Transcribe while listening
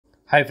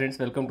Hi friends,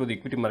 welcome to the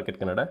equity market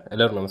Kannada.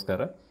 ಎಲ್ಲರೂ ನಮಸ್ಕಾರ.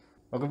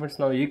 Okay friends,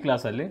 ನಾವು ಈ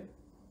ಕ್ಲಾಸಲ್ಲಿ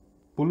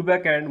pull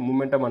back and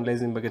momentum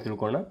analysing ಬಗ್ಗೆ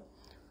ತಿಳ್ಕೊಳ್ಳೋಣ.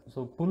 ಸೊ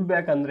ಪುಲ್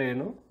ಬ್ಯಾಕ್ ಅಂದರೆ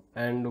ಏನು,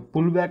 ಆ್ಯಂಡ್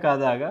ಪುಲ್ ಬ್ಯಾಕ್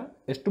ಆದಾಗ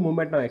ಎಷ್ಟು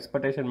ಮೂಮೆಂಟ್ ನಾವು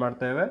ಎಕ್ಸ್ಪೆಕ್ಟೇಷನ್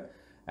ಮಾಡ್ತೇವೆ,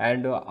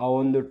 ಆ್ಯಂಡ್ ಆ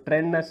ಒಂದು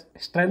ಟ್ರೆಂಡ್ನ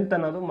ಸ್ಟ್ರೆಂತ್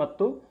ಅನ್ನೋದು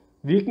ಮತ್ತು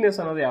ವೀಕ್ನೆಸ್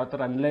ಅನ್ನೋದು ಯಾವ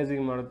ಥರ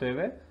ಅನಲೈಸಿಂಗ್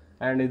ಮಾಡುತ್ತೇವೆ,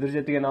 ಆ್ಯಂಡ್ ಇದ್ರ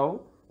ಜೊತೆಗೆ ನಾವು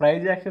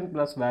price action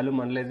plus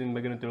volume analysing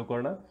ಬಗ್ಗೆ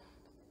ತಿಳ್ಕೊಳ್ಳೋಣ.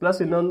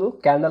 ಪ್ಲಸ್ ಇನ್ನೊಂದು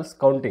ಕ್ಯಾಂಡಲ್ಸ್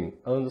ಕೌಂಟಿಂಗ್,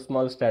 ಅದೊಂದು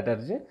ಸ್ಮಾಲ್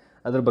ಸ್ಟ್ರಾಟರ್ಜಿ,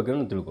 ಅದ್ರ ಬಗ್ಗೆ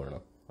ತಿಳ್ಕೊಳ್ಳೋಣ.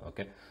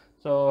 Okay,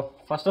 so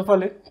first of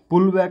all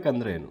pull back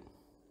ಅಂದರೆ ಏನು?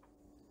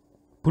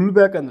 ಪುಲ್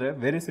ಬ್ಯಾಕ್ ಅಂದರೆ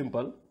ವೆರಿ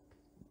ಸಿಂಪಲ್.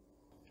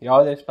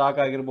 ಯಾವುದೇ ಸ್ಟಾಕ್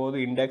ಆಗಿರ್ಬೋದು,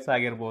 ಇಂಡೆಕ್ಸ್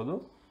ಆಗಿರ್ಬೋದು,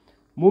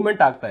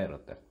 ಮೂಮೆಂಟ್ ಆಗ್ತಾ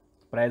ಇರುತ್ತೆ.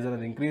 ಪ್ರೈಸ್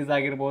ಅನ್ನೋದು ಇನ್ಕ್ರೀಸ್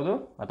ಆಗಿರ್ಬೋದು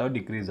ಅಥವಾ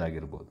ಡಿಕ್ರೀಸ್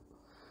ಆಗಿರ್ಬೋದು.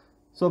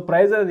 ಸೊ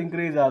ಪ್ರೈಸ್ ಅನ್ನೋದು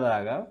ಇನ್ಕ್ರೀಸ್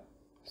ಆದಾಗ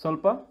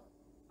ಸ್ವಲ್ಪ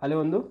ಅಲ್ಲಿ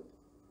ಒಂದು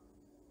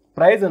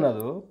ಪ್ರೈಸ್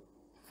ಅನ್ನೋದು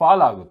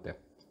ಫಾಲ್ ಆಗುತ್ತೆ.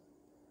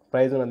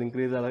 ಪ್ರೈಸ್ ಅನ್ನೋದು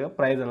ಇನ್ಕ್ರೀಸ್ ಆದಾಗ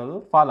ಪ್ರೈಸ್ ಅನ್ನೋದು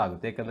ಫಾಲ್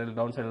ಆಗುತ್ತೆ. ಯಾಕಂದರೆ ಇಲ್ಲಿ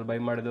ಡೌನ್ ಸೈಡಲ್ಲಿ ಬೈ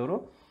ಮಾಡಿದವರು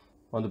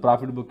ಒಂದು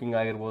ಪ್ರಾಫಿಟ್ ಬುಕ್ಕಿಂಗ್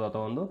ಆಗಿರ್ಬೋದು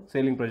ಅಥವಾ ಒಂದು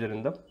ಸೇಲಿಂಗ್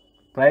ಪ್ರೆಷರಿಂದ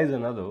ಪ್ರೈಸ್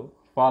ಅನ್ನೋದು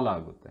ಫಾಲ್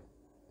ಆಗುತ್ತೆ.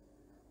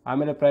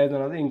 ಆಮೇಲೆ ಪ್ರೈಸ್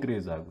ಅನ್ನೋದು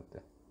ಇನ್ಕ್ರೀಸ್ ಆಗುತ್ತೆ.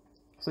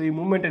 ಸೊ ಈ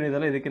ಮೂಮೆಂಟ್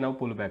ಏನಿದೆಯಲ್ಲ, ಇದಕ್ಕೆ ನಾವು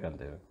ಪುಲ್ ಬ್ಯಾಕ್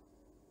ಅಂತೇವೆ.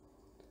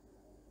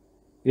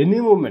 ಎನಿ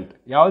ಮೂಮೆಂಟ್,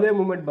 ಯಾವುದೇ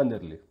ಮೂಮೆಂಟ್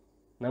ಬಂದಿರಲಿ,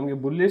 ನಮಗೆ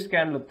bullish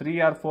candle 3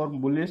 or 4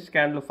 bullish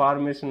candle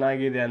formation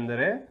ಆಗಿದೆ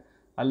ಅಂದರೆ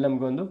ಅಲ್ಲಿ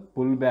ನಮಗೊಂದು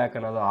ಪುಲ್ ಬ್ಯಾಕ್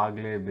ಅನ್ನೋದು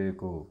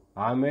ಆಗಲೇಬೇಕು.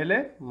 ಆಮೇಲೆ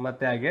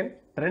ಮತ್ತೆ ಹಾಗೆ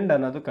ಟ್ರೆಂಡ್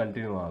ಅನ್ನೋದು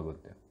ಕಂಟಿನ್ಯೂ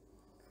ಆಗುತ್ತೆ.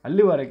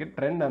 ಅಲ್ಲಿವರೆಗೆ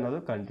ಟ್ರೆಂಡ್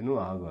ಅನ್ನೋದು ಕಂಟಿನ್ಯೂ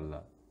ಆಗೋಲ್ಲ.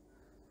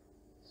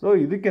 ಸೊ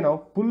ಇದಕ್ಕೆ ನಾವು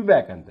ಪುಲ್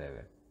ಬ್ಯಾಕ್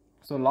ಅಂತೇವೆ.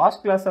 ಸೊ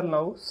ಲಾಸ್ಟ್ ಕ್ಲಾಸಲ್ಲಿ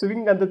ನಾವು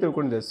ಸ್ವಿಂಗ್ ಅಂತ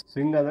ತಿಳ್ಕೊಂಡಿದ್ದೇವೆ.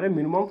 ಸ್ವಿಂಗ್ ಅಂದರೆ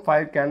ಮಿನಿಮಮ್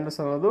 5 ಕ್ಯಾಂಡಲ್ಸ್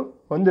ಅನ್ನೋದು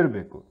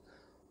ಹೊಂದಿರಬೇಕು.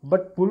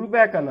 ಬಟ್ ಪುಲ್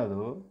ಬ್ಯಾಕ್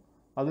ಅನ್ನೋದು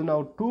ಅದು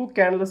ನಾವು 2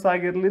 ಕ್ಯಾಂಡಲ್ಸ್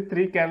ಆಗಿರಲಿ,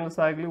 3 ಕ್ಯಾಂಡಲ್ಸ್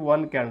ಆಗಲಿ,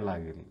 1 ಕ್ಯಾಂಡಲ್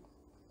ಆಗಿರಲಿ,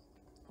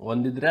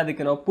 ಒಂದಿದ್ರೆ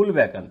ಅದಕ್ಕೆ ನಾವು ಪುಲ್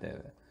ಬ್ಯಾಕ್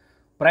ಅಂತೇವೆ.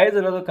 ಪ್ರೈಸ್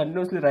ಅನ್ನೋದು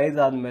ಕಂಟಿನ್ಯೂಸ್ಲಿ ರೈಸ್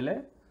ಆದಮೇಲೆ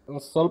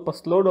ಸ್ವಲ್ಪ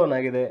ಸ್ಲೋ ಡೌನ್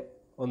ಆಗಿದೆ,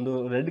 ಒಂದು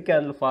ರೆಡ್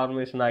ಕ್ಯಾಂಡಲ್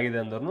ಫಾರ್ಮೇಷನ್ ಆಗಿದೆ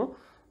ಅಂದ್ರೂ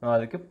ನಾವು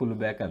ಅದಕ್ಕೆ pull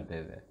back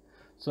ಅಂತೇವೆ.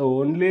 So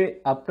only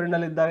up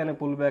ಟ್ರೆಂಡಲ್ಲಿದ್ದಾಗನೇ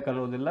pull back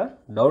ಅನ್ನೋದಿಲ್ಲ,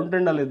 ಡೌನ್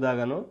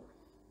ಟ್ರೆಂಡಲ್ಲಿದ್ದಾಗನೂ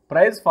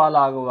ಪ್ರೈಸ್ ಫಾಲ್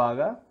ಆಗುವಾಗ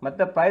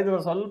ಮತ್ತೆ ಪ್ರೈಸ್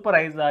ಸ್ವಲ್ಪ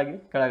ರೈಸ್ ಆಗಿ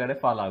ಕೆಳಗಡೆ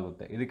ಫಾಲ್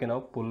ಆಗುತ್ತೆ. ಇದಕ್ಕೆ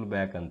ನಾವು ಪುಲ್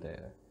ಬ್ಯಾಕ್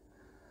ಅಂತೇವೆ.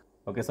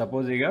 ಓಕೆ,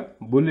 ಸಪೋಸ್ ಈಗ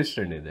ಬುಲ್ಲಿಶ್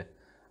ಟ್ರೆಂಡ್ ಇದೆ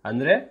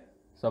ಅಂದರೆ,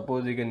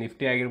 ಸಪೋಸ್ ಈಗ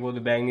ನಿಫ್ಟಿ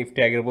ಆಗಿರ್ಬೋದು, ಬ್ಯಾಂಕ್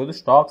ನಿಫ್ಟಿ ಆಗಿರ್ಬೋದು,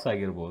 ಸ್ಟಾಕ್ಸ್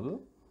ಆಗಿರ್ಬೋದು,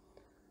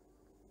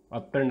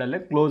 ಅಪ್ ಟ್ರೆಂಡಲ್ಲೇ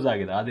ಕ್ಲೋಸ್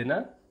ಆಗಿದೆ. ಆ ದಿನ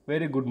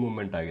ವೆರಿ ಗುಡ್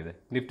ಮೂವ್ಮೆಂಟ್ ಆಗಿದೆ.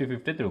 ನಿಫ್ಟಿ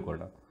 50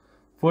 ತಿಳ್ಕೊಳ್ಳೋಣ,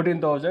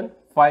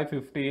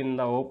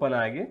 14,550 ಓಪನ್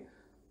ಆಗಿ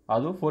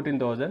ಅದು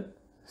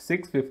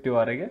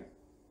 14,650ವರೆಗೆ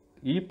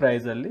ಈ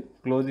ಪ್ರೈಸಲ್ಲಿ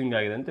ಕ್ಲೋಸಿಂಗ್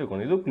ಆಗಿದೆ ಅಂತ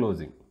ತಿಳ್ಕೊಂಡು, ಇದು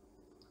ಕ್ಲೋಸಿಂಗ್.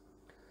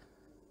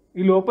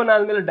 ಇಲ್ಲಿ ಓಪನ್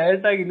ಆದಮೇಲೆ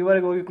ಡೈರೆಕ್ಟಾಗಿ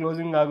ಇಲ್ಲಿವರೆಗೆ ಹೋಗಿ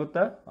ಕ್ಲೋಸಿಂಗ್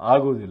ಆಗುತ್ತಾ?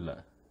 ಆಗೋದಿಲ್ಲ.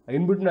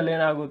 ಇನ್ಬಿಟ್ನಲ್ಲಿ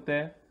ಏನಾಗುತ್ತೆ?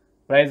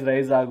 ಪ್ರೈಸ್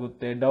ರೈಸ್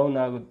ಆಗುತ್ತೆ, ಡೌನ್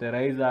ಆಗುತ್ತೆ,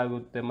 ರೈಸ್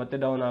ಆಗುತ್ತೆ, ಮತ್ತೆ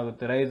ಡೌನ್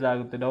ಆಗುತ್ತೆ, ರೈಸ್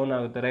ಆಗುತ್ತೆ, ಡೌನ್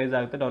ಆಗುತ್ತೆ, ರೈಸ್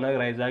ಆಗುತ್ತೆ, ಡೌನ್ ಆಗಿ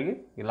ರೈಸ್ ಆಗಿ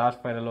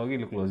ಲಾಸ್ಟ್ ಫೈನಲ್ ಹೋಗಿ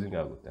ಇಲ್ಲಿ ಕ್ಲೋಸಿಂಗ್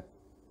ಆಗುತ್ತೆ.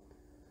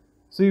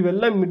 ಸೊ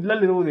ಇವೆಲ್ಲ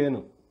ಮಿಡ್ಲಲ್ಲಿ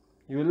ಏನು?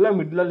 ಇವೆಲ್ಲ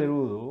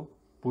ಮಿಡ್ಲಲ್ಲಿರುವುದು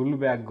ಪುಲ್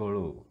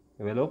ಬ್ಯಾಕ್ಗಳು.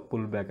 ಇವೆಲ್ಲ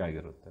ಪುಲ್ ಬ್ಯಾಕ್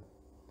ಆಗಿರುತ್ತೆ.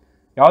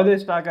 ಯಾವುದೇ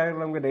ಸ್ಟಾಕ್ ಆಗಿರೋ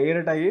ನಮಗೆ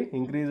ಡೈರೆಕ್ಟಾಗಿ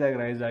ಇನ್ಕ್ರೀಸ್ ಆಗಿ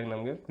ರೈಸ್ ಆಗಿ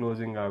ನಮಗೆ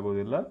ಕ್ಲೋಸಿಂಗ್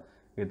ಆಗೋದಿಲ್ಲ.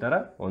 ಈ ಥರ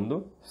ಒಂದು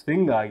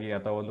ಸ್ವಿಂಗ್ ಆಗಿ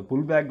ಅಥವಾ ಒಂದು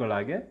ಪುಲ್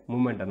ಬ್ಯಾಕ್ಗಳಾಗಿ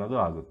ಮೂಮೆಂಟ್ ಅನ್ನೋದು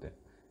ಆಗುತ್ತೆ.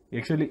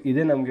 ಆ್ಯಕ್ಚುಲಿ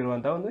ಇದೇ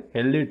ನಮಗಿರುವಂಥ ಒಂದು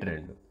ಹೆಲ್ದಿ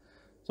ಟ್ರೆಂಡ್.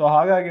 ಸೊ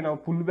ಹಾಗಾಗಿ ನಾವು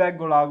ಪುಲ್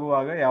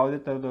ಬ್ಯಾಕ್ಗಳಾಗುವಾಗ ಯಾವುದೇ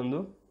ಥರದೊಂದು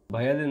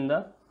ಭಯದಿಂದ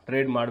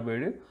ಟ್ರೇಡ್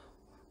ಮಾಡಬೇಡಿ.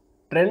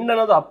 ಟ್ರೆಂಡ್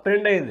ಅನ್ನೋದು ಅಪ್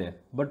ಟ್ರೆಂಡೇ ಇದೆ,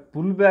 ಬಟ್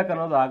ಪುಲ್ ಬ್ಯಾಕ್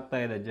ಅನ್ನೋದು ಆಗ್ತಾ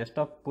ಇದೆ. ಜಸ್ಟ್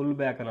ಆಫ್ ಪುಲ್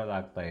ಬ್ಯಾಕ್ ಅನ್ನೋದು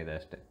ಆಗ್ತಾ ಇದೆ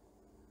ಅಷ್ಟೇ.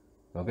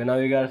 ಓಕೆ,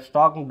 ನಾವೀಗ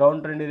ಸ್ಟಾಕ್ ಡೌನ್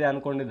ಟ್ರೆಂಡ್ ಇದೆ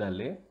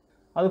ಅಂದ್ಕೊಂಡಿದ್ದಲ್ಲಿ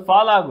ಅದು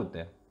ಫಾಲ್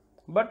ಆಗುತ್ತೆ,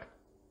 ಬಟ್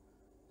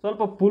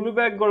ಸ್ವಲ್ಪ ಪುಲ್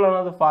ಬ್ಯಾಕ್ಗಳು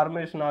ಅನ್ನೋದು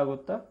ಫಾರ್ಮೇಷನ್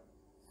ಆಗುತ್ತಾ,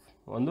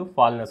 ಒಂದು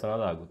ಫಾಲ್ನೆಸ್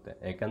ಅನ್ನೋದು ಆಗುತ್ತೆ.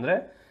 ಯಾಕಂದರೆ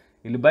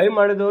ಇಲ್ಲಿ ಬೈ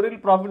ಮಾಡಿದವರು ಇಲ್ಲಿ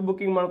ಪ್ರಾಫಿಟ್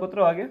ಬುಕ್ಕಿಂಗ್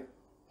ಮಾಡ್ಕೋತಾರೆ, ಹಾಗೆ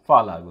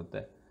ಫಾಲ್ ಆಗುತ್ತೆ.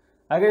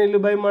 ಹಾಗೆ ಇಲ್ಲಿ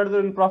ಬೈ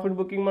ಮಾಡಿದವರು ಇಲ್ಲಿ ಪ್ರಾಫಿಟ್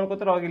ಬುಕ್ಕಿಂಗ್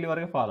ಮಾಡ್ಕೋತಾರೆ, ಅವಾಗ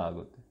ಇಲ್ಲಿವರೆಗೆ ಫಾಲ್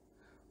ಆಗುತ್ತೆ.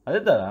 ಅದೇ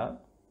ಥರ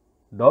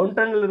ಡೌನ್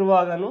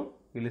ಟ್ರೆಂಡಲ್ಲಿರುವಾಗಲೂ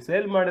ಇಲ್ಲಿ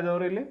ಸೇಲ್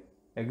ಮಾಡಿದವರು ಇಲ್ಲಿ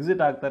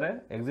ಎಕ್ಸಿಟ್ ಆಗ್ತಾರೆ.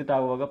 ಎಕ್ಸಿಟ್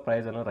ಆಗುವಾಗ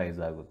ಪ್ರೈಸ್ ಅನ್ನೋ ರೈಸ್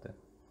ಆಗುತ್ತೆ.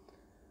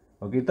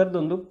 ಓಕೆ, ಈ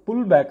ಥರದೊಂದು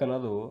ಪುಲ್ ಬ್ಯಾಕ್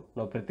ಅನ್ನೋದು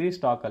ನಾವು ಪ್ರತಿ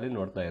ಸ್ಟಾಕಲ್ಲಿ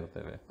ನೋಡ್ತಾ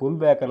ಇರ್ತೇವೆ. ಪುಲ್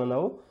ಬ್ಯಾಕ್ ಅನ್ನೋ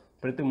ನಾವು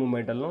ಪ್ರತಿ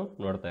ಮೂಮೆಂಟಲ್ಲೂ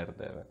ನೋಡ್ತಾ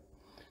ಇರ್ತೇವೆ.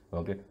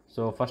 ಓಕೆ,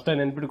 ಸೊ ಫಸ್ಟ್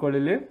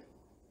ನೆನ್ಪಿಟ್ಕೊಳ್ಳಿ,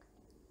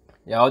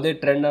 ಯಾವುದೇ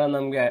ಟ್ರೆಂಡನ್ನು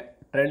ನಮಗೆ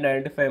ಟ್ರೆಂಡ್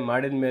ಐಡೆಂಟಿಫೈ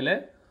ಮಾಡಿದ ಮೇಲೆ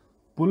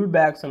ಪುಲ್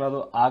ಬ್ಯಾಕ್ಸ್ ಅನ್ನೋದು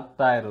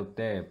ಆಗ್ತಾ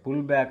ಇರುತ್ತೆ.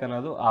 ಪುಲ್ ಬ್ಯಾಕ್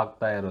ಅನ್ನೋದು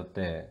ಆಗ್ತಾ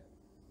ಇರುತ್ತೆ.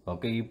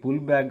 ಓಕೆ, ಈ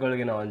ಪುಲ್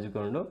ಬ್ಯಾಕ್ಗಳಿಗೆ ನಾವು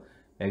ಹಂಚಿಕೊಂಡು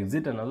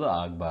ಎಕ್ಸಿಟ್ ಅನ್ನೋದು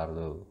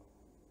ಆಗಬಾರ್ದು.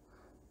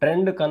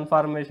 ಟ್ರೆಂಡ್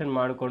ಕನ್ಫರ್ಮೇಷನ್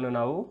ಮಾಡಿಕೊಂಡು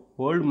ನಾವು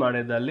ಹೋಲ್ಡ್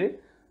ಮಾಡಿದಲ್ಲಿ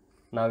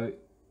ನಾವು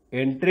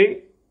entry,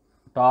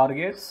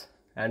 targets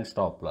and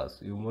stop loss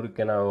ಇವು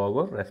ಮೂರಕ್ಕೆ ನಾವು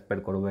ಯಾವಾಗೂ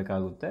ರೆಸ್ಪೆಕ್ಟ್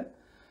ಕೊಡಬೇಕಾಗುತ್ತೆ.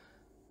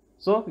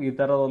 ಸೊ ಈ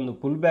ಥರ ಒಂದು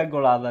ಪುಲ್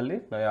ಬ್ಯಾಕ್ಗಳಾದಲ್ಲಿ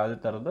ನಾವು ಯಾವುದೇ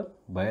ಥರದ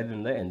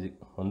ಭಯದಿಂದ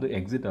ಒಂದು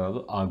ಎಕ್ಸಿಟ್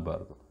ಅನ್ನೋದು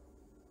ಆಗಬಾರ್ದು.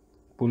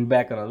 ಪುಲ್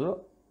ಬ್ಯಾಕ್ ಅನ್ನೋದು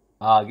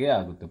ಆಗೇ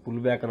ಆಗುತ್ತೆ. ಪುಲ್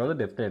ಬ್ಯಾಕ್ ಅನ್ನೋದು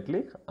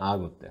ಡೆಫಿನೆಟ್ಲಿ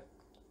ಆಗುತ್ತೆ.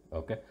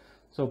 ಓಕೆ,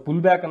 ಸೊ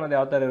ಪುಲ್ ಬ್ಯಾಕ್ ಅನ್ನೋದು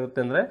ಯಾವ ಥರ ಇರುತ್ತೆ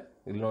ಅಂದರೆ,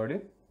 ಇಲ್ಲಿ ನೋಡಿ,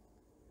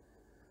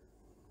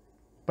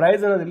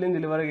 ಪ್ರೈಸ್ ಅನ್ನೋದು ಇಲ್ಲಿಂದ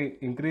ಇಲ್ಲಿವರೆಗೆ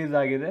ಇನ್ಕ್ರೀಸ್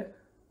ಆಗಿದೆ,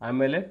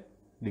 ಆಮೇಲೆ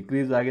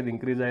ಡಿಕ್ರೀಸ್ ಆಗಿದೆ,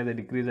 ಇನ್ಕ್ರೀಸ್ ಆಗಿದೆ,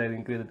 ಡಿಕ್ರೀಸ್ ಆಗಿದೆ,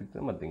 ಇನ್ಕ್ರೀಸ್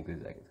ಆಗಿದೆ, ಮತ್ತೆ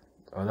ಇನ್ಕ್ರೀಸ್ ಆಗಿದೆ.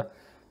 ಹೌದಾ?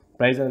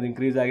 ಪ್ರೈಸ್ ಅನ್ನೋದು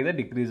ಇನ್ಕ್ರೀಸ್ ಆಗಿದೆ,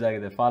 ಡಿಕ್ರೀಸ್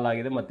ಆಗಿದೆ, ಫಾಲ್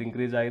ಆಗಿದೆ, ಮತ್ತೆ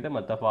ಇನ್ಕ್ರೀಸ್ ಆಗಿದೆ,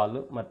 ಮತ್ತೆ ಫಾಲು,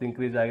 ಮತ್ತೆ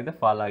ಇನ್ಕ್ರೀಸ್ ಆಗಿದೆ,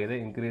 ಫಾಲ್ ಆಗಿದೆ,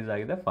 ಇನ್ಕ್ರೀಸ್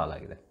ಆಗಿದೆ, ಫಾಲ್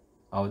ಆಗಿದೆ.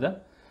 ಹೌದಾ?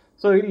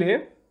 ಸೊ ಇಲ್ಲಿ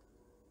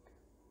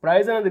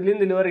ಪ್ರೈಸ್ ಅನ್ನೋದು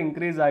ಇಲ್ಲಿಂದ ಇಲ್ಲಿವರೆಗೆ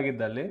ಇನ್ಕ್ರೀಸ್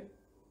ಆಗಿದ್ದಲ್ಲಿ,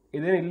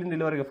 ಇದೇನು ಇಲ್ಲಿಂದ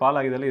ಇಲ್ಲಿವರೆಗೆ ಫಾಲ್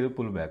ಆಗಿದ್ದಲ್ಲಿ ಇದು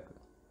ಪುಲ್ ಬ್ಯಾಕ್,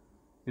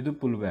 ಇದು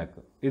ಪುಲ್ ಬ್ಯಾಕ್,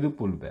 ಇದು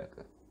ಪುಲ್ ಬ್ಯಾಕ್.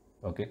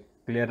 Okay,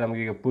 clear?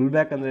 ನಮಗೀಗ ಪುಲ್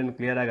ಬ್ಯಾಕ್ ಅಂದರೆ ಏನು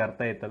ಕ್ಲಿಯರಾಗಿ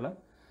ಅರ್ಥ ಆಯ್ತಲ್ಲ?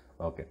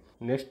 ಓಕೆ,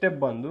 ನೆಕ್ಸ್ಟ್ ಸ್ಟೆಪ್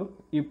ಬಂದು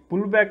ಈ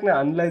ಪುಲ್ ಬ್ಯಾಕ್ನ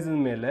ಅನಲೈಸಿದ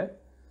ಮೇಲೆ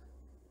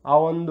ಆ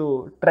ಒಂದು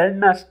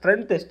ಟ್ರೆಂಡ್ನ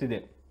ಸ್ಟ್ರೆಂತ್ ಎಷ್ಟಿದೆ,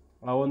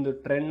 ಆ ಒಂದು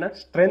ಟ್ರೆಂಡ್ನ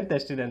ಸ್ಟ್ರೆಂತ್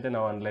ಎಷ್ಟಿದೆ ಅಂತ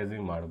ನಾವು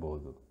ಅನಲೈಸಿಂಗ್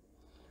ಮಾಡ್ಬೋದು.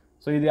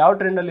 ಸೊ ಇದು ಯಾವ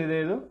ಟ್ರೆಂಡಲ್ಲಿದೆ,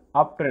 ಇದು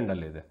ಅಪ್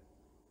ಟ್ರೆಂಡಲ್ಲಿದೆ.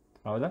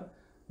 ಹೌದಾ,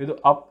 ಇದು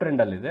ಅಪ್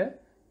ಟ್ರೆಂಡಲ್ಲಿದೆ.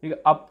 ಈಗ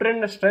ಅಪ್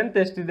ಟ್ರೆಂಡ್ನ ಸ್ಟ್ರೆಂತ್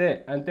ಎಷ್ಟಿದೆ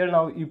ಅಂತೇಳಿ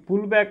ನಾವು ಈ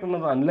ಪುಲ್ ಬ್ಯಾಕ್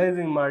ಅನ್ನೋದು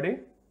ಅನಲೈಸಿಂಗ್ ಮಾಡಿ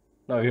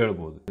ನಾವು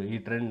ಹೇಳ್ಬೋದು ಈ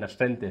ಟ್ರೆಂಡ್ನ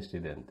ಸ್ಟ್ರೆಂತ್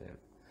ಎಷ್ಟಿದೆ ಅಂತೇಳಿ.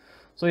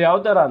 ಸೊ ಯಾವ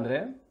ಥರ ಅಂದರೆ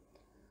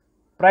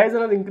ಪ್ರೈಸ್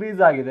ಅನ್ನೋದು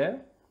ಇನ್ಕ್ರೀಸ್ ಆಗಿದೆ,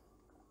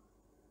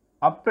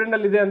 ಅಪ್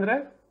ಟ್ರೆಂಡಲ್ಲಿದೆ ಅಂದರೆ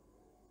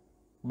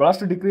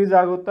ಭಾಳಷ್ಟು ಡಿಕ್ರೀಸ್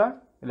ಆಗುತ್ತಾ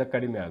ಇಲ್ಲ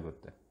ಕಡಿಮೆ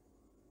ಆಗುತ್ತೆ,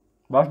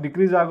 ಭಾಳಷ್ಟು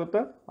ಡಿಕ್ರೀಸ್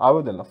ಆಗುತ್ತಾ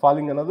ಆಗೋದಿಲ್ಲ,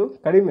 ಫಾಲಿಂಗ್ ಅನ್ನೋದು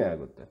ಕಡಿಮೆ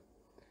ಆಗುತ್ತೆ.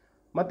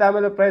 ಮತ್ತು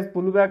ಆಮೇಲೆ ಪ್ರೈಸ್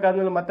ಪುಲ್ ಬ್ಯಾಕ್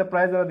ಆದಮೇಲೆ ಮತ್ತೆ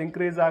ಪ್ರೈಸ್ ಅನ್ನೋದು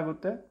ಇನ್ಕ್ರೀಸ್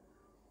ಆಗುತ್ತೆ.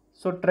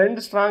 ಸೊ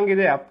ಟ್ರೆಂಡ್ ಸ್ಟ್ರಾಂಗ್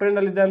ಇದೆ, ಅಪ್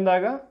ಟ್ರೆಂಡಲ್ಲಿದೆ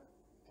ಅಂದಾಗ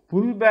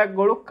ಪುಲ್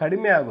ಬ್ಯಾಕ್ಗಳು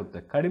ಕಡಿಮೆ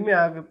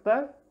ಆಗುತ್ತಾ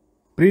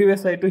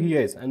ಪ್ರೀವಿಯಸ್ ಹೈ ಟು ಈ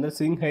ಹೈಸ್ ಅಂದರೆ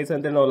ಸ್ವಿಂಗ್ ಹೈಸ್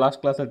ಅಂತೇಳಿ ನಾವು ಲಾಸ್ಟ್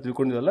ಕ್ಲಾಸಲ್ಲಿ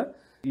ತಿಳ್ಕೊಂಡಿದ್ದಲ್ಲ,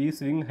 ಈ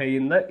ಸ್ವಿಂಗ್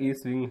ಹೈಯಿಂದ ಈ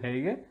ಸ್ವಿಂಗ್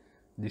ಹೈಗೆ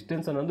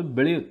ಡಿಸ್ಟೆನ್ಸ್ ಅನ್ನೋದು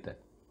ಬೆಳೆಯುತ್ತೆ.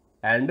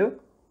 ಆ್ಯಂಡ್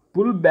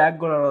ಪುಲ್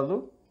ಬ್ಯಾಕ್ಗಳು ಅನ್ನೋದು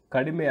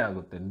ಕಡಿಮೆ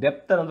ಆಗುತ್ತೆ,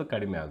 ಡೆಪ್ತ್ ಅನ್ನೋದು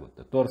ಕಡಿಮೆ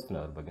ಆಗುತ್ತೆ. ತೋರಿಸ್ತೀನಿ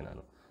ಅದ್ರ ಬಗ್ಗೆ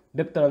ನಾನು,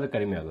 ಡೆಪ್ತ್ ಅನ್ನೋದು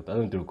ಕಡಿಮೆ ಆಗುತ್ತೆ,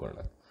 ಅದನ್ನು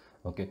ತಿಳ್ಕೊಳ್ಳೋಣ.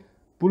 ಓಕೆ,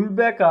 ಪುಲ್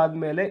ಬ್ಯಾಕ್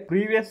ಆದಮೇಲೆ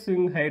previous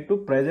swing high to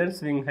present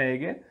swing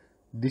ಹೈಗೆ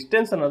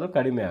distance ಅನ್ನೋದು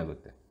ಕಡಿಮೆ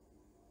ಆಗುತ್ತೆ.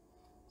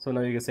 ಸೊ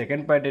ನಾವೀಗ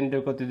ಸೆಕೆಂಡ್ ಪಾಯಿಂಟ್ ಏನು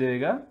ತಿಳ್ಕೊತಿದ್ದೇವೆ,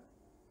 ಈಗ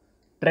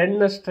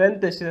ಟ್ರೆಂಡ್ನ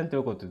ಸ್ಟ್ರೆಂತ್ ಎಷ್ಟಿದೆ ಅಂತ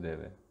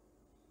ತಿಳ್ಕೊತಿದ್ದೇವೆ.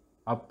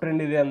 ಅಪ್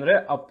ಟ್ರೆಂಡ್ ಇದೆ ಅಂದರೆ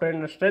ಅಪ್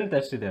ಟ್ರೆಂಡ್ನ ಸ್ಟ್ರೆಂತ್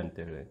ಎಷ್ಟಿದೆ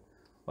ಅಂತೇಳಿ,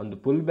 ಒಂದು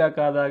ಪುಲ್ ಬ್ಯಾಕ್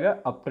ಆದಾಗ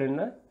ಅಪ್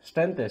ಟ್ರೆಂಡ್ನ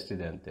ಸ್ಟ್ರೆಂತ್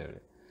ಎಷ್ಟಿದೆ ಅಂತೇಳಿ.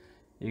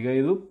 ಈಗ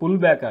ಇದು ಪುಲ್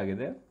ಬ್ಯಾಕ್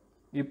ಆಗಿದೆ,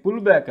 ಈ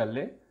ಪುಲ್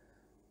ಬ್ಯಾಕಲ್ಲಿ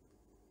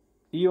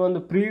ಈ ಒಂದು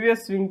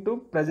ಪ್ರೀವಿಯಸ್ ಸ್ವಿಂಗ್ ಟು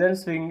ಪ್ರೆಸೆಂಟ್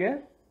ಸ್ವಿಂಗ್ಗೆ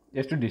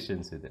ಎಷ್ಟು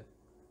ಡಿಸ್ಟೆನ್ಸ್ ಇದೆ,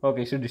 ಓಕೆ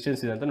ಇಷ್ಟು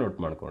ಡಿಸ್ಟೆನ್ಸ್ ಇದೆ ಅಂತ ನೋಟ್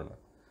ಮಾಡ್ಕೊಳ್ಳೋಣ.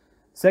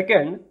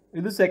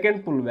 ಇದು ಸೆಕೆಂಡ್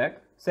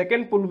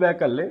ಪುಲ್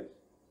ಬ್ಯಾಕಲ್ಲಿ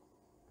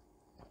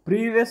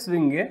ಪ್ರೀವಿಯಸ್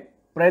ಸ್ವಿಂಗ್ಗೆ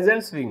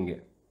ಪ್ರೆಸೆಂಟ್ ಸ್ವಿಂಗ್ಗೆ,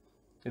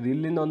 ಇದು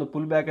ಇಲ್ಲಿಂದ ಒಂದು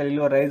ಪುಲ್ ಬ್ಯಾಕಲ್ಲಿ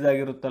ಇಲ್ಲೋ ರೈಸ್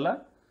ಆಗಿರುತ್ತಲ್ಲ,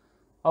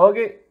 ಅವಾಗ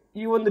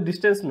ಈ ಒಂದು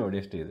ಡಿಸ್ಟೆನ್ಸ್ ನೋಡಿ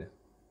ಎಷ್ಟಿದೆ,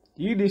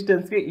 ಈ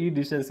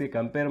ಡಿಸ್ಟೆನ್ಸ್ಗೆ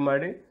ಕಂಪೇರ್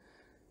ಮಾಡಿ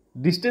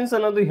ಡಿಸ್ಟೆನ್ಸ್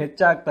ಅನ್ನೋದು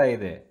ಹೆಚ್ಚಾಗ್ತಾ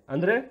ಇದೆ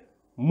ಅಂದರೆ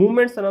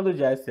ಮೂಮೆಂಟ್ಸ್ ಅನ್ನೋದು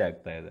ಜಾಸ್ತಿ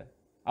ಆಗ್ತಾ ಇದೆ.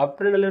 ಅಪ್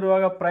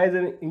ಟ್ರೆಂಡಲ್ಲಿರುವಾಗ ಪ್ರೈಸ್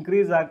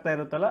ಇನ್ಕ್ರೀಸ್ ಆಗ್ತಾ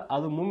ಇರುತ್ತಲ್ಲ,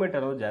 ಅದು ಮೂಮೆಂಟ್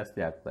ಅನ್ನೋದು ಜಾಸ್ತಿ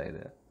ಆಗ್ತಾ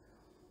ಇದೆ.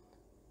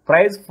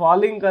 ಪ್ರೈಸ್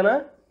ಫಾಲಿಂಗ್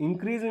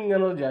ಇನ್ಕ್ರೀಸಿಂಗ್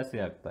ಅನ್ನೋದು ಜಾಸ್ತಿ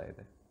ಆಗ್ತಾ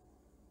ಇದೆ.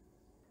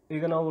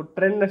 ಈಗ ನಾವು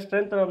ಟ್ರೆಂಡ್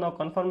ಸ್ಟ್ರೆಂತ್ ನಾವು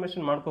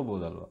ಕನ್ಫರ್ಮೇಷನ್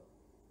ಮಾಡ್ಕೋಬಹುದಲ್ವ,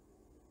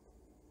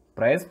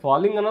 ಪ್ರೈಸ್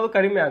ಫಾಲಿಂಗ್ ಅನ್ನೋದು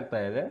ಕಡಿಮೆ ಆಗ್ತಾ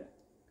ಇದೆ,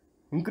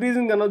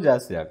 ಇನ್ಕ್ರೀಸಿಂಗ್ ಅನ್ನೋದು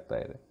ಜಾಸ್ತಿ ಆಗ್ತಾ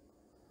ಇದೆ.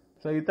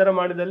 ಸೊ ಈ ಥರ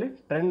ಮಾಡಿದಲ್ಲಿ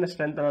ಟ್ರೆಂಡ್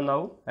ಸ್ಟ್ರೆಂತ್ ಅನ್ನು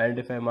ನಾವು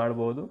ಐಡೆಂಟಿಫೈ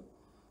ಮಾಡ್ಬೋದು.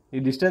 ಈ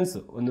ಡಿಸ್ಟೆನ್ಸ್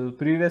ಒಂದು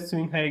ಪ್ರೀವಿಯಸ್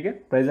ಸ್ವಿಂಗ್ ಹೈಗೆ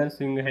ಪ್ರೆಸೆಂಟ್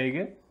ಸ್ವಿಂಗ್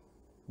ಹೈಗೆ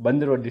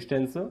ಬಂದಿರೋ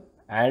ಡಿಸ್ಟೆನ್ಸು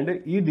ಆ್ಯಂಡ್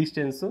ಈ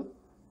ಡಿಸ್ಟೆನ್ಸು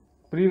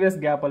ಪ್ರೀವಿಯಸ್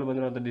ಗ್ಯಾಪಲ್ಲಿ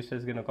ಬಂದಿರೋಂಥ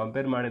ಡಿಸ್ಟೆನ್ಸ್ಗೆ ನಾವು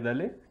ಕಂಪೇರ್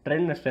ಮಾಡಿದಲ್ಲಿ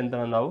ಟ್ರೆಂಡ್ನ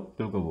ಸ್ಟ್ರೆಂತನ್ನು ನಾವು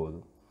ತಿಳ್ಕೊಬೋದು.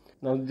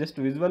 ನಾವು ಜಸ್ಟ್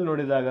ವಿಜುವಲ್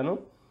ನೋಡಿದಾಗಲೂ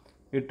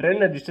ಈ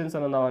ಟ್ರೆಂಡ್ನ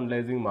ಡಿಸ್ಟೆನ್ಸನ್ನು ನಾವು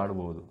ಅನಲೈಸಿಂಗ್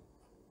ಮಾಡ್ಬೋದು.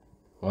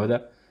 ಹೌದಾ,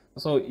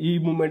 ಸೊ ಈ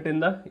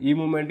ಮೂಮೆಂಟಿಂದ ಈ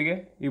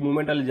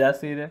ಮೂಮೆಂಟಲ್ಲಿ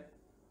ಜಾಸ್ತಿ ಇದೆ.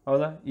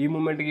 ಹೌದಾ, ಈ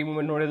ಮೂಮೆಂಟ್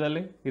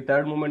ನೋಡಿದಲ್ಲಿ ಈ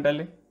ಥರ್ಡ್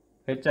ಮೂಮೆಂಟಲ್ಲಿ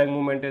ಹೆಚ್ಚಾಗಿ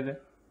ಮೂಮೆಂಟ್ ಇದೆ.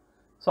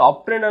 ಸೊ ಅಪ್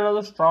ಟ್ರೆಂಡ್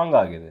ಅನ್ನೋದು ಸ್ಟ್ರಾಂಗ್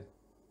ಆಗಿದೆ.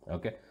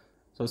 ಓಕೆ,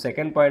 ಸೊ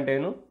ಸೆಕೆಂಡ್ ಪಾಯಿಂಟ್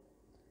ಏನು,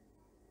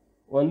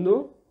 ಒಂದು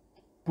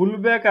ಪುಲ್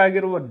ಬ್ಯಾಕ್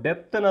ಆಗಿರುವ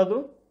ಡೆಪ್ತ್ ಅನ್ನೋದು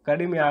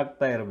ಕಡಿಮೆ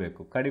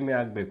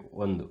ಆಗಬೇಕು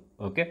ಒಂದು.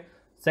 ಓಕೆ,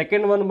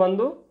 ಸೆಕೆಂಡ್ ಒನ್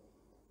ಬಂದು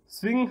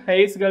ಸ್ವಿಂಗ್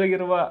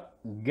ಹೈಸ್ಗಳಿಗಿರುವ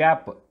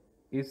ಗ್ಯಾಪ್,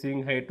 ಈ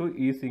ಸ್ವಿಂಗ್ ಹೈ ಟು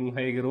ಈ ಸ್ವಿಂಗ್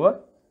ಹೈಗಿರುವ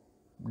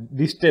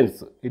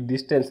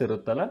ಡಿಸ್ಟೆನ್ಸ್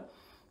ಇರುತ್ತಲ್ಲ,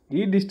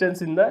 ಈ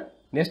ಡಿಸ್ಟೆನ್ಸಿಂದ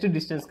ನೆಕ್ಸ್ಟ್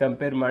ಡಿಸ್ಟೆನ್ಸ್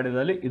ಕಂಪೇರ್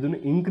ಮಾಡಿದಲ್ಲಿ ಇದನ್ನು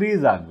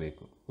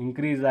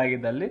ಇನ್ಕ್ರೀಸ್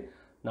ಆಗಿದ್ದಲ್ಲಿ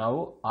ನಾವು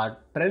ಆ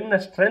ಟ್ರೆಂಡ್ನ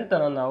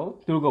ಸ್ಟ್ರೆಂತನ್ನು ನಾವು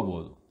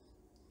ತಿಳ್ಕೊಬೋದು.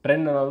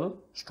 ಟ್ರೆಂಡ್ ಅನ್ನೋದು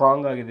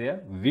ಸ್ಟ್ರಾಂಗ್ ಆಗಿದೆಯಾ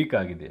ವೀಕ್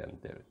ಆಗಿದೆಯಾ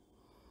ಅಂತೇಳಿ.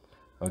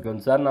 ಓಕೆ,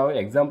 ಒಂದು ಸಾರ್ ನಾವು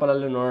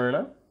ಎಕ್ಸಾಂಪಲಲ್ಲಿ ನೋಡೋಣ.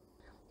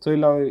 ಸೊ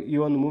ಇಲ್ಲಿ ನಾವು ಈ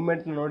ಒಂದು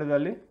ಮೂಮೆಂಟ್ನ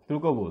ನೋಡಿದಲ್ಲಿ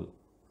ತಿಳ್ಕೊಬೋದು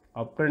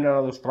ಅಪ್ ಟ್ರೆಂಡ್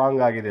ಅನ್ನೋದು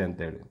ಸ್ಟ್ರಾಂಗ್ ಆಗಿದೆ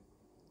ಅಂತೇಳಿ.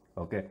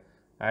 ಓಕೆ,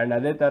 ಆ್ಯಂಡ್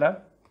ಅದೇ ಥರ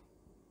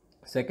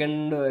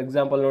ಸೆಕೆಂಡ್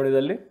ಎಕ್ಸಾಂಪಲ್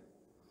ನೋಡಿದಲ್ಲಿ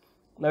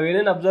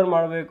ನಾವೇನೇನು ಅಬ್ಸರ್ವ್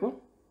ಮಾಡಬೇಕು,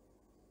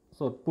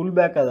 ಸೊ ಪುಲ್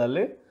ಬ್ಯಾಕ್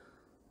ಆದಲ್ಲಿ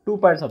 2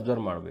 ಪಾಯಿಂಟ್ಸ್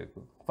ಅಬ್ಸರ್ವ್ ಮಾಡಬೇಕು.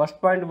 ಫಸ್ಟ್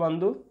ಪಾಯಿಂಟ್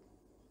ಬಂದು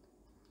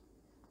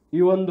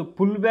ಈ ಒಂದು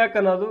ಪುಲ್ ಬ್ಯಾಕ್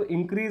ಅನ್ನೋದು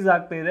ಇನ್ಕ್ರೀಸ್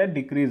ಆಗ್ತಾ ಇದೆ,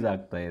 ಡಿಕ್ರೀಸ್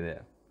ಆಗ್ತಾ ಇದೆ.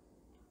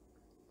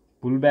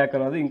 ಪುಲ್ ಬ್ಯಾಕ್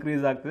ಅನ್ನೋದು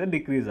ಇನ್ಕ್ರೀಸ್ ಆಗ್ತಿದೆ,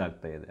 ಡಿಕ್ರೀಸ್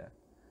ಆಗ್ತಾ ಇದೆ,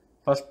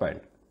 ಫಸ್ಟ್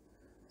ಪಾಯಿಂಟ್.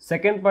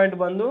 ಸೆಕೆಂಡ್ ಪಾಯಿಂಟ್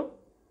ಬಂದು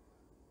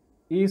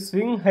ಈ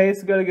ಸ್ವಿಂಗ್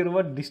ಹೈಸ್ಗಳಿಗಿರುವ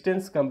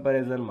ಡಿಸ್ಟೆನ್ಸ್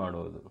ಕಂಪ್ಯಾರಿಸನ್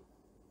ಮಾಡೋದು.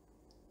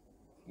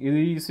 ಇದು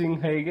ಈ ಸ್ವಿಂಗ್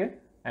ಹೈಗೆ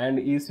ಆ್ಯಂಡ್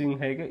ಈ ಸ್ವಿಂಗ್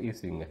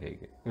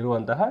ಹೈಗೆ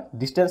ಇರುವಂತಹ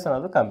ಡಿಸ್ಟೆನ್ಸ್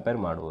ಅನ್ನೋದು ಕಂಪೇರ್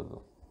ಮಾಡ್ಬೋದು.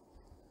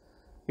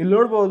 ಇಲ್ಲಿ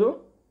ನೋಡ್ಬೋದು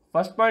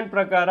ಫಸ್ಟ್ ಪಾಯಿಂಟ್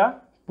ಪ್ರಕಾರ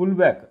ಪುಲ್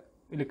ಬ್ಯಾಕ್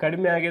ಇಲ್ಲಿ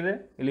ಕಡಿಮೆ ಆಗಿದೆ,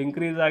 ಇಲ್ಲಿ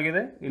ಇನ್ಕ್ರೀಸ್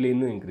ಆಗಿದೆ, ಇಲ್ಲಿ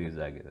ಇನ್ನೂ ಇನ್ಕ್ರೀಸ್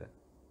ಆಗಿದೆ.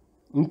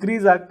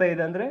 ಇನ್ಕ್ರೀಸ್ ಆಗ್ತಾ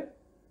ಇದೆ ಅಂದರೆ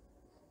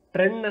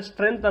ಟ್ರೆಂಡ್ನ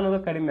ಸ್ಟ್ರೆಂತ್ ಅನ್ನೋದು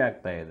ಕಡಿಮೆ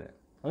ಆಗ್ತಾ ಇದೆ,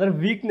 ಅಂದರೆ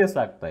ವೀಕ್ನೆಸ್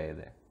ಆಗ್ತಾ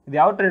ಇದೆ. ಇದು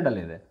ಯಾವ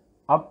ಟ್ರೆಂಡಲ್ಲಿದೆ,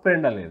 ಅಪ್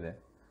ಟ್ರೆಂಡಲ್ಲಿದೆ.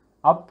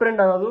 ಅಪ್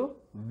ಟ್ರೆಂಡ್ ಅನ್ನೋದು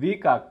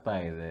ವೀಕ್ ಆಗ್ತಾ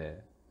ಇದೆ.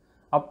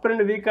 ಅಪ್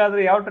ಟ್ರೆಂಡ್ ವೀಕ್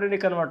ಆದರೆ ಯಾವ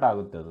ಟ್ರೆಂಡಿಗೆ ಕನ್ವರ್ಟ್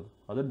ಆಗುತ್ತೆ,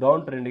 ಅದು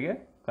ಡೌನ್ ಟ್ರೆಂಡಿಗೆ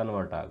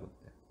ಕನ್ವರ್ಟ್ ಆಗುತ್ತೆ.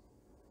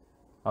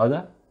 ಹೌದಾ,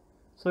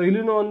 ಸೊ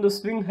ಇಲ್ಲಿನೂ ಒಂದು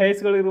ಸ್ವಿಂಗ್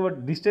ಹೈಸ್ಗಳಿರುವ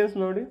ಡಿಸ್ಟೆನ್ಸ್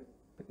ನೋಡಿ,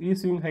 ಈ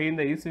ಸ್ವಿಂಗ್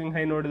ಹೈಯಿಂದ ಈ ಸ್ವಿಂಗ್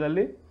ಹೈ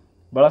ನೋಡಿದಲ್ಲಿ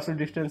ಭಾಳಷ್ಟು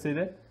ಡಿಸ್ಟೆನ್ಸ್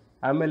ಇದೆ.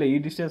 ಆಮೇಲೆ ಈ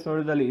ಡಿಸ್ಟೆನ್ಸ್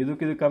ನೋಡಿದಲ್ಲಿ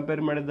ಇದಕ್ಕೆ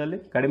ಕಂಪೇರ್ ಮಾಡಿದಲ್ಲಿ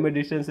ಕಡಿಮೆ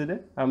ಡಿಸ್ಟೆನ್ಸ್ ಇದೆ,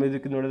 ಆಮೇಲೆ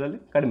ಇದಕ್ಕೆ ನೋಡಿದಲ್ಲಿ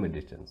ಕಡಿಮೆ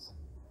ಡಿಸ್ಟೆನ್ಸ್.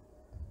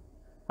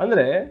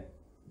 ಅಂದರೆ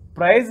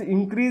ಪ್ರೈಸ್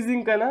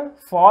ಇನ್ಕ್ರೀಸಿಂಗ್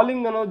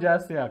ಫಾಲಿಂಗ್ ಅನ್ನೋದು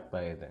ಜಾಸ್ತಿ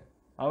ಆಗ್ತಾ ಇದೆ,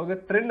 ಆವಾಗ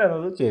ಟ್ರೆಂಡ್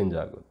ಅನ್ನೋದು ಚೇಂಜ್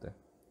ಆಗುತ್ತೆ.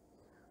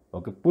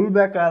 ಓಕೆ, ಪುಲ್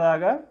ಬ್ಯಾಕ್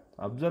ಆದಾಗ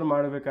ಅಬ್ಸರ್ವ್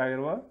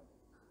ಮಾಡಬೇಕಾಗಿರುವ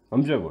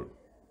ಅಂಶಗಳು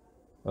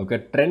ಓಕೆ,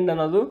 ಟ್ರೆಂಡ್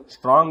ಅನ್ನೋದು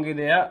ಸ್ಟ್ರಾಂಗ್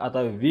ಇದೆಯಾ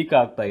ಅಥವಾ ವೀಕ್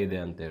ಆಗ್ತಾ ಇದೆ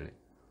ಅಂತೇಳಿ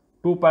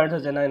 2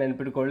 ಪಾಯಿಂಟ್ಸ್ ಚೆನ್ನಾಗಿ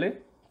ನೆನ್ಪಿಟ್ಕೊಳ್ಳಿ.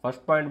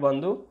 ಫಸ್ಟ್ ಪಾಯಿಂಟ್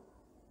ಬಂದು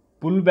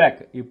ಪುಲ್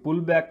ಬ್ಯಾಕ್, ಈ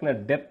ಪುಲ್ ಬ್ಯಾಕ್ನ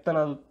ಡೆಪ್ತ್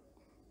ಅನ್ನೋದು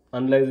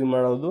ಅನಲೈಸಿಂಗ್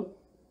ಮಾಡೋದು.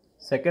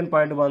 ಸೆಕೆಂಡ್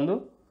ಪಾಯಿಂಟ್ ಬಂದು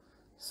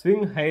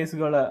ಸ್ವಿಂಗ್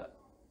ಹೈಸ್ಗಳ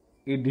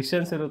ಈ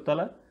ಡಿಸ್ಟೆನ್ಸ್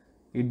ಇರುತ್ತಲ್ಲ,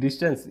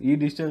 ಈ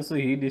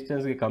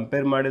ಡಿಸ್ಟೆನ್ಸ್ಗೆ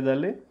ಕಂಪೇರ್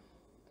ಮಾಡಿದಲ್ಲಿ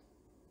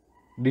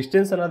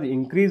ಡಿಸ್ಟೆನ್ಸ್ ಅನ್ನೋದು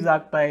ಇನ್ಕ್ರೀಸ್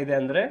ಆಗ್ತಾ ಇದೆ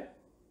ಅಂದರೆ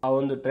ಆ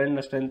ಒಂದು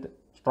ಟ್ರೆಂಡ್ನ ಸ್ಟ್ರೆಂತ್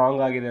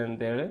ಸ್ಟ್ರಾಂಗ್ ಆಗಿದೆ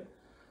ಅಂತೇಳಿ.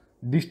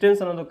 ಡಿಸ್ಟೆನ್ಸ್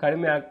ಅನ್ನೋದು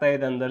ಕಡಿಮೆ ಆಗ್ತಾ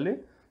ಇದೆ ಅಂದಲ್ಲಿ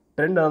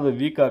ಟ್ರೆಂಡ್ ಅನ್ನೋದು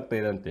ವೀಕ್ ಆಗ್ತಾ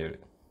ಇದೆ ಅಂತೇಳಿ.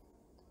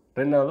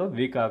 ಟ್ರೆಂಡ್ ಅನ್ನೋದು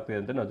ವೀಕ್ ಆಗ್ತಿದೆ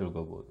ಅಂತ ನಾವು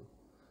ತಿಳ್ಕೊಬೋದು.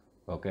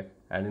 ಓಕೆ,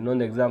 ಆ್ಯಂಡ್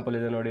ಇನ್ನೊಂದು ಎಕ್ಸಾಂಪಲ್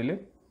ಇದೆ ನೋಡಿ ಇಲ್ಲಿ.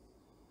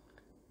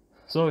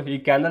 ಸೊ ಈ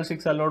ಕ್ಯಾಂಡಲ್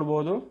ಸ್ಟಿಕ್ಸಲ್ಲಿ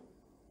ನೋಡ್ಬೋದು,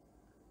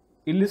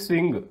 ಇಲ್ಲಿ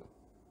ಸ್ವಿಂಗ್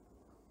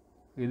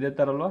ಇದೇ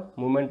ಥರ ಅಲ್ವಾ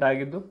ಮೂಮೆಂಟ್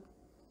ಆಗಿದ್ದು,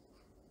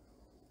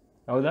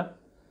 ಹೌದಾ?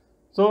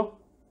 ಸೊ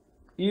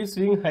ಈ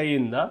ಸ್ವಿಂಗ್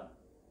ಹೈಯಿಂದ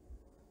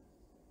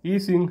ಈ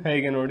ಸ್ವಿಂಗ್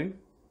ಹೈಗೆ ನೋಡಿ,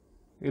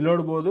 ಇಲ್ಲಿ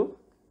ನೋಡ್ಬೋದು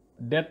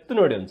ಡೆಪ್ತ್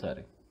ನೋಡಿ ಒಂದು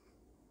ಸಾರಿ.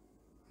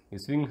 ಈ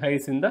ಸ್ವಿಂಗ್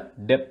ಹೈಸಿಂದ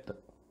ಡೆಪ್ತ್,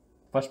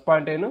 ಫಸ್ಟ್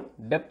ಪಾಯಿಂಟ್ ಏನು,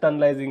 ಡೆಪ್ತ್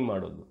ಅನಲೈಸಿಂಗ್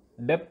ಮಾಡೋದು.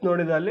 ಡೆಪ್ತ್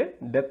ನೋಡಿದಲ್ಲಿ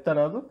ಡೆಪ್ತ್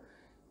ಅನ್ನೋದು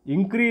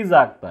ಇನ್ಕ್ರೀಸ್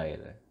ಆಗ್ತಾ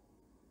ಇದೆ,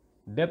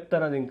 ಡೆಪ್ತ್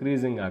ಅನ್ನೋದು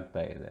ಇನ್ಕ್ರೀಸಿಂಗ್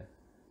ಆಗ್ತಾ ಇದೆ.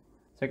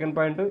 ಸೆಕೆಂಡ್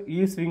ಪಾಯಿಂಟು, ಈ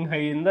ಸ್ವಿಂಗ್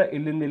ಹೈಯಿಂದ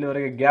ಇಲ್ಲಿಂದ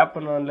ಇಲ್ಲಿವರೆಗೆ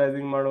ಗ್ಯಾಪನ್ನು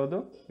ಅನಲೈಸಿಂಗ್ ಮಾಡೋದು.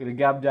 ಇಲ್ಲಿ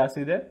ಗ್ಯಾಪ್ ಜಾಸ್ತಿ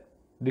ಇದೆ,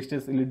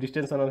 ಇಲ್ಲಿ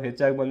ಡಿಸ್ಟೆನ್ಸ್ ಅನ್ನೋದು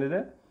ಹೆಚ್ಚಾಗಿ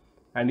ಬಂದಿದೆ.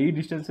 ಆ್ಯಂಡ್ ಈ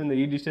ಡಿಸ್ಟೆನ್ಸಿಂದ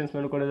ಈ ಡಿಸ್ಟೆನ್ಸ್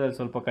ನೋಡ್ಕೊಂಡಿದ್ರೆ ಅದು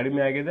ಸ್ವಲ್ಪ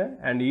ಕಡಿಮೆ ಆಗಿದೆ.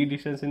 ಆ್ಯಂಡ್ ಈ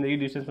ಡಿಸ್ಟೆನ್ಸಿಂದ ಈ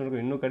ಡಿಸ್ಟೆನ್ಸ್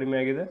ನೋಡ್ಕೊಂಡು ಇನ್ನೂ ಕಡಿಮೆ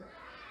ಆಗಿದೆ.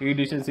 ಈ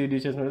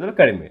ಡಿಸ್ಟೆನ್ಸ್ ನೋಡಿದ್ರೆ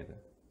ಕಡಿಮೆ ಇದೆ.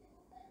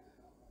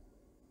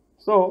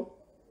 ಸೊ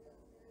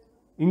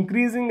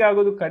ಇನ್ಕ್ರೀಸಿಂಗ್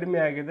ಆಗೋದು ಕಡಿಮೆ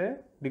ಆಗಿದೆ,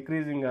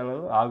 ಡಿಕ್ರೀಸಿಂಗ್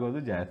ಆಗೋದು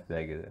ಜಾಸ್ತಿ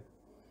ಆಗಿದೆ.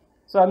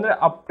 ಸೊ ಅಂದರೆ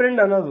ಅಪ್ ಟ್ರೆಂಡ್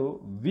ಅನ್ನೋದು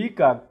ವೀಕ್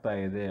ಆಗ್ತಾ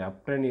ಇದೆ.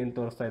 ಅಪ್ ಟ್ರೆಂಡ್ ಏನು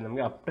ತೋರಿಸ್ತಾ ಇದೆ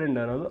ನಮಗೆ, ಅಪ್ ಟ್ರೆಂಡ್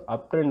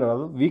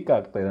ಅನ್ನೋದು ವೀಕ್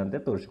ಆಗ್ತಾ ಇದೆ ಅಂತ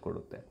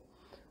ತೋರಿಸಿಕೊಡುತ್ತೆ.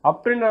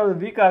 ಅಪ್ ಟ್ರೆಂಡ್ ಅನ್ನೋದು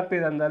ವೀಕ್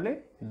ಆಗ್ತಿದೆ ಅಂದಲ್ಲಿ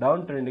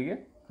ಡೌನ್ ಟ್ರೆಂಡಿಗೆ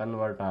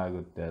ಕನ್ವರ್ಟ್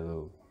ಆಗುತ್ತೆ ಅದು.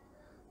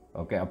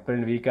 ಓಕೆ, ಅಪ್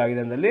ಟ್ರೆಂಡ್ ವೀಕ್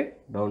ಆಗಿದೆ ಅಂದಲ್ಲಿ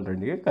ಡೌನ್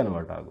ಟ್ರೆಂಡಿಗೆ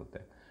ಕನ್ವರ್ಟ್ ಆಗುತ್ತೆ.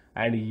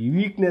 ಆ್ಯಂಡ್ ಈ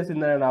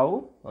ವೀಕ್ನೆಸ್ಸಿಂದ ನಾವು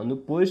ಒಂದು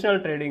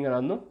ಪೊಸಿಷನಲ್ ಟ್ರೇಡಿಂಗ್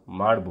ಅನ್ನೋದು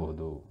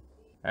ಮಾಡಬಹುದು.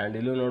 ಆ್ಯಂಡ್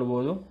ಇಲ್ಲೂ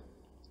ನೋಡ್ಬೋದು,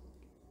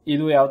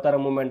 ಇದು ಯಾವ ಥರ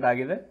ಮೂಮೆಂಟ್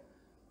ಆಗಿದೆ,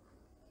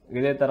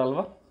 ಇದೇ ಥರ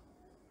ಅಲ್ವಾ,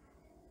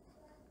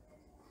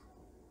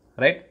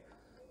 ರೈಟ್?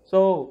 ಸೊ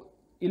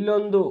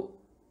ಇಲ್ಲೊಂದು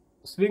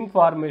ಸ್ವಿಂಗ್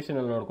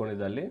ಫಾರ್ಮೇಷನಲ್ಲಿ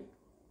ನೋಡ್ಕೊಂಡಿದ್ದಲ್ಲಿ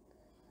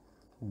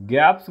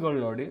ಗ್ಯಾಪ್ಸ್ಗಳು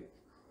ನೋಡಿ.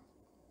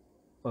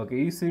 ಓಕೆ,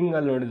 ಈ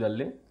ಸ್ವಿಂಗಲ್ಲಿ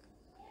ನೋಡಿದಲ್ಲಿ,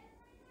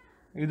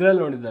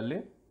 ಇದರಲ್ಲಿ ನೋಡಿದಲ್ಲಿ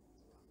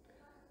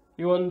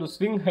ಈ ಒಂದು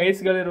ಸ್ವಿಂಗ್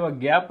ಹೈಸ್ಗಳಿರುವ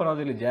ಗ್ಯಾಪ್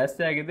ಅನ್ನೋದು ಇಲ್ಲಿ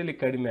ಜಾಸ್ತಿ ಆಗಿದೆ, ಇಲ್ಲಿ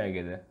ಕಡಿಮೆ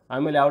ಆಗಿದೆ.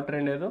 ಆಮೇಲೆ ಯಾವ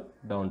ಟ್ರೆಂಡ್ ಇದು,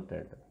 ಡೌನ್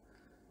ಟ್ರೆಂಡ್.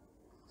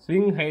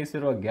 ಸ್ವಿಂಗ್ ಹೈಸ್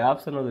ಇರುವ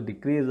ಗ್ಯಾಪ್ಸ್ ಅನ್ನೋದು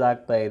ಡಿಕ್ರೀಸ್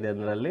ಆಗ್ತಾ ಇದೆ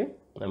ಅದರಲ್ಲಿ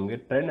ನಮಗೆ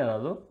ಟ್ರೆಂಡ್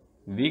ಅನ್ನೋದು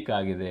ವೀಕ್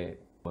ಆಗಿದೆ.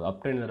 ಅಪ್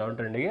ಟ್ರೆಂಡ್ ಡೌನ್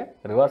ಟ್ರೆಂಡಿಗೆ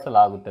ರಿವರ್ಸಲ್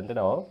ಆಗುತ್ತೆ ಅಂತ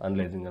ನಾವು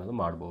ಅನಲೈಸಿಂಗ್ ಅನ್ನೋದು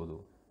ಮಾಡ್ಬೋದು.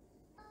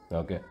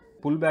 ಓಕೆ,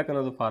 ಪುಲ್ ಬ್ಯಾಕ್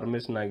ಅನ್ನೋದು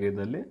ಫಾರ್ಮೇಷನ್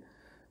ಆಗಿದ್ದಲ್ಲಿ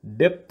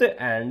ಡೆಪ್ತ್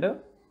ಆ್ಯಂಡ್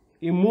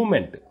ಈ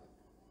ಮೂಮೆಂಟ್,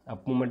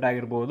 ಅಪ್ ಮೂಮೆಂಟ್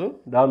ಆಗಿರ್ಬೋದು,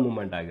 ಡೌನ್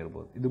ಮೂಮೆಂಟ್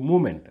ಆಗಿರ್ಬೋದು, ಇದು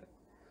ಮೂಮೆಂಟ್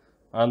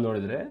ಅಂತ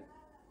ನೋಡಿದರೆ,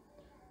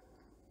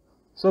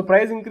 ಸೊ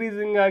ಪ್ರೈಸ್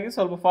ಇನ್ಕ್ರೀಸಿಂಗ್ ಆಗಿ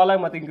ಸ್ವಲ್ಪ ಫಾಲ್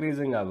ಆಗಿ ಮತ್ತೆ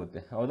ಇನ್ಕ್ರೀಸಿಂಗ್ ಆಗುತ್ತೆ,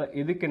 ಹೌದಾ?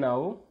 ಇದಕ್ಕೆ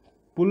ನಾವು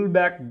ಪುಲ್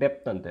ಬ್ಯಾಕ್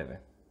ಡೆಪ್ತ್ ಅಂತೇವೆ.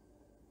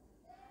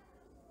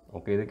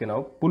 ಓಕೆ, ಇದಕ್ಕೆ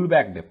ನಾವು ಪುಲ್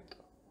ಬ್ಯಾಕ್ ಡೆಪ್ತ್.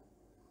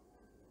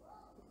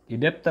 ಈ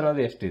ಡೆಪ್ತ್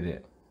ಅನ್ನೋದು ಎಷ್ಟಿದೆ,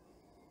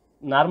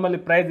 ನಾರ್ಮಲಿ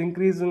ಪ್ರೈಸ್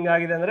ಇನ್ಕ್ರೀಸಿಂಗ್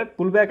ಆಗಿದೆ ಅಂದರೆ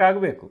ಪುಲ್ ಬ್ಯಾಕ್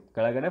ಆಗಬೇಕು,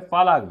 ಕೆಳಗಡೆ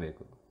ಫಾಲ್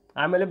ಆಗಬೇಕು.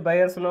 ಆಮೇಲೆ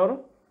ಬಯರ್ಸ್ನವರು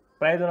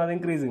ಪ್ರೈಸ್ ಅನ್ನೋದು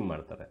ಇನ್ಕ್ರೀಸಿಂಗ್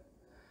ಮಾಡ್ತಾರೆ.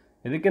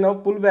 ಇದಕ್ಕೆ ನಾವು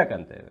ಪುಲ್ ಬ್ಯಾಕ್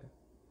ಅಂತೇವೆ.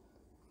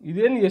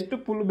 ಇದೇನು ಎಷ್ಟು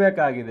ಪುಲ್ ಬ್ಯಾಕ್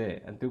ಆಗಿದೆ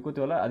ಅಂತ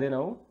ತಿಳ್ಕೊತೀವಲ್ಲ, ಅದೇ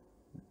ನಾವು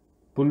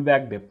ಪುಲ್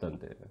ಬ್ಯಾಕ್ ಡೆಪ್ತ್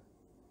ಅಂತೇವೆ.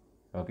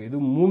 ಓಕೆ, ಇದು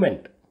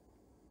moment,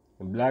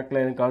 black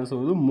line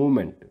ಕಾಣಿಸೋದು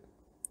moment.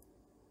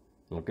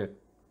 Okay,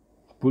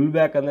 pull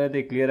back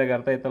ಅಂದರೆ ಕ್ಲಿಯರಾಗಿ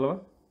ಅರ್ಥ ಆಯ್ತಲ್ವ?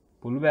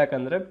 ಪುಲ್ ಬ್ಯಾಕ್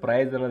ಅಂದರೆ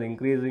ಪ್ರೈಸ್ ಅನ್ನೋದು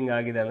ಇನ್ಕ್ರೀಸಿಂಗ್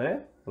ಆಗಿದೆ ಅಂದರೆ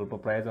ಸ್ವಲ್ಪ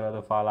ಪ್ರೈಸ್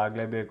ಅನ್ನೋದು ಫಾಲ್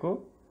ಆಗಲೇಬೇಕು.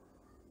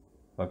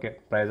 ಓಕೆ,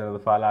 ಪ್ರೈಸ್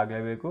ಅನ್ನೋದು ಫಾಲ್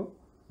ಆಗಲೇಬೇಕು.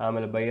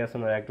 ಆಮೇಲೆ ಬೈಯರ್ಸ್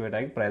ಅನ್ನೋದು ಆ್ಯಕ್ಟಿವೇಟ್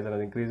ಆಗಿ ಪ್ರೈಸ್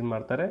ಅನ್ನೋದು ಇನ್ಕ್ರೀಸ್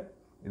ಮಾಡ್ತಾರೆ.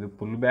 ಇದು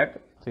ಪುಲ್ ಬ್ಯಾಕ್.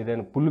 ಸೊ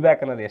ಇದೇನು ಪುಲ್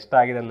ಬ್ಯಾಕ್ ಅನ್ನೋದು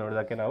ಎಷ್ಟಾಗಿದೆ ಅಂತ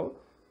ನೋಡೋದಕ್ಕೆ ನಾವು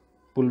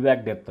ಪುಲ್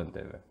ಬ್ಯಾಕ್ ಡೆಪ್ತ್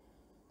ಅಂತೇವೆ.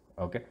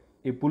 ಓಕೆ,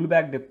 ಈ ಪುಲ್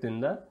ಬ್ಯಾಕ್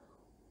ಡೆಪ್ತಿಂದ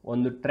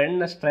ಒಂದು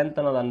ಟ್ರೆಂಡ್ನ ಸ್ಟ್ರೆಂತ್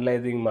ಅನ್ನೋದು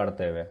ಅನಲೈಸಿಂಗ್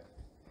ಮಾಡ್ತೇವೆ.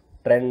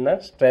 ಟ್ರೆಂಡ್ನ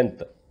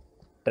ಸ್ಟ್ರೆಂತ್,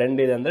 ಟ್ರೆಂಡ್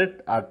ಇದೆ ಅಂದರೆ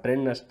ಆ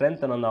ಟ್ರೆಂಡ್ನ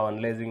ಸ್ಟ್ರೆಂತ್ ಅನ್ನೋದು ನಾವು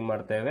ಅನಲೈಸಿಂಗ್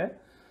ಮಾಡ್ತೇವೆ.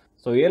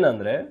 ಸೊ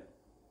ಏನಂದರೆ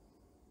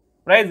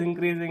ಪ್ರೈಸ್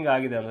ಇನ್ಕ್ರೀಸಿಂಗ್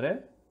ಆಗಿದೆ ಅಂದರೆ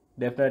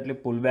ಡೆಫಿನೆಟ್ಲಿ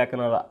ಪುಲ್ ಬ್ಯಾಕ್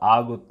ಅನ್ನೋದು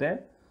ಆಗುತ್ತೆ.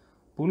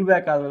 ಪುಲ್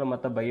ಬ್ಯಾಕ್ ಆದಮೇಲೆ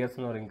ಮತ್ತೆ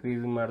ಬೈಯರ್ಸ್ನವ್ರು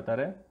ಇನ್ಕ್ರೀಸಿಂಗ್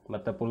ಮಾಡ್ತಾರೆ,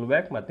 ಮತ್ತೆ ಪುಲ್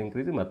ಬ್ಯಾಕ್, ಮತ್ತೆ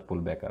ಇನ್ಕ್ರೀಸಿಂಗ್, ಮತ್ತೆ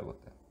ಪುಲ್ ಬ್ಯಾಕ್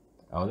ಆಗುತ್ತೆ,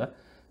 ಹೌದಾ?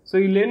 ಸೊ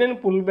ಇಲ್ಲೇನೇನು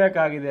ಪುಲ್ ಬ್ಯಾಕ್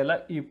ಆಗಿದೆಯಲ್ಲ,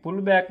 ಈ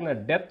ಪುಲ್ ಬ್ಯಾಕ್ನ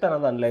ಡೆಪ್ತ್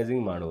ಅನ್ನೋದು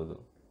ಅನಲೈಸಿಂಗ್ ಮಾಡೋದು.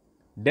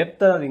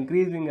 ಡೆಪ್ತ್ ಅನ್ನೋದು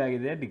ಇನ್ಕ್ರೀಸಿಂಗ್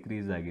ಆಗಿದೆ,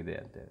 ಡಿಕ್ರೀಸ್ ಆಗಿದೆ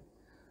ಅಂತೇಳಿ.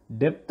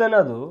 ಡೆಪ್ತ್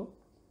ಅನ್ನೋದು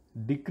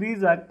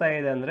ಡಿಕ್ರೀಸ್ ಆಗ್ತಾ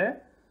ಇದೆ ಅಂದರೆ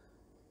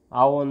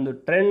ಆ ಒಂದು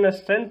ಟ್ರೆಂಡ್ನ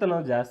ಸ್ಟ್ರೆಂತ್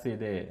ಅನ್ನೋದು ಜಾಸ್ತಿ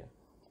ಇದೆ,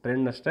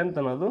 ಟ್ರೆಂಡ್ನ ಸ್ಟ್ರೆಂತ್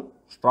ಅನ್ನೋದು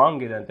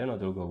ಸ್ಟ್ರಾಂಗ್ ಇದೆ ಅಂತ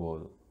ನಾವು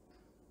ತಿಳ್ಕೊಬೋದು.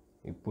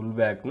 ಈ ಪುಲ್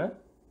ಬ್ಯಾಕ್ನ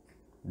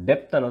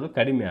ಡೆಪ್ತ್ ಅನ್ನೋದು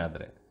ಕಡಿಮೆ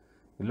ಆದರೆ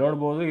ಇಲ್ಲಿ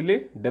ನೋಡ್ಬೋದು, ಇಲ್ಲಿ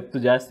ಡೆಪ್ತ್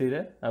ಜಾಸ್ತಿ ಇದೆ,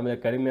 ಆಮೇಲೆ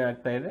ಕಡಿಮೆ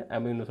ಆಗ್ತಾ ಇದೆ,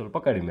 ಆಮೇಲೆ ಇನ್ನೂ ಸ್ವಲ್ಪ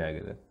ಕಡಿಮೆ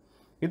ಆಗಿದೆ.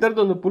 ಈ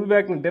ಥರದ್ದೊಂದು ಪುಲ್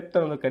ಬ್ಯಾಕ್ನ ಡೆಪ್ತ್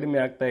ಅನ್ನೋದು ಕಡಿಮೆ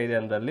ಆಗ್ತಾ ಇದೆ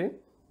ಅಂದಲ್ಲಿ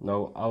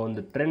ನಾವು ಆ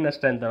ಒಂದು ಟ್ರೆಂಡ್ನ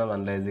ಸ್ಟ್ರೆಂತ್ ಅನ್ನೋದು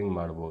ಅನಲೈಸಿಂಗ್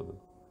ಮಾಡ್ಬೋದು.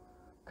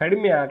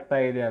 ಕಡಿಮೆ ಆಗ್ತಾ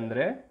ಇದೆ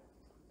ಅಂದರೆ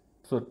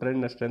ಸೊ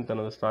ಟ್ರೆಂಡ್ನ ಸ್ಟ್ರೆಂತ್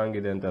ಅನ್ನೋದು ಸ್ಟ್ರಾಂಗ್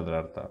ಇದೆ ಅಂತ ಅದರ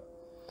ಅರ್ಥ.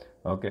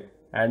 ಓಕೆ,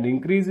 ಆ್ಯಂಡ್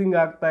ಇನ್ಕ್ರೀಸಿಂಗ್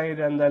ಆಗ್ತಾ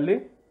ಇದೆ ಅಂದಲ್ಲಿ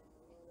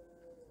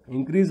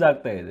ಇನ್ಕ್ರೀಸ್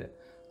ಆಗ್ತಾ ಇದೆ.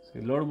 ಸೊ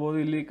ಇಲ್ಲಿ ನೋಡ್ಬೋದು,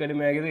 ಇಲ್ಲಿ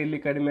ಕಡಿಮೆ ಆಗಿದೆ, ಇಲ್ಲಿ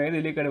ಕಡಿಮೆ ಆಗಿದೆ,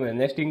 ಇಲ್ಲಿ ಕಡಿಮೆ ಆಗಿದೆ,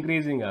 ನೆಕ್ಸ್ಟ್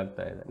ಇನ್ಕ್ರೀಸಿಂಗ್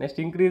ಆಗ್ತಾ ಇದೆ. ನೆಕ್ಸ್ಟ್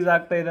ಇನ್ಕ್ರೀಸ್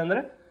ಆಗ್ತಾ ಇದೆ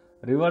ಅಂದರೆ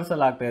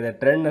ರಿವರ್ಸಲ್ ಆಗ್ತಾ ಇದೆ,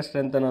 ಟ್ರೆಂಡ್ನ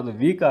ಸ್ಟ್ರೆಂತ್ ಅನ್ನೋದು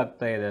ವೀಕ್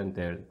ಆಗ್ತಾ ಇದೆ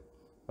ಅಂತೇಳಿ.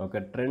 ಓಕೆ,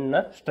 ಟ್ರೆಂಡ್ನ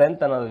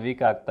ಸ್ಟ್ರೆಂತ್ ಅನ್ನೋದು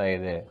ವೀಕ್ ಆಗ್ತಾ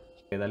ಇದೆ,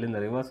 ಅಲ್ಲಿಂದ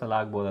ರಿವರ್ಸಲ್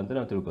ಆಗ್ಬೋದು ಅಂತ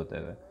ನಾವು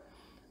ತಿಳ್ಕೊತೇವೆ.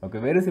 ಓಕೆ,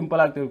 ವೆರಿ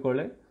ಸಿಂಪಲ್ ಆಗಿ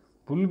ತಿಳ್ಕೊಳ್ಳಿ.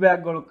 ಪುಲ್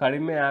ಬ್ಯಾಕ್ಗಳು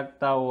ಕಡಿಮೆ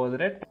ಆಗ್ತಾ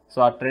ಹೋದರೆ ಸೊ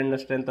ಆ ಟ್ರೆಂಡ್ನ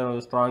ಸ್ಟ್ರೆಂತ್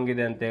ಅನ್ನೋದು ಸ್ಟ್ರಾಂಗ್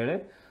ಇದೆ ಅಂತೇಳಿ.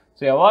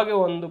 ಸೊ ಯಾವಾಗ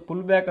ಒಂದು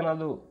ಪುಲ್ ಬ್ಯಾಕ್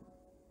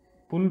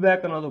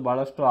ಅನ್ನೋದು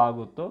ಭಾಳಷ್ಟು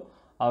ಆಗುತ್ತೋ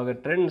ಆವಾಗ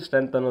ಟ್ರೆಂಡ್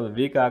ಸ್ಟ್ರೆಂತ್ ಅನ್ನೋದು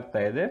ವೀಕ್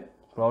ಆಗ್ತಾ ಇದೆ,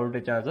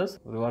 ಪ್ರಾಬಿಲಿಟಿ ಚಾನ್ಸಸ್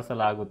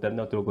ರಿವರ್ಸಲ್ ಆಗುತ್ತೆ ಅಂತ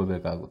ನಾವು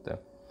ತಿಳ್ಕೊಬೇಕಾಗುತ್ತೆ.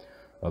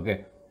 Okay,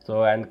 so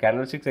and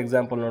candle sticks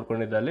example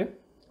ನೋಡ್ಕೊಂಡಿದ್ದಲ್ಲಿ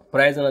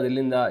price ಅನ್ನೋದು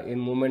ಇಲ್ಲಿಂದ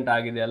ಏನು ಮೂವ್ಮೆಂಟ್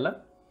ಆಗಿದೆ ಅಲ್ಲ,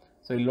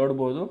 ಸೊ ಇಲ್ಲಿ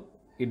ನೋಡ್ಬೋದು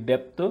ಈ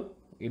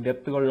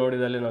ಡೆಪ್ತ್ಗಳು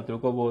ನೋಡಿದಲ್ಲಿ ನಾವು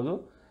ತಿಳ್ಕೊಬೋದು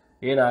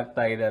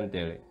ಏನಾಗ್ತಾ ಇದೆ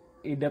ಅಂತೇಳಿ.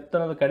 ಈ ಡೆಪ್ತ್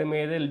ಅನ್ನೋದು ಕಡಿಮೆ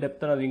ಇದೆ, ಇಲ್ಲಿ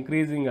ಡೆಪ್ತ್ ಅನ್ನೋದು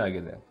ಇನ್ಕ್ರೀಸಿಂಗ್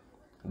ಆಗಿದೆ.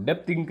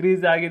 ಡೆಪ್ತ್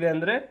ಇನ್ಕ್ರೀಸ್ ಆಗಿದೆ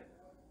ಅಂದರೆ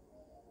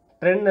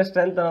ಟ್ರೆಂಡ್ನ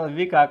ಸ್ಟ್ರೆಂತ್ ಅನ್ನೋದು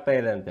ವೀಕ್ ಆಗ್ತಾ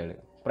ಇದೆ ಅಂತೇಳಿ.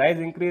 ಪ್ರೈಸ್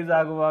ಇನ್ಕ್ರೀಸ್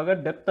ಆಗುವಾಗ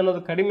ಡೆಪ್ತ್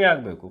ಅನ್ನೋದು ಕಡಿಮೆ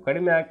ಆಗಬೇಕು,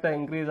 ಕಡಿಮೆ ಆಗ್ತಾ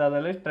ಇನ್ಕ್ರೀಸ್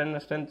ಆದಲ್ಲಿ ಟ್ರೆಂಡ್ನ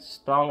ಸ್ಟ್ರೆಂತ್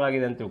ಸ್ಟ್ರಾಂಗ್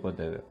ಆಗಿದೆ ಅಂತ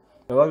ತಿಳ್ಕೊತೇವೆ.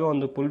 ಯಾವಾಗ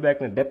ಒಂದು ಪುಲ್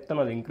ಬ್ಯಾಕ್ನ ಡೆಪ್ತ್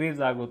ಅನ್ನೋದು ಇನ್ಕ್ರೀಸ್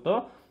ಆಗುತ್ತೋ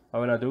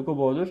ಅವಾಗ ನಾವು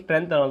ತಿಳ್ಕೊಬೋದು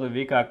ಸ್ಟ್ರೆಂತ್ ಅನ್ನೋದು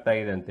ವೀಕ್ ಆಗ್ತಾ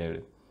ಇದೆ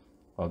ಅಂತೇಳಿ.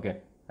 ಓಕೆ,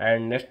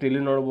 ಆ್ಯಂಡ್ ನೆಕ್ಸ್ಟ್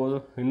ಇಲ್ಲಿ ನೋಡ್ಬೋದು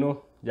ಇನ್ನೂ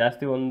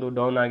ಜಾಸ್ತಿ ಒಂದು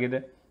ಡೌನ್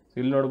ಆಗಿದೆ.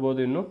 ಇಲ್ಲಿ ನೋಡ್ಬೋದು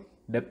ಇನ್ನೂ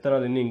ಡೆಪ್ತ್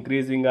ಅನ್ನೋದು ಇನ್ನೂ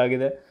ಇನ್ಕ್ರೀಸಿಂಗ್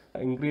ಆಗಿದೆ.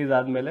 ಇನ್ಕ್ರೀಸ್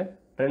ಆದಮೇಲೆ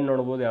ಟ್ರೆಂಡ್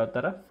ನೋಡ್ಬೋದು ಯಾವ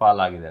ಥರ ಫಾಲ್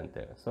ಆಗಿದೆ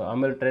ಅಂತೇಳಿ. ಸೊ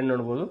ಆಮೇಲೆ ಟ್ರೆಂಡ್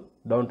ನೋಡ್ಬೋದು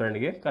ಡೌನ್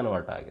ಟ್ರೆಂಡ್ಗೆ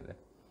ಕನ್ವರ್ಟ್ ಆಗಿದೆ.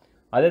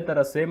 ಅದೇ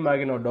ಥರ ಸೇಮ್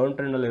ಆಗಿ ನಾವು ಡೌನ್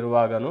ಟ್ರೆಂಡಲ್ಲಿ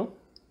ಇರುವಾಗೂ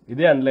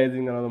ಇದೇ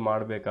ಅನಲೈಸಿಂಗ್ ಅನ್ನೋದು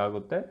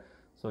ಮಾಡಬೇಕಾಗುತ್ತೆ.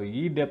 ಸೊ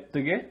ಈ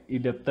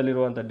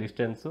ಡೆಪ್ತಲ್ಲಿರುವಂಥ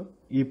ಡಿಸ್ಟೆನ್ಸು,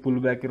 ಈ ಪುಲ್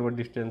ಬ್ಯಾಕ್ ಇರುವ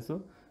ಡಿಸ್ಟೆನ್ಸು,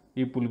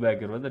 ಈ ಪುಲ್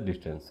ಬ್ಯಾಕ್ ಇರುವಂಥ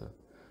ಡಿಸ್ಟೆನ್ಸು.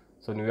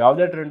 ಸೊ ನೀವು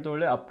ಯಾವುದೇ ಟ್ರೆಂಡ್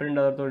ತೊಗೊಳ್ಳಿ, ಅಪ್ ಟ್ರೆಂಡ್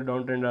ಆದರೂ ತೊಗೊಳ್ಳಿ,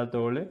 ಡೌನ್ ಟ್ರೆಂಡ್ ಆದರೂ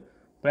ತೊಗೊಳ್ಳಿ,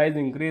 ಪ್ರೈಸ್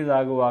ಇನ್ಕ್ರೀಸ್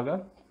ಆಗುವಾಗ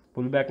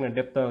ಪುಲ್ ಬ್ಯಾಕ್ನ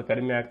ಡೆಪ್ತ್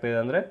ಕಡಿಮೆ ಆಗ್ತಾಯಿದೆ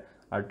ಅಂದರೆ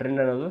ಆ ಟ್ರೆಂಡ್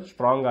ಅನ್ನೋದು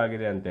ಸ್ಟ್ರಾಂಗ್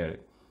ಆಗಿದೆ ಅಂತೇಳಿ.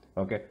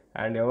 ಓಕೆ,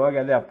 ಆ್ಯಂಡ್ ಯಾವಾಗ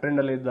ಅದೇ ಅಪ್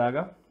ಟ್ರೆಂಡಲ್ಲಿ ಇದ್ದಾಗ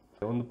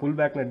ಒಂದು ಪುಲ್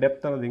ಬ್ಯಾಕ್ನ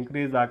ಡೆಪ್ತ್ ಅನ್ನೋದು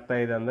ಇನ್ಕ್ರೀಸ್ ಆಗ್ತಾ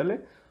ಇದೆ ಅಂದಲ್ಲಿ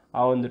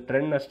ಆ ಒಂದು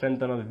ಟ್ರೆಂಡ್ನ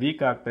ಸ್ಟ್ರೆಂತ್ ಅನ್ನೋದು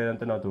ವೀಕ್ ಆಗ್ತಾಯಿದೆ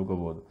ಅಂತ ನಾವು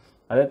ತಿಳ್ಕೊಬೋದು.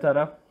 ಅದೇ ಥರ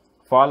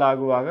ಫಾಲ್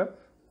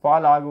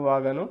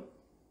ಆಗುವಾಗೂ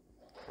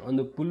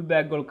ಒಂದು ಪುಲ್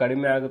ಬ್ಯಾಕ್ಗಳು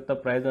ಕಡಿಮೆ ಆಗುತ್ತಾ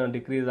ಪ್ರೈಸ್ ಅನ್ನೋದು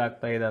ಡಿಕ್ರೀಸ್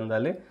ಆಗ್ತಾ ಇದೆ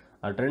ಅಂದಲ್ಲಿ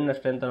ಆ ಟ್ರೆಂಡ್ನ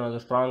ಸ್ಟ್ರೆಂತ್ ಅನ್ನೋದು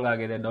ಸ್ಟ್ರಾಂಗ್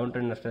ಆಗಿದೆ, ಡೌನ್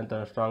ಟ್ರೆಂಡ್ನ ಸ್ಟ್ರೆಂತ್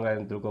ಅನ್ನೋದು ಸ್ಟ್ರಾಂಗ್ ಆಗಿದೆ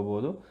ಅಂತ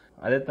ತಿಳ್ಕೊಬೋದು.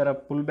 ಅದೇ ಥರ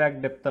ಪುಲ್ ಬ್ಯಾಕ್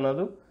ಡೆಪ್ತ್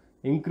ಅನ್ನೋದು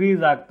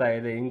ಇನ್ಕ್ರೀಸ್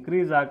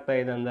ಆಗ್ತಾ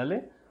ಇದೆ ಅಂದಲ್ಲಿ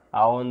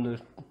ಆ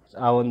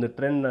ಒಂದು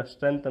ಟ್ರೆಂಡ್ನ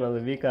ಸ್ಟ್ರೆಂತ್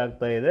ಅನ್ನೋದು ವೀಕ್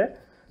ಆಗ್ತಾ ಇದೆ,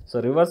 ಸೊ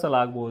ರಿವರ್ಸಲ್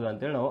ಆಗ್ಬೋದು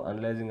ಅಂತೇಳಿ ನಾವು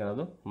ಅನಲೈಸಿಂಗ್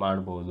ಅನ್ನೋದು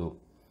ಮಾಡ್ಬೋದು.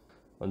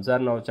 ಒಂದು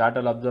ಸಾರಿ ನಾವು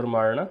ಚಾರ್ಟಲ್ಲಿ ಅಬ್ಸರ್ವ್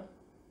ಮಾಡೋಣ.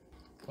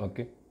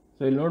 ಓಕೆ,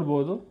 ಸೊ ಇಲ್ಲಿ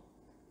ನೋಡ್ಬೋದು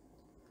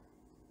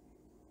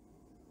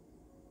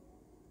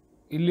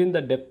ಇಲ್ಲಿಂದ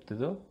ಡೆಪ್ತ್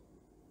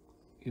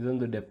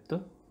ಇದೊಂದು ಡೆಪ್ತ್,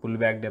 ಪುಲ್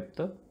ಬ್ಯಾಕ್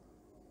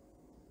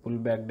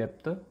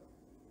ಡೆಪ್ತ್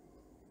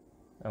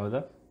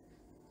ಹೌದಾ.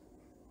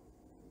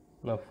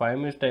 ನಾವು 5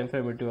 ಮಿನಿಟ್ಸ್ ಟೈಮ್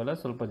ಫ್ರೇಮ್ ಇಟ್ಟಿವಲ್ಲ,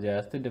 ಸ್ವಲ್ಪ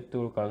ಜಾಸ್ತಿ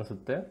ಡೆಪ್ತ್ಗಳು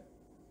ಕಾಣಿಸುತ್ತೆ.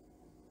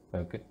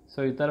 ಓಕೆ, ಸೊ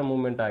ಈ ಥರ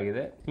ಮೂವ್ಮೆಂಟ್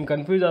ಆಗಿದೆ. ನಿಮ್ಗೆ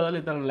ಕನ್ಫ್ಯೂಸ್ ಆದಲ್ಲಿ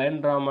ಈ ಥರ ಲೈನ್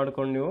ಡ್ರಾ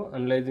ಮಾಡ್ಕೊಂಡು ನೀವು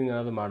ಅನಲೈಸಿಂಗ್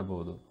ಅನ್ನೋದು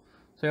ಮಾಡ್ಬೋದು.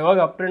 ಸೊ ಯಾವಾಗ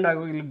ಅಪ್ ಟ್ರೆಂಡ್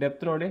ಆಗುವಾಗ ಇಲ್ಲಿ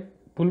ಡೆಪ್ತ್ ನೋಡಿ,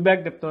 ಪುಲ್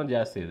ಬ್ಯಾಕ್ ಡೆಪ್ತ್ ಅನ್ನೋದು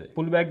ಜಾಸ್ತಿ ಇದೆ,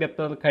 ಪುಲ್ ಬ್ಯಾಕ್ ಡೆಪ್ತ್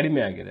ಅನ್ನೋದು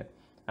ಕಡಿಮೆ ಆಗಿದೆ,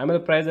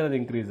 ಆಮೇಲೆ ಪ್ರೈಸ್ ಅನ್ನೋದು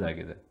ಇನ್ಕ್ರೀಸ್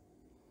ಆಗಿದೆ.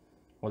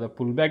 ಹೌದಾ,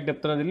 ಪುಲ್ ಬ್ಯಾಕ್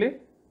ಡೆಪ್ತ್ ಅನ್ನೋದು ಇಲ್ಲಿ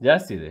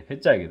ಜಾಸ್ತಿ ಇದೆ,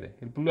 ಹೆಚ್ಚಾಗಿದೆ.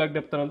 ಇಲ್ಲಿ ಪುಲ್ ಬ್ಯಾಕ್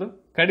ಡೆಪ್ತ್ ಅನ್ನೋದು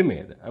ಕಡಿಮೆ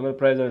ಇದೆ, ಆಮೇಲೆ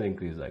ಪ್ರೈಸ್ ಅನ್ನೋದು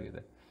ಇನ್ಕ್ರೀಸ್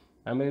ಆಗಿದೆ.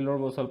 ಆಮೇಲೆ ಇಲ್ಲಿ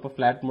ನೋಡ್ಬೋದು ಸ್ವಲ್ಪ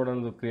ಫ್ಲ್ಯಾಟ್ ಮೋಡ್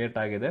ಅನ್ನೋದು ಕ್ರಿಯೇಟ್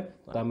ಆಗಿದೆ,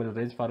 ಆಮೇಲೆ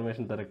ರೇಂಜ್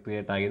ಫಾರ್ಮೇಷನ್ ಥರ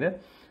ಕ್ರಿಯೇಟ್ ಆಗಿದೆ.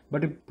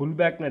 ಬಟ್ ಈ ಪುಲ್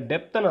ಬ್ಯಾಕ್ನ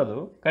ಡೆಪ್ತ್ ಅನ್ನೋದು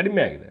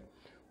ಕಡಿಮೆ ಆಗಿದೆ.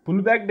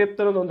 ಪುಲ್ ಬ್ಯಾಕ್ ಡೆಪ್ತ್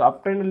ಅನ್ನೋದು ಒಂದು ಅಪ್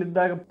ಟ್ರೆಂಡಲ್ಲಿ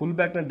ಇದ್ದಾಗ ಪುಲ್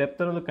ಬ್ಯಾಕ್ನ ಡೆಪ್ತ್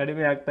ಅನ್ನೋದು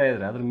ಕಡಿಮೆ ಆಗ್ತಾ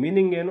ಇದ್ರೆ ಅದ್ರ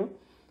ಮೀನಿಂಗ್ ಏನು?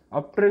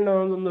 ಅಪ್ ಟ್ರೆಂಡ್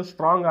ಅನ್ನೋದೊಂದು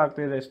ಸ್ಟ್ರಾಂಗ್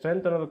ಆಗ್ತಿದೆ,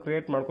 ಸ್ಟ್ರೆಂತ್ ಅನ್ನೋದು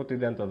ಕ್ರಿಯೇಟ್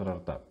ಮಾಡ್ಕೋತಿದೆ ಅಂತ ಅದರ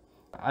ಅರ್ಥ.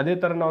 ಅದೇ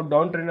ಥರ ನಾವು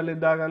ಡೌನ್ ಟ್ರೆಂಡಲ್ಲಿ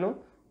ಇದ್ದಾಗೂ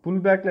ಪುಲ್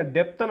ಬ್ಯಾಕ್ನ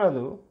ಡೆಪ್ತ್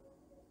ಅನ್ನೋದು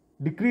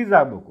ಡಿಕ್ರೀಸ್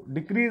ಆಗಬೇಕು.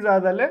 ಡಿಕ್ರೀಸ್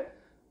ಆದಲ್ಲೇ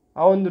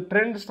ಆ ಒಂದು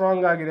ಟ್ರೆಂಡ್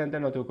ಸ್ಟ್ರಾಂಗ್ ಆಗಿದೆ ಅಂತ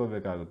ನಾವು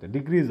ತಿಳ್ಕೊಬೇಕಾಗುತ್ತೆ.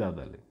 ಡಿಕ್ರೀಸ್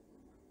ಆದಲ್ಲಿ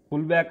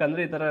ಪುಲ್ ಬ್ಯಾಕ್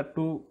ಅಂದರೆ ಈ ಥರ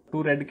ಟೂ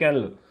ರೆಡ್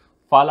ಕ್ಯಾಂಡಲ್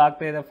ಫಾಲ್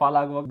ಆಗ್ತಾ ಇದೆ, ಫಾಲ್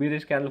ಆಗುವಾಗ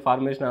ಬೀರಿಶ್ ಕ್ಯಾಂಡಲ್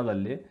ಫಾರ್ಮೇಷನ್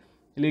ಆದಲ್ಲಿ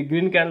ಇಲ್ಲಿ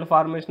ಗ್ರೀನ್ ಕ್ಯಾಂಡಲ್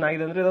ಫಾರ್ಮೇಷನ್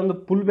ಆಗಿದೆ ಅಂದರೆ ಇದೊಂದು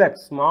pull back,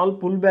 small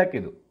pull back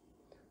ಇದು.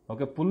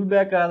 ಓಕೆ, ಪುಲ್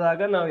ಬ್ಯಾಕ್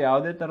ಆದಾಗ ನಾವು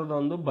ಯಾವುದೇ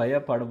ಥರದೊಂದು ಭಯ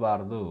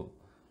ಪಡಬಾರ್ದು.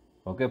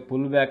 ಓಕೆ,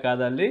 ಪುಲ್ ಬ್ಯಾಕ್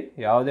ಆದಲ್ಲಿ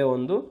ಯಾವುದೇ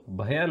ಒಂದು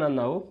ಭಯನ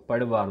ನಾವು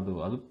ಪಡಬಾರ್ದು.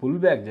 ಅದು pull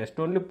back, just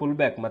only pull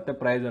back, ಮತ್ತೆ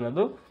ಪ್ರೈಸ್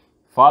ಅನ್ನೋದು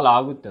ಫಾಲ್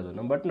ಆಗುತ್ತೆ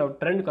ಅದು. ಬಟ್ ನಾವು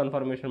ಟ್ರೆಂಡ್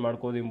ಕನ್ಫರ್ಮೇಷನ್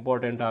ಮಾಡ್ಕೋದು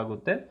ಇಂಪಾರ್ಟೆಂಟ್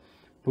ಆಗುತ್ತೆ.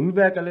 ಪುಲ್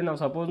ಬ್ಯಾಕಲ್ಲಿ ನಾವು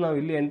ಸಪೋಸ್ ನಾವು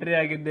ಇಲ್ಲಿ ಎಂಟ್ರಿ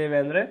ಆಗಿದ್ದೇವೆ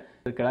ಅಂದರೆ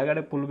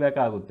ಕೆಳಗಡೆ ಪುಲ್ ಬ್ಯಾಕ್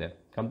ಆಗುತ್ತೆ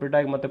ಕಂಪ್ಲೀಟ್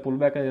ಆಗಿ, ಮತ್ತೆ ಪುಲ್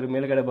ಬ್ಯಾಕ್ ಇದ್ರ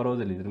ಮೇಲ್ಗಡೆ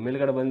ಬರೋದಿಲ್ಲ. ಇದ್ರ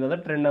ಮೇಲ್ಗಡೆ ಬಂದಂದ್ರೆ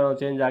ಟ್ರೆಂಡ್ ಅನ್ನೋದು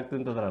ಚೇಂಜ್ ಆಗ್ತದೆ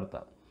ಅಂತ ಅದರ ಅರ್ಥ.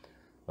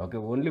 ಓಕೆ,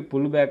 ಓನ್ಲಿ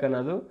ಪುಲ್ ಬ್ಯಾಕ್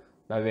ಅನ್ನೋದು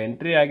ನಾವು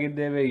ಎಂಟ್ರಿ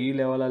ಆಗಿದ್ದೇವೆ ಈ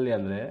ಲೆವೆಲಲ್ಲಿ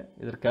ಅಂದರೆ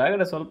ಇದ್ರ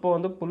ಕೆಳಗಡೆ ಸ್ವಲ್ಪ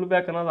ಒಂದು ಪುಲ್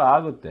ಬ್ಯಾಕ್ ಅನ್ನೋದು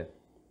ಆಗುತ್ತೆ.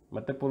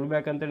 ಮತ್ತು ಪುಲ್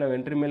ಬ್ಯಾಕ್ ಅಂತೇಳಿ ನಾವು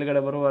ಎಂಟ್ರಿ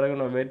ಮೇಲ್ಗಡೆ ಬರುವವರೆಗೂ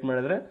ನಾವು ವೆಯ್ಟ್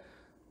ಮಾಡಿದರೆ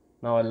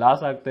ನಾವು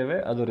ಲಾಸ್ ಆಗ್ತೇವೆ,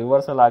 ಅದು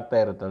ರಿವರ್ಸಲ್ ಆಗ್ತಾ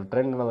ಇರುತ್ತೆ, ಅದು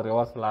ಟ್ರೆಂಡ್ ಅನ್ನೋದು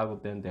ರಿವರ್ಸಲ್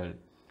ಆಗುತ್ತೆ ಅಂತೇಳಿ.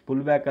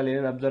 ಪುಲ್ ಬ್ಯಾಕಲ್ಲಿ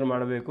ಏನು ಅಬ್ಸರ್ವ್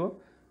ಮಾಡಬೇಕು?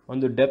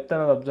 ಒಂದು ಡೆಪ್ತ್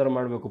ಅನ್ನೋದು ಅಬ್ಸರ್ವ್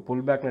ಮಾಡಬೇಕು.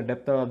 ಪುಲ್ ಬ್ಯಾಕ್ನ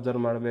ಡೆಪ್ತ್ ಅನ್ನೋದು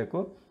ಅಬ್ಸರ್ವ್ ಮಾಡಬೇಕು.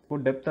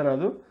 ಡೆಪ್ತ್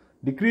ಅನ್ನೋದು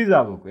ಡಿಕ್ರೀಸ್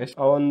ಆಗಬೇಕು, ಎಷ್ಟು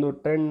ಆ ಒಂದು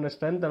ಟ್ರೆಂಡ್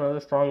ಸ್ಟ್ರೆಂತ್ ಅನ್ನೋದು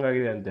ಸ್ಟ್ರಾಂಗ್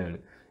ಆಗಿದೆ ಅಂತೇಳಿ.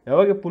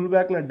 ಯಾವಾಗ ಪುಲ್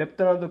ಬ್ಯಾಕ್ನ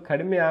ಡೆಪ್ತ್ ಅನ್ನೋದು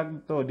ಕಡಿಮೆ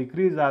ಆಗುತ್ತೋ,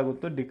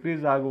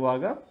 ಡಿಕ್ರೀಸ್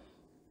ಆಗುವಾಗ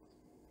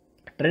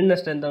ಟ್ರೆಂಡ್ನ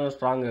ಸ್ಟ್ರೆಂತ್ ಅನ್ನೋದು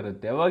ಸ್ಟ್ರಾಂಗ್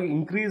ಇರುತ್ತೆ. ಯಾವಾಗ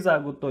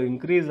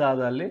ಇನ್ಕ್ರೀಸ್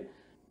ಆದಲ್ಲಿ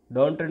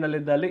ಡೌನ್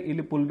ಟ್ರೆಂಡಲ್ಲಿದ್ದಲ್ಲಿ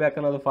ಇಲ್ಲಿ ಪುಲ್ ಬ್ಯಾಕ್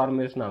ಅನ್ನೋದು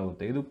ಫಾರ್ಮೇಷನ್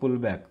ಆಗುತ್ತೆ. ಇದು pull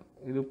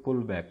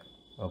back.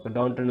 Okay,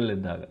 down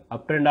ಟ್ರೆಂಡಲ್ಲಿದ್ದಾಗ.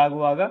 Up trend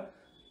ಆಗುವಾಗ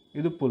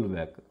ಇದು pull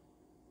back.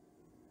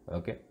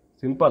 Okay,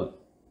 simple.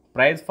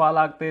 Price fall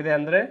ಆಗ್ತಾ ಇದೆ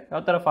ಅಂದರೆ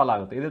ಯಾವ ಥರ ಫಾಲ್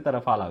ಆಗುತ್ತೆ? ಇದೇ ಥರ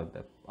ಫಾಲ್ ಆಗುತ್ತೆ.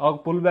 ಅವಾಗ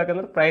ಪುಲ್ ಬ್ಯಾಕ್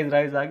ಅಂದರೆ ಪ್ರೈಸ್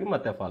ರೈಸ್ ಆಗಿ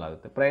ಮತ್ತೆ ಫಾಲ್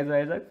ಆಗುತ್ತೆ, ಪ್ರೈಸ್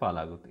ರೈಸ್ ಆಗಿ ಫಾಲ್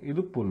ಆಗುತ್ತೆ.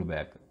 ಇದು ಪುಲ್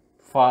ಬ್ಯಾಕ್.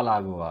 ಫಾಲ್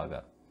ಆಗುವಾಗ,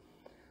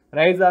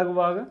 ರೈಸ್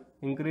ಆಗುವಾಗ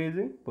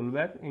increasing, pull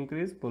back,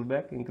 increase, pull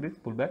back, increase,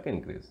 pull back,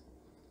 increase.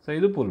 So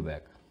ಇದು pull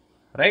back,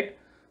 right?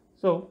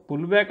 So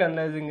pull back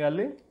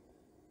ಅನಲೈಸಿಂಗಲ್ಲಿ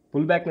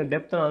full ಬ್ಯಾಕ್ನ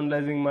depth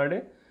analysing ಮಾಡಿ,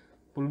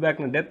 ಪುಲ್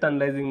ಬ್ಯಾಕ್ನ ಡೆಪ್ತ್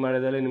ಅನಲೈಸಿಂಗ್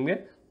ಮಾಡಿದಲ್ಲಿ ನಿಮಗೆ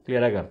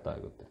ಕ್ಲಿಯರಾಗಿ ಅರ್ಥ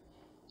ಆಗುತ್ತೆ.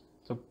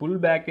 ಸೊ ಪುಲ್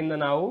ಬ್ಯಾಕಿಂದ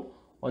ನಾವು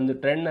ಒಂದು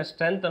ಟ್ರೆಂಡ್ನ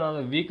ಸ್ಟ್ರೆಂತ್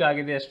ಅನ್ನೋದು ವೀಕ್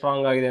ಆಗಿದೆ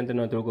ಸ್ಟ್ರಾಂಗ್ ಆಗಿದೆ ಅಂತ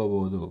ನಾವು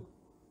ತಿಳ್ಕೊಬೋದು.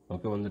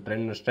 ಓಕೆ, ಒಂದು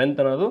ಟ್ರೆಂಡ್ನ ಸ್ಟ್ರೆಂತ್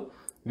ಅನ್ನೋದು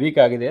ವೀಕ್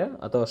ಆಗಿದೆಯಾ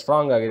ಅಥವಾ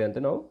ಸ್ಟ್ರಾಂಗ್ ಆಗಿದೆ ಅಂತ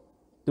ನಾವು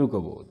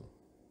ತಿಳ್ಕೊಬೋದು.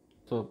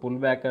 ಸೊ ಪುಲ್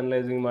ಬ್ಯಾಕ್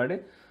ಅನಲೈಸಿಂಗ್ ಮಾಡಿ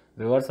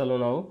ರಿವರ್ಸಲ್ಲೂ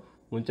ನಾವು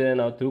ಮುಂಚೆನೇ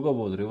ನಾವು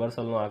ತಿಳ್ಕೊಬೋದು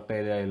ರಿವರ್ಸಲ್ಲೂ ಆಗ್ತಾ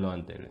ಇದೆಯಾ ಇಲ್ಲೋ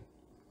ಅಂತೇಳಿ.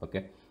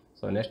 ಓಕೆ,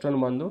 ಸೊ ನೆಕ್ಸ್ಟ್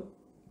ಒಂದು ಬಂದು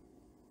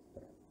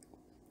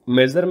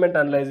ಮೆಜರ್ಮೆಂಟ್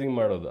ಅನಲೈಸಿಂಗ್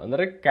ಮಾಡೋದು,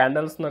 ಅಂದರೆ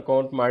ಕ್ಯಾಂಡಲ್ಸ್ನ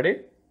ಕೌಂಟ್ ಮಾಡಿ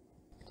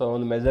ಸೊ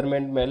ಒಂದು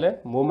ಮೆಜರ್ಮೆಂಟ್ ಮೇಲೆ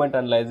ಮೂವ್ಮೆಂಟ್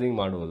ಅನಲೈಸಿಂಗ್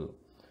ಮಾಡುವುದು.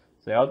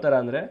 ಸೊ ಯಾವ ಥರ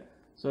ಅಂದರೆ,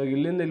 ಸೊ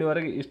ಇಲ್ಲಿಂದ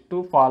ಇಲ್ಲಿವರೆಗೆ ಇಷ್ಟು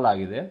ಫಾಲ್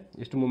ಆಗಿದೆ,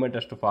 ಇಷ್ಟು ಮೂಮೆಂಟ್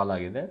ಅಷ್ಟು ಫಾಲ್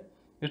ಆಗಿದೆ,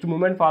 ಇಷ್ಟು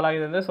ಮೂಮೆಂಟ್ ಫಾಲ್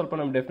ಆಗಿದೆ ಅಂದರೆ ಸ್ವಲ್ಪ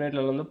ನಮ್ಮ ಡೆಫಿನೆಟ್ಲಿ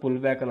ಅಲ್ಲೊಂದು ಪುಲ್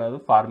ಬ್ಯಾಕ್ ಅನ್ನೋದು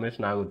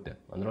ಫಾರ್ಮೇಷನ್ ಆಗುತ್ತೆ,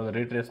 ಅಂದರೆ ಒಂದು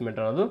ರಿಟ್ರೇಸ್ಮೆಂಟ್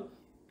ಅನ್ನೋದು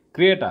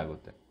ಕ್ರಿಯೇಟ್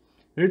ಆಗುತ್ತೆ.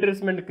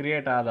 ರಿಟ್ರೇಸ್ಮೆಂಟ್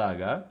ಕ್ರಿಯೇಟ್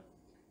ಆದಾಗ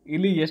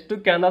ಇಲ್ಲಿ ಎಷ್ಟು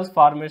ಕ್ಯಾಂಡಲ್ಸ್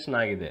ಫಾರ್ಮೇಷನ್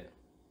ಆಗಿದೆ,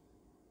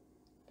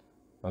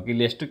 ಓಕೆ,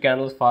 ಇಲ್ಲಿ ಎಷ್ಟು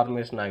ಕ್ಯಾಂಡಲ್ಸ್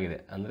ಫಾರ್ಮೇಷನ್ ಆಗಿದೆ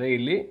ಅಂದರೆ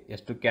ಇಲ್ಲಿ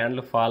ಎಷ್ಟು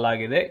ಕ್ಯಾಂಡಲ್ ಫಾಲ್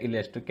ಆಗಿದೆ, ಇಲ್ಲಿ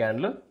ಎಷ್ಟು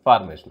ಕ್ಯಾಂಡಲ್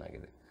ಫಾರ್ಮೇಷನ್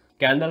ಆಗಿದೆ,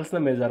 ಕ್ಯಾಂಡಲ್ಸ್ನ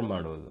ಮೆಜರ್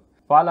ಮಾಡುವುದು.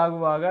 ಫಾಲ್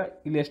ಆಗುವಾಗ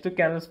ಇಲ್ಲಿ ಎಷ್ಟು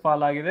ಕ್ಯಾಂಡಲ್ಸ್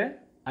ಫಾಲ್ ಆಗಿದೆ,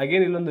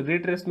 ಅಗೇನ್ ಇಲ್ಲೊಂದು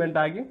ರಿಟ್ರೇಸ್ಮೆಂಟ್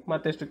ಆಗಿ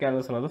ಮತ್ತೆಷ್ಟು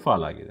ಕ್ಯಾಂಡಲ್ಸ್ ಅನ್ನೋದು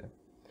ಫಾಲ್ ಆಗಿದೆ.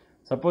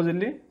 ಸಪೋಸ್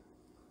ಇಲ್ಲಿ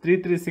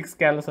 336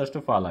 ಕ್ಯಾಂಡಲ್ಸ್ ಅಷ್ಟು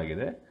ಫಾಲ್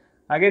ಆಗಿದೆ,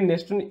 ಹಾಗೆ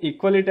ನೆಕ್ಸ್ಟ್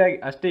ಈಕ್ವಲಿಟಿ ಆಗಿ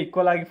ಅಷ್ಟೇ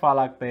ಈಕ್ವಲ್ ಆಗಿ ಫಾಲ್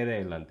ಆಗ್ತಾ ಇದೆ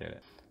ಇಲ್ಲ ಅಂತೇಳಿ.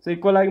 ಸೊ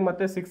ಈಕ್ವಲ್ ಆಗಿ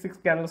ಮತ್ತೆ 6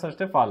 ಕ್ಯಾಂಡಲ್ಸ್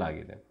ಅಷ್ಟೇ ಫಾಲ್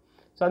ಆಗಿದೆ.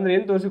 ಸೊ ಅಂದರೆ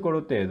ಏನು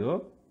ತೋರಿಸಿಕೊಡುತ್ತೆ ಇದು,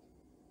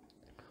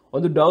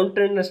 ಒಂದು ಡೌನ್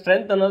ಟ್ರೆಂಡ್ನ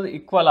ಸ್ಟ್ರೆಂತ್ ಅನ್ನೋದು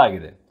ಈಕ್ವಲ್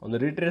ಆಗಿದೆ, ಒಂದು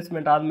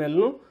ರಿಟ್ರೇಸ್ಮೆಂಟ್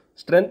ಆದಮೇಲೂ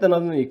ಸ್ಟ್ರೆಂತ್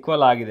ಅನ್ನೋದು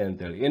ಈಕ್ವಲ್ ಆಗಿದೆ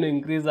ಅಂತೇಳಿ, ಏನು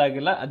ಇನ್ಕ್ರೀಸ್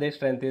ಆಗಿಲ್ಲ, ಅದೇ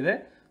ಸ್ಟ್ರೆಂತ್ ಇದೆ.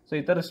 ಸೊ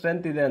ಈ ಥರ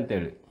ಸ್ಟ್ರೆಂತ್ ಇದೆ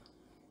ಅಂತೇಳಿ.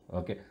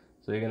 ಓಕೆ,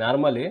 ಸೊ ಈಗ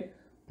ನಾರ್ಮಲಿ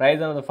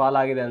ಪ್ರೈಸ್ ಅನ್ನೋದು ಫಾಲ್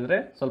ಆಗಿದೆ ಅಂದರೆ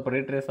ಸ್ವಲ್ಪ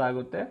ರಿಟ್ರೇಸ್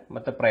ಆಗುತ್ತೆ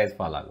ಮತ್ತು ಪ್ರೈಸ್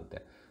ಫಾಲ್ ಆಗುತ್ತೆ.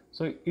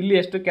 ಸೊ ಇಲ್ಲಿ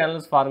ಎಷ್ಟು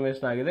ಕ್ಯಾಂಡಲ್ಸ್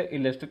ಫಾರ್ಮೇಷನ್ ಆಗಿದೆ,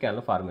 ಇಲ್ಲಿ ಎಷ್ಟು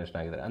ಕ್ಯಾಂಡಲ್ ಫಾರ್ಮೇಷನ್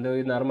ಆಗಿದೆ ಅಂದರೆ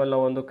ಇದು ನಾರ್ಮಲ್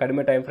ನಾವು ಒಂದು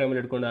ಕಡಿಮೆ ಟೈಮ್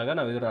ಫ್ರೇಮಲ್ಲಿ ಇಟ್ಕೊಂಡಾಗ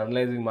ನಾವು ಇದನ್ನು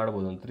ಅನಲೈಸಿಂಗ್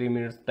ಮಾಡ್ಬೋದು. ಒಂದು 3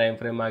 ಮಿನಿಟ್ಸ್ ಟೈಮ್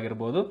ಫ್ರೇಮ್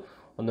ಆಗಿರ್ಬೋದು,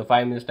 ಒಂದು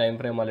 5 ಮಿನಿಟ್ಸ್ ಟೈಮ್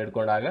ಫ್ರೇಮಲ್ಲಿ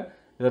ಇಟ್ಕೊಂಡಾಗ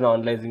ಇದನ್ನು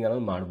ಅನಲೈಸಿಂಗ್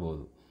ಅನ್ನೋದು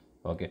ಮಾಡ್ಬೋದು.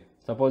 ಓಕೆ,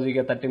 ಸಪೋಸ್ ಈಗ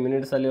 30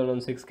 ಮಿನಿಟ್ಸಲ್ಲಿ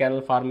ಒಂದು 6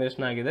 ಕ್ಯಾಂಡಲ್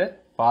ಫಾರ್ಮೇಷನ್ ಆಗಿದೆ,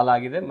 ಫಾಲ್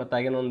ಆಗಿದೆ, ಮತ್ತು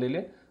ಅಗೇನ್ ಒಂದು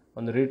ಇಲ್ಲಿ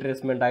ಒಂದು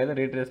ರಿಟ್ರೇಸ್ಮೆಂಟ್ ಆಗಿದೆ,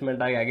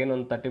 ರಿಟ್ರೇಸ್ಮೆಂಟ್ ಆಗಿ ಅಗೇನ್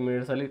ಒಂದು 30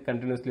 ಮಿನಿಟ್ಸಲ್ಲಿ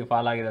ಕಂಟಿನ್ಯೂಸ್ಲಿ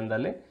ಫಾಲ್ ಆಗಿದೆ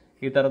ಅಂದಲ್ಲಿ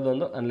ಈ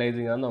ಥರದ್ದೊಂದು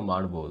ಅನಲೈಸಿಂಗ್ ಅನ್ನು ನಾವು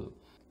ಮಾಡ್ಬೋದು.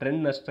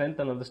 ಟ್ರೆಂಡ್ನ ಸ್ಟ್ರೆಂತ್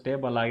ಅನ್ನೋದು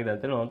ಸ್ಟೇಬಲ್ ಆಗಿದೆ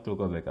ಅಂತ ನಾವು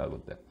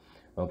ತಿಳ್ಕೊಬೇಕಾಗುತ್ತೆ.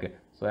 ಓಕೆ,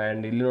 ಸೊ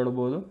ಆ್ಯಂಡ್ ಇಲ್ಲಿ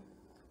ನೋಡ್ಬೋದು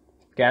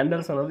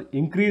ಕ್ಯಾಂಡಲ್ಸ್ ಅನ್ನೋದು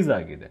ಇನ್ಕ್ರೀಸ್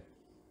ಆಗಿದೆ,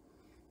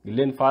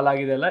 ಇಲ್ಲೇನು ಫಾಲ್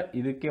ಆಗಿದೆ ಅಲ್ಲ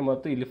ಇದಕ್ಕೆ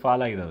ಮತ್ತು ಇಲ್ಲಿ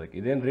ಫಾಲ್ ಆಗಿದೆ ಅದಕ್ಕೆ,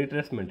 ಇದೇನು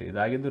ರಿಟ್ರೇಸ್ಮೆಂಟ್,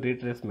 ಇದಾಗಿದ್ದು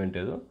ರಿಟ್ರೇಸ್ಮೆಂಟ್.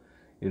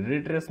 ಈ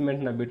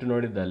ರಿಟ್ರೇಸ್ಮೆಂಟ್ನ ಬಿಟ್ಟು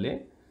ನೋಡಿದ್ದಲ್ಲಿ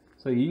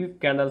ಸೊ ಈ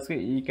ಕ್ಯಾಂಡಲ್ಸ್ಗೆ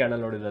ಈ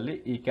ಕ್ಯಾಂಡಲ್ ನೋಡಿದಲ್ಲಿ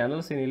ಈ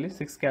ಕ್ಯಾಂಡಲ್ಸ್ ಏನಿಲ್ಲಿ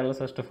 6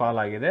 ಕ್ಯಾಂಡಲ್ಸ್ ಅಷ್ಟು ಫಾಲ್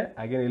ಆಗಿದೆ,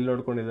 ಹಾಗೇನು ಇಲ್ಲಿ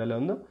ನೋಡ್ಕೊಂಡಿದ್ದಲ್ಲಿ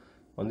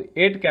ಒಂದು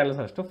 8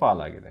 ಕ್ಯಾಂಡಲ್ಸ್ ಅಷ್ಟು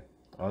ಫಾಲ್ ಆಗಿದೆ.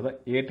 ಹೌದಾ,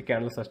 8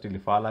 ಕ್ಯಾಂಡಲ್ಸ್ ಅಷ್ಟು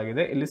ಇಲ್ಲಿ ಫಾಲ್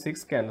ಆಗಿದೆ, ಇಲ್ಲಿ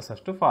 6 ಕ್ಯಾಂಡಲ್ಸ್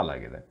ಅಷ್ಟು ಫಾಲ್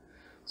ಆಗಿದೆ.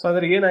 ಸೊ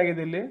ಅಂದರೆ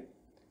ಏನಾಗಿದೆ, ಇಲ್ಲಿ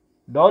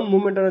ಡೌನ್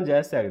ಮೂವ್ಮೆಂಟ್ ಅನ್ನೋದು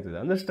ಜಾಸ್ತಿ ಆಗ್ತಿದೆ,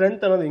 ಅಂದರೆ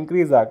ಸ್ಟ್ರೆಂತ್ ಅನ್ನೋದು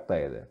ಇನ್ಕ್ರೀಸ್ ಆಗ್ತಾ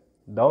ಇದೆ.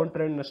 ಡೌನ್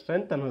ಟ್ರೆಂಡ್ನ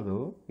ಸ್ಟ್ರೆಂತ್ ಅನ್ನೋದು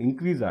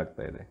ಇನ್ಕ್ರೀಸ್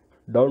ಆಗ್ತಾ ಇದೆ,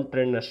 ಡೌನ್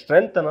ಟ್ರೆಂಡ್ನ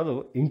ಸ್ಟ್ರೆಂತ್ ಅನ್ನೋದು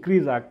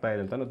ಇನ್ಕ್ರೀಸ್ ಆಗ್ತಾ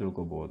ಇದೆ ಅಂತ ನಾವು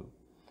ತಿಳ್ಕೊಬೋದು.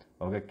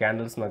 ಓಕೆ,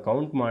 ಕ್ಯಾಂಡಲ್ಸ್ನ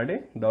ಕೌಂಟ್ ಮಾಡಿ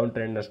ಡೌನ್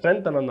ಟ್ರೆಂಡ್ನ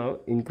ಸ್ಟ್ರೆಂತ್ ಅನ್ನೋದು ನಾವು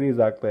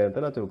ಇನ್ಕ್ರೀಸ್ ಆಗ್ತಾ ಇದೆ ಅಂತ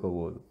ನಾವು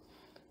ತಿಳ್ಕೊಬೋದು.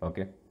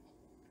 ಓಕೆ,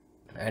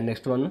 ಆ್ಯಂಡ್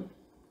ನೆಕ್ಸ್ಟ್ ಒನ್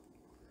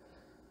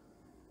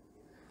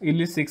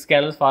ಇಲ್ಲಿ 6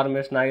 ಕ್ಯಾಂಡಲ್ಸ್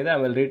ಫಾರ್ಮೇಷನ್ ಆಗಿದೆ,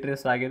 ಆಮೇಲೆ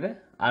ರಿಟ್ರೇಸ್ ಆಗಿದೆ,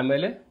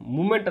 ಆಮೇಲೆ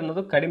ಮೂಮೆಂಟ್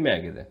ಅನ್ನೋದು ಕಡಿಮೆ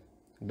ಆಗಿದೆ,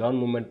 ಡೌನ್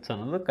ಮೂಮೆಂಟ್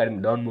ಅನ್ನೋದು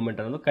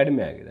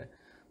ಕಡಿಮೆ ಆಗಿದೆ,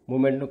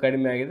 ಮೂಮೆಂಟ್ನು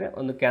ಕಡಿಮೆ ಆಗಿದೆ,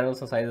 ಒಂದು ಕ್ಯಾಂಡಲ್ಸ್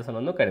ಸೈಜಸ್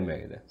ಅನ್ನೋದು ಕಡಿಮೆ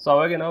ಆಗಿದೆ. ಸೊ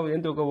ಅವಾಗ ನಾವು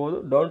ಏನು ತಿಳ್ಕೊಬೋದು,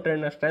 ಡೌನ್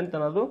ಟ್ರೆಂಡ್ನ ಸ್ಟ್ರೆಂತ್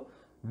ಅನ್ನೋದು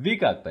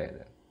ವೀಕ್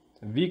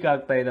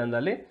ಆಗ್ತಾ ಇದೆ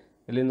ಅಂದಲ್ಲಿ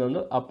ಇಲ್ಲಿಂದ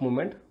ಒಂದು ಅಪ್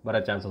ಮೂಮೆಂಟ್ ಬರೋ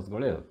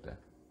ಚಾನ್ಸಸ್ಗಳು ಇರುತ್ತೆ.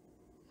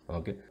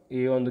 ಓಕೆ,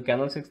 ಈ ಒಂದು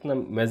ಕ್ಯಾಂಡಲ್ 6ನ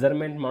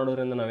ಮೆಜರ್ಮೆಂಟ್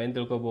ಮಾಡೋದ್ರಿಂದ ನಾವೇನು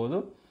ತಿಳ್ಕೊಬೋದು,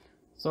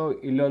 ಸೊ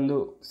ಇಲ್ಲೊಂದು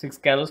 6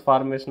 ಕ್ಯಾಂಡಲ್ಸ್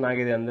ಫಾರ್ಮೇಷನ್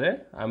ಆಗಿದೆ ಅಂದರೆ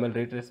ಆಮೇಲೆ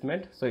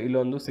ರಿಟ್ರೇಸ್ಮೆಂಟ್, ಸೊ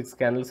ಇಲ್ಲೊಂದು 6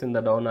 ಕ್ಯಾಂಡಲ್ಸಿಂದ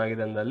ಡೌನ್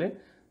ಆಗಿದೆ ಅಂದಲ್ಲಿ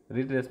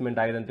ರಿಟ್ರೇಸ್ಮೆಂಟ್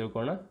ಆಗಿದೆ ಅಂತ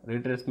ತಿಳ್ಕೊಳ್ಳೋಣ.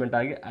 ರಿಟ್ರೇಸ್ಮೆಂಟ್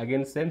ಆಗಿ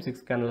ಅಗೇನ್ ಸೇಮ್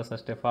 6 ಕ್ಯಾಂಡಲ್ಸ್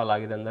ಅಷ್ಟೇ ಫಾಲ್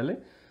ಆಗಿದೆ ಅಂದಲ್ಲಿ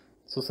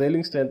ಸೊ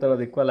ಸೇಲಿಂಗ್ ಸ್ಟ್ರೆಂತ್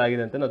ಅನ್ನೋದು ಈಕ್ವಲ್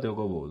ಆಗಿದೆ ಅಂತ ನಾವು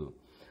ತಿಳ್ಕೊಬೋದು.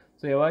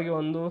 ಸೊ ಯಾವಾಗ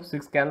ಒಂದು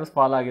 6 ಕ್ಯಾಂಡಲ್ಸ್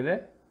ಫಾಲ್ ಆಗಿದೆ,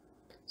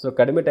 ಸೊ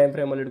ಕಡಿಮೆ ಟೈಮ್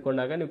ಫ್ರೇಮಲ್ಲಿ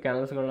ಇಟ್ಕೊಂಡಾಗ ನೀವು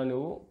ಕ್ಯಾಂಡಲ್ಸ್ಗಳನ್ನ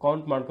ನೀವು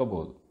ಕೌಂಟ್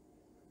ಮಾಡ್ಕೋಬೋದು.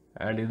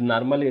 ಆ್ಯಂಡ್ ಇದು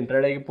ನಾರ್ಮಲಿ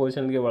ಇಂಟ್ರಾಡೇಗೆ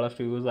ಪೊಸಿಷನ್ಗೆ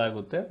ಭಾಳಷ್ಟು ಯೂಸ್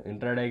ಆಗುತ್ತೆ,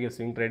 ಇಂಟ್ರಾಡೇಗೆ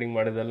ಸ್ವಿಂಗ್ ಟ್ರೇಡಿಂಗ್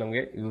ಮಾಡಿದಲ್ಲಿ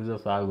ನಮಗೆ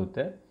ಯೂಸಸ್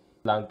ಆಗುತ್ತೆ.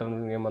 ಲಾಂಗ್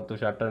ಟರ್ಮ್ಗೆ ಮತ್ತು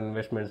ಶಾರ್ಟ್ ಟರ್ಮ್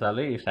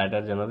ಇನ್ವೆಸ್ಟ್ಮೆಂಟ್ಸಲ್ಲಿ ಈ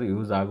ಸ್ಟ್ರಾಟಜಿ ಅನ್ನೋದು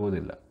ಯೂಸ್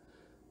ಆಗೋದಿಲ್ಲ.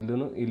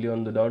 ಇಲ್ಲಿ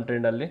ಒಂದು ಡೌನ್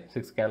ಟ್ರೆಂಡಲ್ಲಿ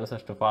 6 ಕ್ಯಾಂಡಲ್ಸ್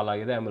ಅಷ್ಟು ಫಾಲ್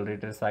ಆಗಿದೆ, ಆಮೇಲೆ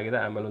ರಿಟ್ರೇಸ್ ಆಗಿದೆ,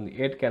 ಆಮೇಲೆ ಒಂದು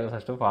 8 ಕ್ಯಾಂಡಲ್ಸ್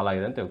ಅಷ್ಟು ಫಾಲ್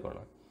ಆಗಿದೆ ಅಂತ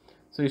ತಿಳ್ಕೊಳ್ಳೋಣ.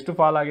 ಸೊ ಇಷ್ಟು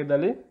ಫಾಲ್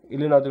ಆಗಿದ್ದಲ್ಲಿ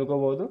ಇಲ್ಲಿ ನಾವು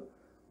ತಿಳ್ಕೊಬೋದು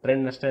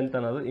ಟ್ರೆಂಡ್ನ ಸ್ಟ್ರೆಂತ್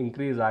ಅನ್ನೋದು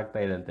ಇನ್ಕ್ರೀಸ್ ಆಗ್ತಾ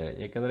ಇದೆ ಅಂತೇಳಿ,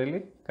 ಯಾಕೆಂದರೆ ಇಲ್ಲಿ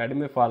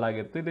ಕಡಿಮೆ ಫಾಲ್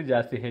ಆಗಿತ್ತು, ಇಲ್ಲಿ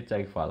ಜಾಸ್ತಿ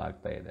ಹೆಚ್ಚಾಗಿ ಫಾಲ್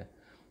ಆಗ್ತಾ ಇದೆ.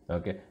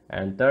 ಓಕೆ,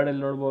 ಆ್ಯಂಡ್ ಥರ್ಡ್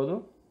ಇಲ್ಲಿ ನೋಡ್ಬೋದು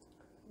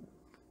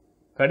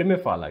ಕಡಿಮೆ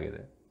ಫಾಲ್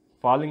ಆಗಿದೆ,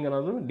 ಫಾಲಿಂಗ್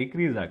ಅನ್ನೋದು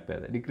ಡಿಕ್ರೀಸ್ ಆಗ್ತಾ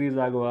ಇದೆ, ಡಿಕ್ರೀಸ್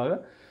ಆಗುವಾಗ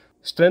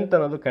ಸ್ಟ್ರೆಂತ್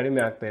ಅನ್ನೋದು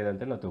ಕಡಿಮೆ ಆಗ್ತಾ ಇದೆ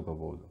ಅಂತ ನಾವು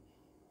ತಿಳ್ಕೊಬೋದು.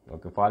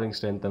 ಓಕೆ, ಫಾಲಿಂಗ್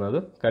ಸ್ಟ್ರೆಂತ್ ಅನ್ನೋದು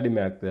ಕಡಿಮೆ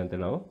ಆಗ್ತದೆ ಅಂತ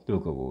ನಾವು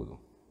ತಿಳ್ಕೊಬೋದು.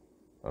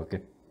 ಓಕೆ,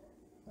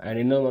 ಆ್ಯಂಡ್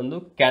ಇನ್ನೊಂದು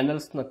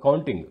ಕ್ಯಾಂಡಲ್ಸ್ನ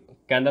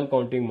ಕ್ಯಾಂಡಲ್ಸ್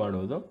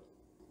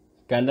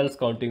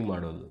ಕೌಂಟಿಂಗ್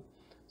ಮಾಡೋದು.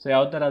 ಸೊ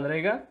ಯಾವ ಥರ ಅಂದರೆ,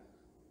 ಈಗ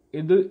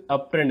ಇದು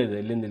ಅಪ್ ಟ್ರೆಂಡ್ ಇದೆ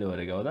ಇಲ್ಲಿಂದ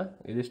ಇಲ್ಲಿವರೆಗೆ, ಹೌದಾ,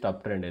 ಇದಿಷ್ಟು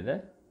ಅಪ್ ಟ್ರೆಂಡ್ ಇದೆ,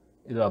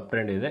 ಇದು ಅಪ್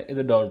ಟ್ರೆಂಡ್ ಇದೆ,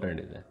 ಇದು ಡೌನ್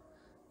ಟ್ರೆಂಡ್ ಇದೆ.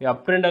 ಈ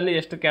ಅಪ್ ಟ್ರೆಂಡಲ್ಲಿ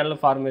ಎಷ್ಟು ಕ್ಯಾಂಡಲ್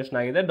ಫಾರ್ಮೇಷನ್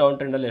ಆಗಿದೆ, ಡೌನ್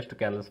ಟ್ರೆಂಡಲ್ಲಿ ಎಷ್ಟು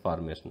ಕ್ಯಾಂಡಲ್ಸ್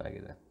ಫಾರ್ಮೇಷನ್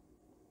ಆಗಿದೆ.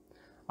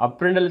 ಅಪ್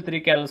ಟ್ರೆಂಡಲ್ಲಿ 3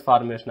 ಕ್ಯಾಂಡಲ್ಸ್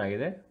ಫಾರ್ಮೇಷನ್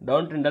ಆಗಿದೆ,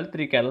 ಡೌನ್ ಟ್ರೆಂಡಲ್ಲಿ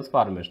 3 ಕ್ಯಾಂಡಲ್ಸ್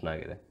ಫಾರ್ಮೇಷನ್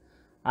ಆಗಿದೆ.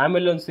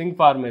 ಆಮೇಲೆ ಒಂದು ಸ್ವಿಂಗ್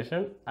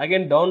ಫಾರ್ಮೇಷನ್,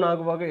 ಅಗೇನ್ ಡೌನ್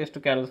ಆಗುವಾಗ ಎಷ್ಟು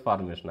ಕ್ಯಾಂಡಲ್ಸ್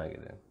ಫಾರ್ಮೇಷನ್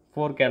ಆಗಿದೆ,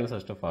 4 ಕ್ಯಾಂಡಲ್ಸ್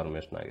ಅಷ್ಟು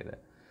ಫಾರ್ಮೇಷನ್ ಆಗಿದೆ.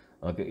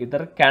 ಓಕೆ, ಈ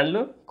ಥರ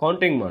ಕ್ಯಾಂಡಲ್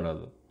ಕೌಂಟಿಂಗ್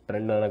ಮಾಡೋದು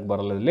ಟ್ರೆಂಡ್ ಅನ್ನೋಕ್ಕೆ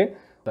ಬರಲ್ಲ, ಇಲ್ಲಿ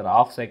ಥರ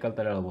ಆಫ್ ಸೈಕಲ್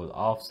ಥರ ಹೇಳ್ಬೋದು,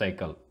 ಆಫ್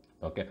ಸೈಕಲ್.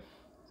 ಓಕೆ,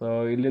 ಸೊ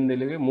ಇಲ್ಲಿಂದ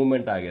ಇಲ್ಲಿಗೆ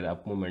ಮೂಮೆಂಟ್ ಆಗಿದೆ,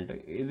 ಅಪ್ ಮೂಮೆಂಟ್,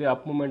 ಇದು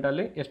ಅಪ್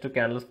ಮೂಮೆಂಟಲ್ಲಿ ಎಷ್ಟು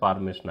ಕ್ಯಾಂಡಲ್ಸ್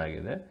ಫಾರ್ಮೇಷನ್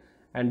ಆಗಿದೆ,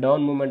 ಆ್ಯಂಡ್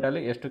ಡೌನ್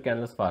ಮೂಮೆಂಟಲ್ಲಿ ಎಷ್ಟು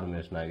ಕ್ಯಾಂಡಲ್ಸ್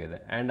ಫಾರ್ಮೇಷನ್ ಆಗಿದೆ.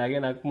 ಆ್ಯಂಡ್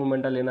ಅಗೇನ್ ಅಪ್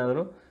ಮೂಮೆಂಟಲ್ಲಿ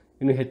ಏನಾದರೂ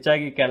ಇನ್ನು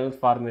ಹೆಚ್ಚಾಗಿ ಕ್ಯಾಂಡಲ್ಸ್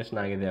ಫಾರ್ಮೇಷನ್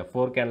ಆಗಿದೆ,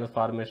 4 ಕ್ಯಾಂಡಲ್ಸ್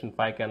ಫಾರ್ಮೇಷನ್,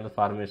 5 ಕ್ಯಾಂಡಲ್ಸ್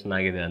ಫಾರ್ಮೇಷನ್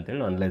ಆಗಿದೆ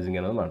ಅಂತೇಳಿ ಅನಲೈಸಿಂಗ್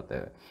ಅನ್ನೋದು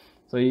ಮಾಡ್ತೇವೆ.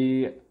 ಸೊ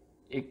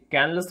ಈ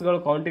ಕ್ಯಾಂಡಲ್ಸ್ಗಳು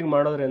ಕೌಂಟಿಂಗ್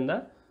ಮಾಡೋದ್ರಿಂದ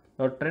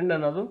ನಾವು ಟ್ರೆಂಡ್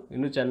ಅನ್ನೋದು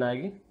ಇನ್ನೂ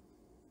ಚೆನ್ನಾಗಿ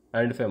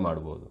ಐಡೆಂಟಿಫೈ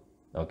ಮಾಡ್ಬೋದು.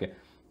 ಓಕೆ,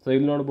 ಸೊ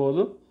ಇಲ್ಲಿ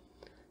ನೋಡ್ಬೋದು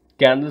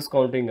ಕ್ಯಾಂಡಲ್ಸ್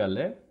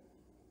ಕೌಂಟಿಂಗಲ್ಲೇ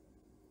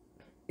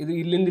ಇದು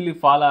ಇಲ್ಲಿಂದ ಇಲ್ಲಿ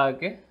ಫಾಲ್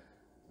ಆಗೋಕ್ಕೆ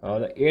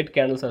 8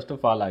 ಕ್ಯಾಂಡಲ್ಸ್ ಅಷ್ಟು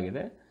ಫಾಲ್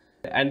ಆಗಿದೆ.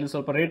 ಆ್ಯಂಡ್ ಇಲ್ಲಿ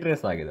ಸ್ವಲ್ಪ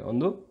ರೇಟ್ರೇಸ್ ಆಗಿದೆ,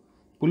 ಒಂದು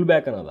ಪುಲ್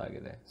ಬ್ಯಾಕ್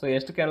ಅನ್ನೋದಾಗಿದೆ. ಸೊ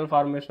ಎಷ್ಟು ಕ್ಯಾಂಡಲ್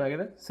ಫಾರ್ಮೇಷನ್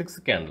ಆಗಿದೆ? 6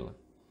 ಕ್ಯಾಂಡಲ್.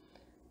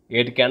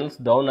 8 ಕ್ಯಾಂಡಲ್ಸ್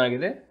ಡೌನ್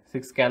ಆಗಿದೆ,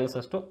 6 ಕ್ಯಾಂಡಲ್ಸ್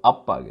ಅಷ್ಟು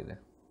ಅಪ್ ಆಗಿದೆ.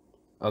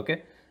 ಓಕೆ,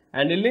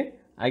 ಆ್ಯಂಡ್ ಇಲ್ಲಿ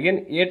ಅಗೇನ್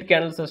 8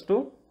 ಕ್ಯಾಂಡಲ್ಸ್ ಅಷ್ಟು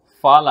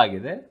ಫಾಲ್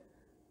ಆಗಿದೆ,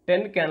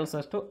 10 ಕ್ಯಾಂಡಲ್ಸ್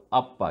ಅಷ್ಟು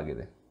ಅಪ್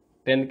ಆಗಿದೆ.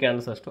 10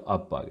 ಕ್ಯಾಂಡಲ್ಸ್ ಅಷ್ಟು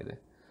ಅಪ್ ಆಗಿದೆ.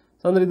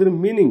 ಸೊ ಅಂದರೆ ಇದ್ರ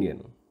ಮೀನಿಂಗ್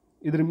ಏನು?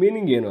 ಇದ್ರ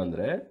ಮೀನಿಂಗ್ ಏನು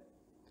ಅಂದರೆ,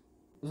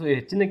 ಸೊ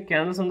ಹೆಚ್ಚಿನ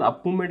ಕ್ಯಾಂಡಲ್ಸ್ ಒಂದು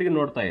ಅಪ್ ಮೂಮೆಂಟ್ಗೆ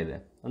ನೋಡ್ತಾ ಇದೆ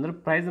ಅಂದರೆ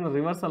ಪ್ರೈಸನ್ನು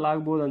ರಿವರ್ಸಲ್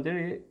ಆಗ್ಬೋದು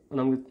ಅಂತೇಳಿ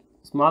ನಮಗೆ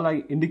ಸ್ಮಾಲ್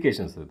ಆಗಿ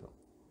ಇಂಡಿಕೇಶನ್ಸ್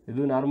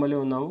ಇದು ನಾರ್ಮಲಿ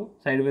ನಾವು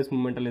ಸೈಡ್ ವೇಸ್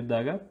ಮೂಮೆಂಟಲ್ಲಿ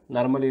ಇದ್ದಾಗ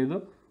ನಾರ್ಮಲಿ ಇದು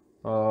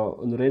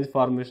ಒಂದು ರೇಂಜ್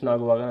ಫಾರ್ಮೇಷನ್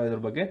ಆಗುವಾಗ ನಾವು ಇದ್ರ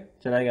ಬಗ್ಗೆ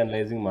ಚೆನ್ನಾಗಿ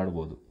ಅನಲೈಸಿಂಗ್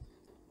ಮಾಡ್ಬೋದು.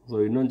 ಸೊ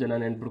ಇನ್ನೊಂದು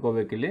ಚೆನ್ನಾಗಿ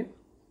ನೆನ್ಪಿಟ್ಕೋಬೇಕಿಲ್ಲಿ,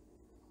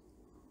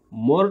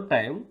 more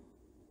time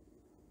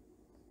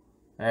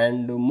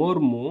and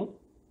more move.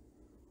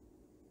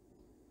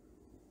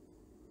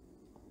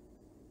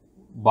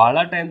 ಭಾಳ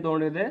ಟೈಮ್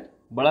ತೊಗೊಂಡಿದೆ,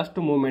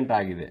 ಭಾಳಷ್ಟು ಮೂಮೆಂಟ್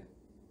ಆಗಿದೆ.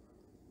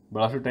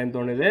 ಭಾಳಷ್ಟು ಟೈಮ್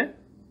ತೊಗೊಂಡಿದೆ,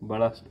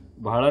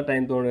 ಬಹಳ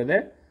ಟೈಮ್ ತೊಗೊಂಡಿದೆ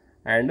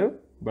ಆ್ಯಂಡ್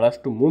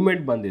ಭಾಳಷ್ಟು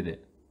ಮೂಮೆಂಟ್ ಬಂದಿದೆ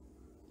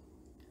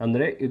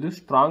ಅಂದರೆ ಇದು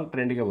ಸ್ಟ್ರಾಂಗ್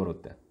ಟ್ರೆಂಡಿಗೆ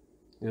ಬರುತ್ತೆ.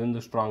 ಇದೊಂದು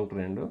ಸ್ಟ್ರಾಂಗ್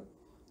ಟ್ರೆಂಡು.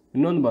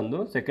 ಇನ್ನೊಂದು ಬಂದು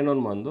ಸೆಕೆಂಡ್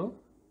ಒನ್ ಬಂದು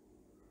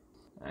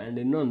ಆ್ಯಂಡ್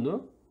ಇನ್ನೊಂದು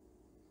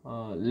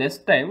less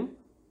time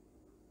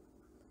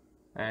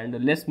and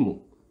less move.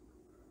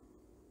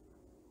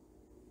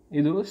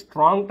 ಇದು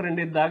ಸ್ಟ್ರಾಂಗ್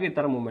ಟ್ರೆಂಡ್ ಇದ್ದಾಗ ಈ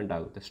ಥರ ಮೂಮೆಂಟ್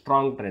ಆಗುತ್ತೆ.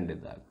 ಸ್ಟ್ರಾಂಗ್ ಟ್ರೆಂಡ್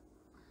ಇದ್ದಾಗ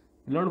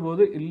ಇಲ್ಲಿ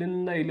ನೋಡ್ಬೋದು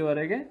ಇಲ್ಲಿಂದ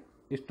ಇಲ್ಲಿವರೆಗೆ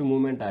ಇಷ್ಟು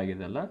ಮೂಮೆಂಟ್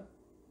ಆಗಿದೆಲ್ಲ,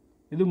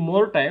 ಇದು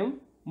ಮೋರ್ ಟೈಮ್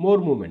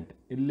ಮೋರ್ ಮೂಮೆಂಟ್.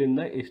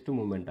 ಇಲ್ಲಿಂದ ಎಷ್ಟು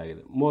ಮೂಮೆಂಟ್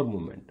ಆಗಿದೆ, ಮೋರ್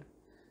ಮೂಮೆಂಟ್.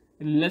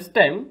 ಇಲ್ಲಿ ಲೆಸ್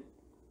ಟೈಮ್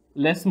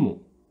ಲೆಸ್ ಮೂವ್.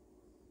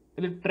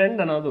 ಇಲ್ಲಿ ಟ್ರೆಂಡ್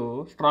ಅನ್ನೋದು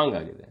ಸ್ಟ್ರಾಂಗ್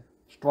ಆಗಿದೆ,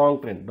 ಸ್ಟ್ರಾಂಗ್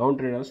ಟ್ರೆಂಡ್, ಡೌನ್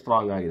ಟ್ರೆಂಡ್ ಅನ್ನೋದು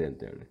ಸ್ಟ್ರಾಂಗ್ ಆಗಿದೆ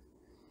ಅಂತೇಳಿ.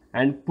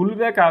 ಆ್ಯಂಡ್ ಪುಲ್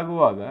ಬ್ಯಾಕ್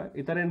ಆಗುವಾಗ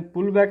ಈ ಥರ ಏನು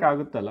ಪುಲ್ ಬ್ಯಾಕ್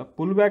ಆಗುತ್ತಲ್ಲ,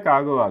 ಪುಲ್ ಬ್ಯಾಕ್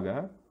ಆಗುವಾಗ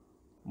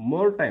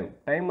ಮೋರ್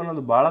ಟೈಮ್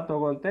ಅನ್ನೋದು ಭಾಳ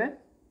ತೊಗೊಂತೆ,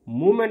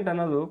 ಮೂಮೆಂಟ್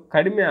ಅನ್ನೋದು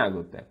ಕಡಿಮೆ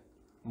ಆಗುತ್ತೆ.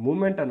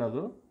 ಮೂಮೆಂಟ್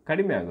ಅನ್ನೋದು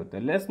ಕಡಿಮೆ ಆಗುತ್ತೆ,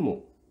 ಲೆಸ್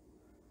ಮೂವ್.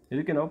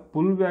 ಇದಕ್ಕೆ ನಾವು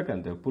ಪುಲ್ ಬ್ಯಾಕ್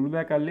ಅಂತೇವೆ. ಪುಲ್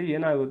ಬ್ಯಾಕಲ್ಲಿ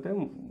ಏನಾಗುತ್ತೆ,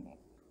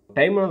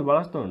 ಟೈಮ್ ಅನ್ನೋದು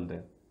ಭಾಳಷ್ಟು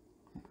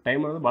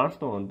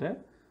ತೊಗೊಂತೆ,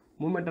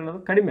 ಮೂಮೆಂಟ್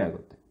ಅನ್ನೋದು ಕಡಿಮೆ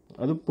ಆಗುತ್ತೆ.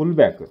 ಅದು ಪುಲ್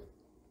ಬ್ಯಾಕ್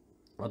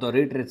ಅಥವಾ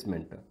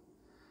ರೀಟ್ರೇಸ್ಮೆಂಟ್.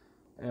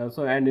 ಸೊ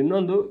ಆ್ಯಂಡ್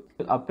ಇನ್ನೊಂದು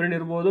ಅಪ್ ಟ್ರೆಂಡ್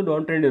ಇರ್ಬೋದು,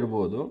 ಡೌನ್ ಟ್ರೆಂಡ್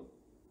ಇರ್ಬೋದು.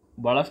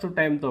 ಭಾಳಷ್ಟು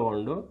ಟೈಮ್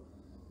ತೊಗೊಂಡು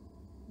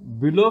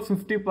ಬಿಲೋ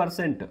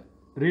 50%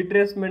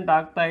 ರೀಟ್ರೇಸ್ಮೆಂಟ್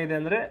ಆಗ್ತಾ ಇದೆ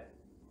ಅಂದರೆ,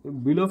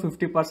 ಬಿಲೋ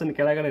 50%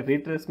 ಕೆಳಗಡೆ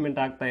ರೀಟ್ರೇಸ್ಮೆಂಟ್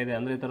ಆಗ್ತಾ ಇದೆ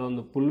ಅಂದರೆ ಈ ಥರ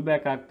ಒಂದು ಪುಲ್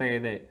ಬ್ಯಾಕ್ ಆಗ್ತಾ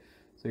ಇದೆ.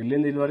 ಸೊ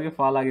ಇಲ್ಲಿಂದ ಇಲ್ಲಿವರೆಗೆ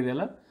ಫಾಲ್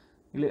ಆಗಿದೆಯಲ್ಲ,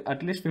 ಇಲ್ಲಿ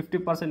ಅಟ್ಲೀಸ್ಟ್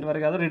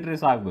 50%ವರೆಗೆ ಆದರೂ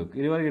ರಿಟ್ರೇಸ್ ಆಗಬೇಕು.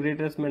 ಇಲ್ಲಿವರೆಗೆ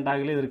ರೀಟ್ರೇಸ್ಮೆಂಟ್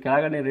ಆಗಲಿ, ಇದ್ರ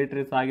ಕೆಳಗಡೆ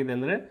ರೀಟ್ರೇಸ್ ಆಗಿದೆ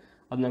ಅಂದರೆ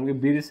ಅದು ನಮಗೆ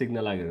ಬೀರಿ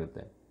ಸಿಗ್ನಲ್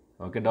ಆಗಿರುತ್ತೆ.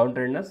 ಓಕೆ, ಡೌನ್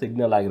ಟ್ರೆಂಡ್ನ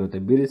ಸಿಗ್ನಲ್ ಆಗಿರುತ್ತೆ,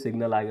 ಬೀರಿ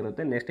ಸಿಗ್ನಲ್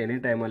ಆಗಿರುತ್ತೆ. ನೆಕ್ಸ್ಟ್ ಎನಿ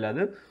ಟೈಮಲ್ಲಿ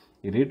ಅದು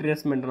ಈ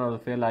ರೀಟ್ರೇಸ್ಮೆಂಟ್ ಅನ್ನೋದು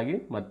ಫೇಲ್ ಆಗಿ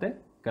ಮತ್ತೆ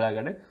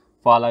ಕೆಳಗಡೆ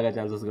ಫಾಲ್ ಆಗೋ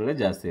ಚಾನ್ಸಸ್ಗಳೇ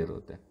ಜಾಸ್ತಿ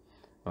ಇರುತ್ತೆ.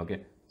 ಓಕೆ,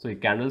 ಸೊ ಈ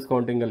ಕ್ಯಾಂಡಲ್ಸ್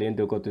ಕೌಂಟಿಂಗಲ್ಲಿ ಏನು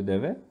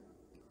ತಿಳ್ಕೊತಿದ್ದೇವೆ,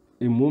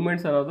 ಈ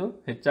ಮೂಮೆಂಟ್ಸ್ ಅನ್ನೋದು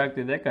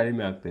ಹೆಚ್ಚಾಗ್ತಿದೆ,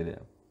 ಕಡಿಮೆ ಆಗ್ತಿದೆ.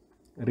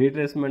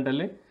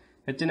 ರೀಟ್ರೇಸ್ಮೆಂಟಲ್ಲಿ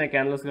ಹೆಚ್ಚಿನ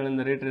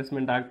ಕ್ಯಾಂಡಲ್ಸ್ಗಳಿಂದ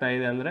ರೀಟ್ರೇಸ್ಮೆಂಟ್ ಆಗ್ತಾ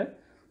ಇದೆ ಅಂದರೆ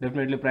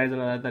ಡೆಫಿನೆಟ್ಲಿ ಪ್ರೈಸ್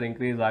ಅನ್ನೋದು ಆ ಥರ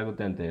ಇಂಕ್ರೀಸ್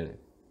ಆಗುತ್ತೆ ಅಂತ ಹೇಳಿ.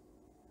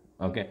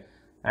 ಓಕೆ,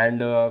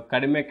 ಆ್ಯಂಡ್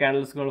ಕಡಿಮೆ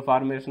ಕ್ಯಾಂಡಲ್ಸ್ಗಳು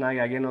ಫಾರ್ಮೇಷನ್ ಆಗಿ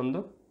ಅಗೇನೊಂದು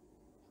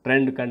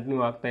ಟ್ರೆಂಡ್ ಕಂಟಿನ್ಯೂ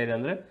ಆಗ್ತಾ ಇದೆ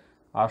ಅಂದರೆ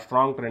ಆ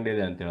ಸ್ಟ್ರಾಂಗ್ ಟ್ರೆಂಡ್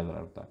ಇದೆ ಅಂತ ಹೇಳಿದ್ರೆ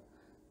ಅರ್ಥ.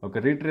 ಓಕೆ,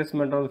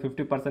 ರೀಟ್ರೇಸ್ಮೆಂಟ್ ಒಂದು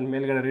 50%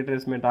 ಮೇಲ್ಗಡೆ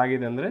ರೀಟ್ರೇಸ್ಮೆಂಟ್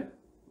ಆಗಿದೆ ಅಂದರೆ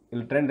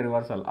ಇಲ್ಲಿ ಟ್ರೆಂಡ್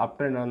ರಿವರ್ಸಲ್, ಅಪ್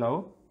ಟ್ರೆಂಡ್ ನಾವು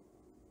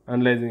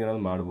ಅನಲೈಸಿಂಗ್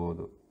ಅನ್ನೋದು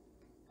ಮಾಡ್ಬೋದು.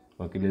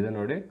 ಓಕೆ, ಇಲ್ಲಿದೆ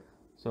ನೋಡಿ.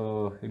 ಸೊ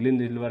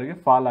ಇಲ್ಲಿಂದ ಇಲ್ಲಿವರೆಗೆ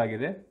ಫಾಲ್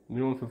ಆಗಿದೆ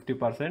ಮಿನಿಮಮ್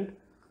 50%.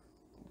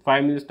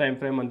 5 ಮಿನಿಟ್ಸ್ ಟೈಮ್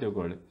ಫ್ರೇಮ್ ಅಂತ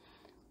ತಿಳ್ಕೊಳ್ಳಿ.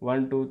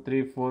 1 2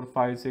 3 4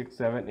 5 6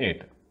 7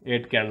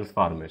 8 ಕ್ಯಾಂಡಲ್ಸ್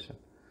ಫಾರ್ಮೇಷನ್.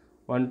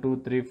 1 2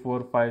 3 4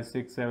 5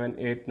 6 7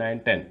 8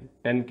 9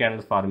 10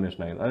 ಕ್ಯಾಂಡಲ್ಸ್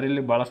ಫಾರ್ಮೇಷನ್ ಆಗಿದೆ. ಅಂದರೆ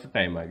ಇಲ್ಲಿ ಭಾಳಷ್ಟು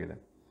ಟೈಮ್ ಆಗಿದೆ.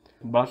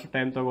 ಭಾಳಷ್ಟು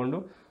ಟೈಮ್ ತೊಗೊಂಡು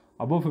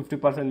ಅಬೋವ್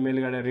 50%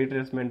 ಮೇಲ್ಗಡೆ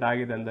ರೀಟ್ರೇಸ್ಮೆಂಟ್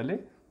ಆಗಿದೆ ಅಂದಲ್ಲಿ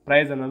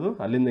ಪ್ರೈಸ್ ಅನ್ನೋದು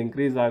ಅಲ್ಲಿಂದ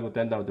ಇಂಕ್ರೀಸ್ ಆಗುತ್ತೆ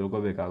ಅಂತ ನಾವು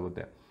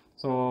ತಿಳ್ಕೊಬೇಕಾಗುತ್ತೆ.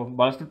 ಸೊ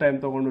ಭಾಳಷ್ಟು ಟೈಮ್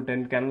ತೊಗೊಂಡು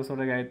 10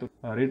 ಕ್ಯಾಂಡಲ್ಸ್ವರೆಗೆ ಆಯಿತು,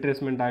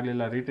 ರೀಟ್ರೇಸ್ಮೆಂಟ್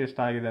ಆಗಲಿಲ್ಲ, ರೀಟೆಸ್ಟ್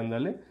ಆಗಿದೆ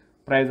ಅಂದಲ್ಲಿ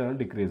ಪ್ರೈಸ್ ಅನ್ನೋದು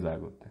ಡಿಕ್ರೀಸ್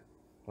ಆಗುತ್ತೆ.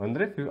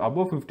 ಅಂದರೆ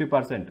ಅಬೋವ್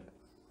 50%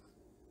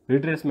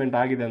 ರೀಟ್ರೇಸ್ಮೆಂಟ್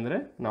ಆಗಿದೆ ಅಂದರೆ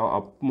ನಾವು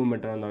ಅಪ್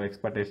ಮೂಮೆಂಟನ್ನು ನಾವು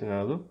ಎಕ್ಸ್ಪೆಕ್ಟೇಷನ್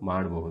ಅನ್ನೋದು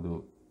ಮಾಡಬಹುದು.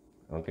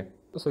 ಓಕೆ,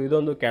 ಸೊ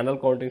ಇದೊಂದು candle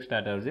counting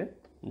strategy.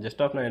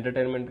 Just off ನಾವು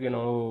ಎಂಟರ್ಟೈನ್ಮೆಂಟ್ಗೆ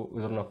ನಾವು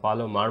ಇದನ್ನು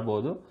ಫಾಲೋ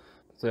ಮಾಡ್ಬೋದು.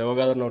 ಸೊ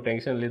ಯಾವಾಗಾದ್ರೂ ನಾವು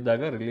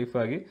ಟೆನ್ಷನಲ್ಲಿದ್ದಾಗ ರಿಲೀಫ್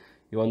ಆಗಿ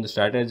ಈ ಒಂದು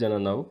ಸ್ಟ್ರಾಟಜಿಯನ್ನು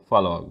ನಾವು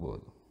ಫಾಲೋ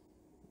ಆಗ್ಬೋದು.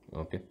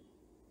 ಓಕೆ,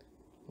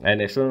 ಆ್ಯಂಡ್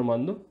ನೆಕ್ಸ್ಟ್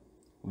ಬಂದು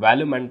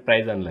volume and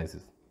prize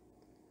analysis.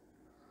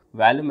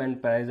 Volume and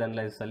prize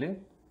ಅನಲೈಸಲ್ಲಿ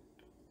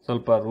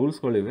ಸ್ವಲ್ಪ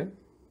ರೂಲ್ಸ್ಗಳಿವೆ,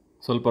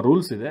 ಸ್ವಲ್ಪ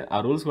ರೂಲ್ಸ್ ಇದೆ. ಆ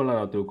ರೂಲ್ಸ್ಗಳನ್ನ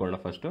ನಾವು ತಿಳ್ಕೊಳ್ಳೋಣ.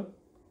 ಫಸ್ಟು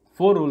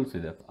 4 ರೂಲ್ಸ್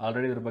ಇದೆ.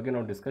 ಆಲ್ರೆಡಿ ಇದ್ರ ಬಗ್ಗೆ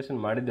ನಾವು ಡಿಸ್ಕಷನ್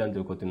ಮಾಡಿದ್ದೆ ಅಂತ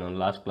ತಿಳ್ಕೊತೀನಿ ನಾನು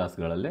last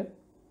ಕ್ಲಾಸ್ಗಳಲ್ಲಿ.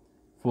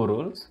 4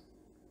 rules: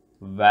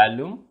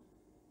 volume,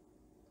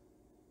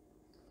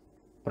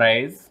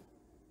 price,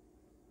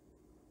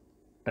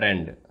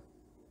 trend.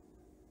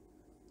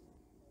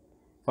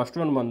 First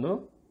one ಬಂದು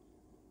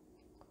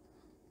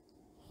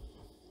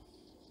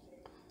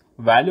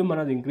ವ್ಯಾಲ್ಯೂಮ್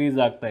ಅನ್ನೋದು ಇನ್ಕ್ರೀಸ್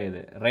ಆಗ್ತಾ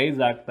ಇದೆ, ರೈಸ್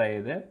ಆಗ್ತಾ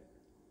ಇದೆ.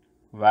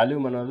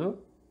 ವ್ಯಾಲ್ಯೂಮ್ ಅನ್ನೋದು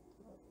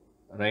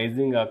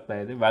ರೈಸಿಂಗ್ ಆಗ್ತಾ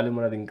ಇದೆ, ವ್ಯಾಲ್ಯೂಮ್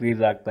ಅನ್ನೋದು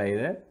ಇನ್ಕ್ರೀಸ್ ಆಗ್ತಾ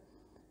ಇದೆ,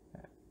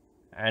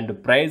 ಆ್ಯಂಡ್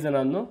ಪ್ರೈಸ್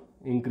ಅನ್ನೋದು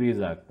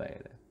ಇನ್ಕ್ರೀಸ್ ಆಗ್ತಾ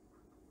ಇದೆ.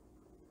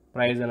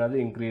 ಪ್ರೈಸ್ ಅನ್ನೋದು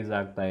ಇನ್ಕ್ರೀಸ್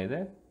ಆಗ್ತಾ ಇದೆ.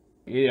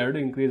 ಈ ಎರಡು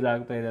ಇನ್ಕ್ರೀಸ್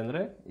ಆಗ್ತಾ ಇದೆ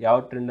ಅಂದರೆ ಯಾವ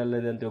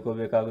ಟ್ರೆಂಡಲ್ಲಿದೆ ಅಂತ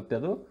ತಿಳ್ಕೊಬೇಕಾಗುತ್ತೆ,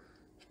 ಅದು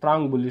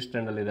ಸ್ಟ್ರಾಂಗ್ ಬುಲ್ಲಿಶ್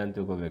ಟ್ರೆಂಡಲ್ಲಿದೆ ಅಂತ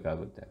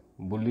ತಿಳ್ಕೊಬೇಕಾಗುತ್ತೆ.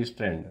 Bullish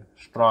trend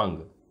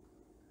strong,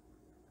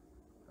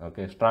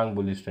 okay, strong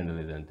bullish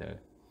ಟ್ರೆಂಡಲ್ಲಿದೆ ಅಂತೇಳಿ.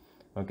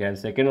 ಓಕೆ, ಆ್ಯಂಡ್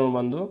ಸೆಕೆಂಡ್ ಒನ್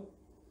ಬಂದು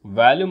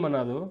ವ್ಯಾಲ್ಯೂಮ್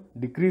ಅನ್ನೋದು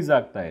ಡಿಕ್ರೀಸ್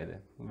ಆಗ್ತಾ ಇದೆ.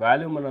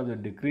 ವ್ಯಾಲ್ಯೂಮ್ ಅನ್ನೋದು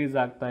ಡಿಕ್ರೀಸ್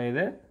ಆಗ್ತಾ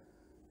ಇದೆ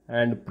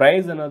ಆ್ಯಂಡ್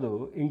ಪ್ರೈಸ್ ಅನ್ನೋದು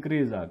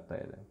ಇನ್ಕ್ರೀಸ್ ಆಗ್ತಾ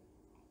ಇದೆ.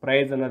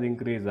 ಪ್ರೈಸ್ ಅನ್ನೋದು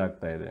ಇನ್ಕ್ರೀಸ್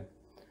ಆಗ್ತಾ ಇದೆ.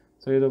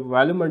 ಸೊ ಇದು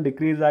ವ್ಯಾಲ್ಯೂಮ್ ಅನ್ನೋದು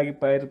ಡಿಕ್ರೀಸ್ ಆಗಿ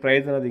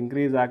ಪ್ರೈಸ್ ಅನ್ನೋದು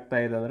ಇನ್ಕ್ರೀಸ್ ಆಗ್ತಾ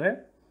ಇದೆ ಅಂದರೆ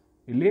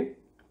ಇಲ್ಲಿ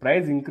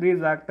ಪ್ರೈಸ್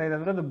ಇನ್ಕ್ರೀಸ್ ಆಗ್ತಾ ಇದೆ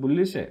ಅಂದರೆ ಅದು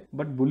ಬುಲ್ಲಿಶೇ,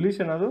 ಬಟ್ ಬುಲ್ಲಿಶ್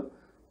ಅನ್ನೋದು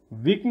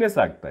ವೀಕ್ನೆಸ್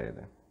ಆಗ್ತಾ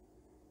ಇದೆ.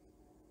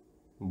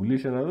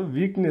 ಬುಲ್ಲಿಶ್ ಅನ್ನೋದು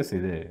ವೀಕ್ನೆಸ್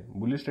ಇದೆ,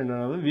 ಬುಲ್ಲಿಶ್ ಟ್ರೆಂಡ್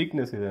ಅನ್ನೋದು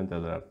ವೀಕ್ನೆಸ್ ಇದೆ ಅಂತ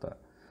ಅದರ ಅರ್ಥ.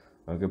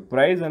 ಓಕೆ,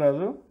 ಪ್ರೈಸ್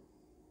ಅನ್ನೋದು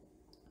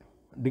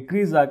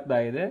ಡಿಕ್ರೀಸ್ ಆಗ್ತಾ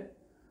ಇದೆ,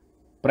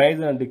 ಪ್ರೈಸ್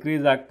ಅನ್ನೋದು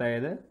ಡಿಕ್ರೀಸ್ ಆಗ್ತಾ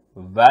ಇದೆ,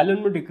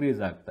 ವ್ಯಾಲ್ಯೂನು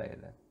ಡಿಕ್ರೀಸ್ ಆಗ್ತಾ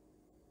ಇದೆ.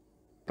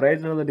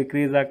 ಪ್ರೈಸ್ ಅನ್ನೋದು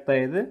ಡಿಕ್ರೀಸ್ ಆಗ್ತಾ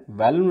ಇದೆ,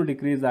 ವ್ಯಾಲ್ಯೂನು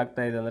ಡಿಕ್ರೀಸ್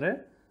ಆಗ್ತಾ ಇದೆ ಅಂದರೆ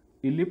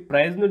ಇಲ್ಲಿ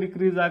ಪ್ರೈಸ್ನು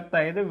ಡಿಕ್ರೀಸ್ ಆಗ್ತಾ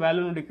ಇದೆ,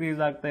 ವ್ಯಾಲ್ಯೂನು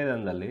ಡಿಕ್ರೀಸ್ ಆಗ್ತಾ ಇದೆ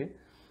ಅಂದಲ್ಲಿ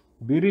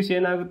ಬೀರಿಶ್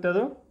ಏನಾಗುತ್ತೆ,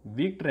 ಅದು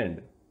ವೀಕ್ ಟ್ರೆಂಡ್,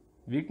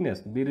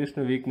 ವೀಕ್ನೆಸ್,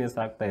 ಬೀರಿಶ್ನು ವೀಕ್ನೆಸ್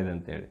ಆಗ್ತಾ ಇದೆ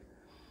ಅಂತೇಳಿ.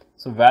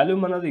 ಸೊ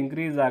ವ್ಯಾಲ್ಯೂಮ್ ಅನ್ನೋದು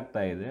ಇನ್ಕ್ರೀಸ್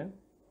ಆಗ್ತಾ ಇದೆ,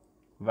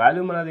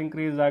 ವ್ಯಾಲ್ಯೂಮ್ ಅನ್ನೋದು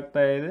ಇನ್ಕ್ರೀಸ್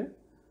ಆಗ್ತಾ ಇದೆ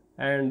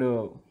ಆ್ಯಂಡ್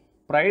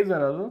ಪ್ರೈಸ್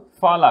ಅನ್ನೋದು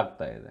ಫಾಲ್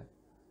ಆಗ್ತಾ ಇದೆ,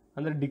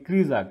 ಅಂದರೆ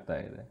ಡಿಕ್ರೀಸ್ ಆಗ್ತಾ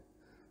ಇದೆ.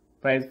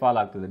 ಪ್ರೈಸ್ ಫಾಲ್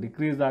ಆಗ್ತಿದೆ,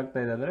 ಡಿಕ್ರೀಸ್ ಆಗ್ತಾ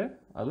ಇದೆ ಅಂದರೆ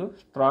ಅದು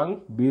ಸ್ಟ್ರಾಂಗ್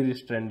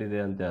ಬೀರಿಶ್ ಟ್ರೆಂಡ್ ಇದೆ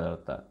ಅಂತ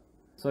ಅರ್ಥ.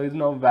 ಸೊ ಇದು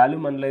ನಾವು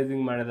ವ್ಯಾಲ್ಯೂಮ್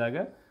ಅನಲೈಸಿಂಗ್ ಮಾಡಿದಾಗ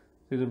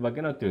ಇದ್ರ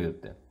ಬಗ್ಗೆ ನಾವು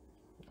ತಿಳಿಯುತ್ತೆ,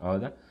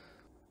 ಹೌದಾ.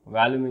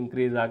 ವ್ಯಾಲ್ಯೂಮ್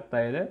ಇನ್ಕ್ರೀಸ್ ಆಗ್ತಾ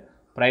ಇದೆ,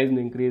 ಪ್ರೈಸ್ನ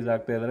ಇನ್ಕ್ರೀಸ್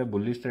ಆಗ್ತಾ ಇದ್ದಾರೆ,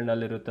 ಬುಲ್ಲಿಶ್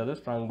ಟ್ರೆಂಡಲ್ಲಿರುತ್ತೆ, ಅದು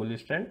ಸ್ಟ್ರಾಂಗ್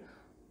ಬುಲ್ಲಿಶ್ ಟ್ರೆಂಡ್.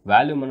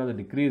 ವ್ಯಾಲ್ಯೂಮ್ ಅನ್ನೋದು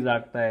ಡಿಕ್ರೀಸ್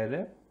ಆಗ್ತಾ ಇದೆ,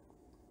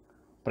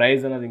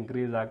 ಪ್ರೈಸ್ ಅನ್ನೋದು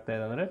ಇನ್ಕ್ರೀಸ್ ಆಗ್ತಾ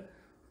ಇದೆ ಅಂದರೆ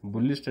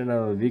ಬುಲ್ಲಿಶ್ ಟ್ರೆಂಡ್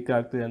ಅನ್ನೋದು ವೀಕ್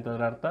ಆಗ್ತಿದೆ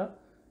ಅಂತಂದ್ರೆ ಅರ್ಥ.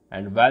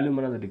 ಆ್ಯಂಡ್ ವ್ಯಾಲ್ಯೂಮ್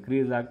ಅನ್ನೋದು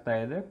ಡಿಕ್ರೀಸ್ ಆಗ್ತಾ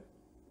ಇದೆ,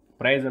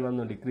 ಪ್ರೈಸ್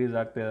ಅನ್ನೋದು ಡಿಕ್ರೀಸ್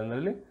ಆಗ್ತಾ ಇದೆ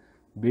ಅಂದರೆ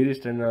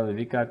ಬೀರಿಶ್ ಟ್ರೆಂಡ್ ಅನ್ನೋದು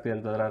ವೀಕ್ ಆಗ್ತಿದೆ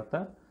ಅಂತಂದ್ರೆ ಅರ್ಥ.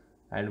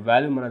 ಆ್ಯಂಡ್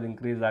ವ್ಯಾಲ್ಯೂಮ್ ಅನ್ನೋದು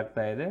ಇನ್ಕ್ರೀಸ್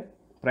ಆಗ್ತಾ ಇದೆ,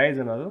 ಪ್ರೈಸ್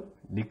ಅನ್ನೋದು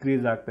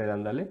ಡಿಕ್ರೀಸ್ ಆಗ್ತಾ ಇದೆ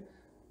ಅಂದಲ್ಲಿ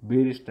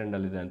ಬೀರಿಶ್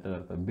ಟ್ರೆಂಡಲ್ಲಿದೆ ಅಂತ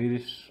ಅರ್ಥ.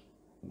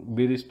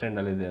 ಬೀರಿಶ್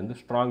ಟ್ರೆಂಡಲ್ಲಿದೆ ಅಂದರೆ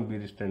ಸ್ಟ್ರಾಂಗ್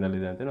ಬೀರಿಶ್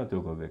ಟ್ರೆಂಡಲ್ಲಿದೆ ಅಂತ ನಾವು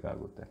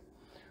ತಿಳ್ಕೊಬೇಕಾಗುತ್ತೆ.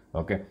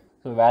 ಓಕೆ,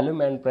 ಸೊ ವ್ಯಾಲ್ಯೂಮ್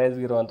ಆ್ಯಂಡ್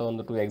ಪ್ರೈಸ್ಗಿರುವಂಥ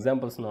ಒಂದು 2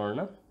 ಎಕ್ಸಾಂಪಲ್ಸ್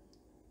ನೋಡೋಣ.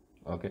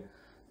 ಓಕೆ,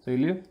 ಸೊ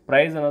ಇಲ್ಲಿ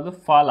ಪ್ರೈಸ್ ಅನ್ನೋದು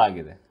ಫಾಲ್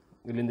ಆಗಿದೆ,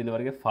 ಇಲ್ಲಿಂದ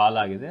ಇಲ್ಲಿವರೆಗೆ ಫಾಲ್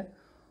ಆಗಿದೆ,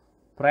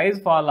 ಪ್ರೈಸ್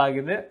ಫಾಲ್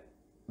ಆಗಿದೆ,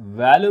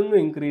 ವ್ಯಾಲ್ಯೂಮ್ನು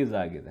ಇನ್ಕ್ರೀಸ್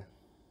ಆಗಿದೆ.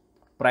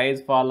 ಪ್ರೈಸ್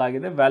ಫಾಲ್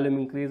ಆಗಿದೆ, ವ್ಯಾಲ್ಯೂಮ್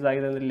ಇನ್ಕ್ರೀಸ್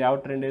ಆಗಿದೆ ಅಂದರೆ ಇಲ್ಲಿ ಯಾವ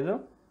ಟ್ರೆಂಡ್ ಇದು,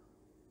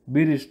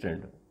 ಬೀರಿಶ್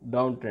ಟ್ರೆಂಡ್,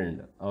 ಡೌನ್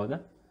ಟ್ರೆಂಡ್, ಹೌದಾ.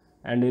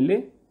 ಆ್ಯಂಡ್ ಇಲ್ಲಿ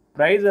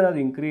ಪ್ರೈಸ್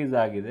ಅನ್ನೋದು ಇನ್ಕ್ರೀಸ್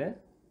ಆಗಿದೆ,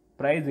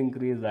 ಪ್ರೈಸ್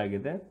ಇನ್ಕ್ರೀಸ್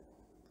ಆಗಿದೆ,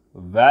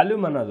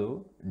 ವ್ಯಾಲ್ಯೂಮ್ ಅನ್ನೋದು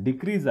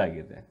ಡಿಕ್ರೀಸ್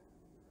ಆಗಿದೆ.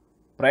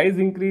 ಪ್ರೈಸ್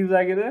ಇನ್ಕ್ರೀಸ್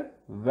ಆಗಿದೆ,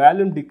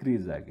 ವ್ಯಾಲ್ಯೂಮ್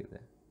ಡಿಕ್ರೀಸ್ ಆಗಿದೆ.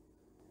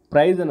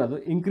 ಪ್ರೈಸ್ ಅನ್ನೋದು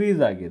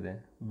ಇನ್ಕ್ರೀಸ್ ಆಗಿದೆ,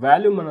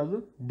 ವ್ಯಾಲ್ಯೂಮ್ ಅನ್ನೋದು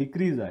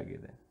ಡಿಕ್ರೀಸ್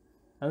ಆಗಿದೆ.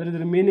 ಅಂದರೆ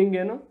ಇದ್ರ ಮೀನಿಂಗ್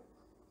ಏನು,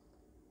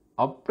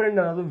 ಅಪ್ ಟ್ರೆಂಡ್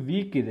ಅನ್ನೋದು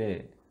ವೀಕ್ ಇದೆ,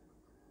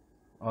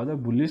 ಹೌದಾ,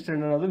 ಬುಲ್ಲಿಶ್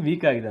ಟ್ರೆಂಡ್ ಅನ್ನೋದು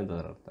ವೀಕ್ ಆಗಿದೆ ಅಂತ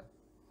ಅದರ ಅರ್ಥ.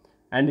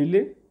 ಆ್ಯಂಡ್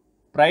ಇಲ್ಲಿ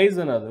ಪ್ರೈಸ್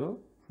ಅನ್ನೋದು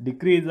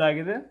ಡಿಕ್ರೀಸ್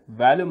ಆಗಿದೆ,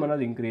 ವ್ಯಾಲ್ಯೂಮ್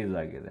ಅನ್ನೋದು ಇನ್ಕ್ರೀಸ್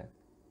ಆಗಿದೆ,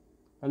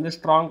 ಅಂದರೆ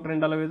ಸ್ಟ್ರಾಂಗ್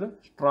ಟ್ರೆಂಡ್ ಅಲ್ಲವ ಇದು,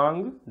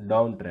 strong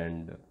down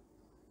trend,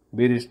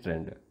 bearish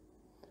trend.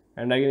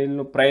 And ಹಾಗೆ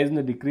ಇಲ್ಲಿ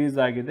ಪ್ರೈಸ್ನು ಡಿಕ್ರೀಸ್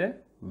ಆಗಿದೆ,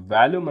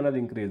 ವ್ಯಾಲ್ಯೂಮ್ ಅನ್ನೋದು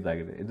ಇನ್ಕ್ರೀಸ್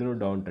ಆಗಿದೆ, ಇದನ್ನು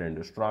ಡೌನ್ ಟ್ರೆಂಡ್,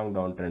 ಸ್ಟ್ರಾಂಗ್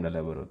ಡೌನ್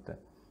ಟ್ರೆಂಡಲ್ಲೇ ಬರುತ್ತೆ.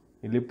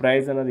 ಇಲ್ಲಿ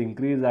ಪ್ರೈಸ್ ಅನ್ನೋದು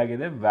ಇನ್ಕ್ರೀಸ್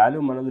ಆಗಿದೆ,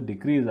 ವ್ಯಾಲ್ಯೂಮ್ ಅನ್ನೋದು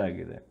ಡಿಕ್ರೀಸ್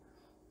ಆಗಿದೆ.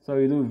 ಸೊ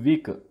ಇದು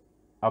ವೀಕ್,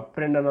 ಅಪ್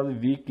ಟ್ರೆಂಡ್ ಅನ್ನೋದು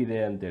ವೀಕ್ ಇದೆ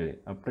ಅಂತೇಳಿ,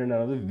 ಅಪ್ ಟ್ರೆಂಡ್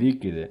ಅನ್ನೋದು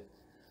ವೀಕ್ ಇದೆ.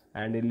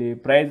 ಆ್ಯಂಡ್ ಇಲ್ಲಿ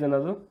ಪ್ರೈಸ್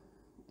ಅನ್ನೋದು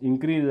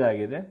ಇನ್ಕ್ರೀಸ್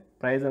ಆಗಿದೆ,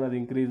 ಪ್ರೈಸ್ ಅನ್ನೋದು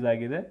ಇನ್ಕ್ರೀಸ್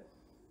ಆಗಿದೆ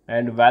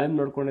ಆ್ಯಂಡ್ ವ್ಯಾಲ್ಯೂಮ್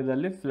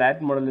ನೋಡ್ಕೊಂಡಿದ್ದಲ್ಲಿ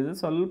ಫ್ಲ್ಯಾಟ್ ಮಾಡಲ್ ಇದೆ,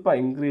 ಸ್ವಲ್ಪ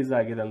ಇನ್ಕ್ರೀಸ್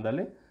ಆಗಿದೆ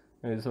ಅಂದಲ್ಲಿ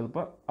ಇದು ಸ್ವಲ್ಪ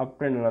ಅಪ್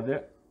ಟ್ರೆಂಡ್ ಅನ್ನೋದೇ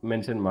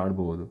ಮೆನ್ಷನ್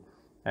ಮಾಡ್ಬೋದು.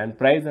 ಆ್ಯಂಡ್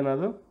ಪ್ರೈಸ್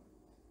ಅನ್ನೋದು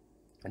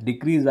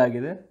ಡಿಕ್ರೀಸ್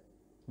ಆಗಿದೆ,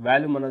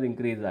 ವ್ಯಾಲ್ಯೂಮ್ ಅನ್ನೋದು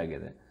ಇನ್ಕ್ರೀಸ್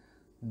ಆಗಿದೆ,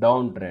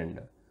 ಡೌನ್ ಟ್ರೆಂಡ್.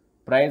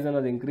 ಪ್ರೈಸ್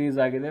ಅನ್ನೋದು ಇನ್ಕ್ರೀಸ್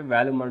ಆಗಿದೆ,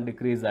 ವ್ಯಾಲ್ಯೂಮ್ ಅನ್ನೋದು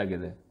ಡಿಕ್ರೀಸ್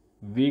ಆಗಿದೆ,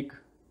 weak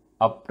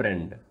up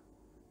trend.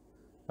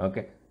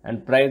 Okay,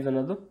 and prize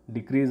ಅನ್ನೋದು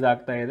ಡಿಕ್ರೀಸ್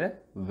ಆಗ್ತಾ ಇದೆ,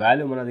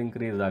 ವ್ಯಾಲ್ಯೂಮ್ ಅನ್ನೋದು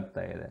ಇನ್ಕ್ರೀಸ್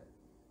ಆಗ್ತಾ ಇದೆ,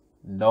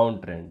 ಡೌನ್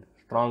ಟ್ರೆಂಡ್,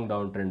 ಸ್ಟ್ರಾಂಗ್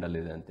ಡೌನ್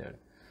ಟ್ರೆಂಡಲ್ಲಿದೆ ಅಂತೇಳಿ.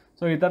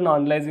 ಸೊ ಈ ಥರ ನಾವು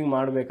ಅನಲೈಸಿಂಗ್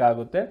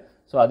ಮಾಡಬೇಕಾಗುತ್ತೆ.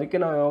 ಸೊ ಅದಕ್ಕೆ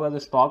ನಾವು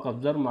ಯಾವಾಗಾದ್ರೂ ಸ್ಟಾಕ್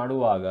ಅಬ್ಸರ್ವ್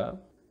ಮಾಡುವಾಗ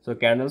ಸೊ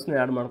ಕ್ಯಾಂಡಲ್ಸ್ನ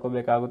ಆ್ಯಡ್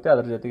ಮಾಡ್ಕೋಬೇಕಾಗುತ್ತೆ,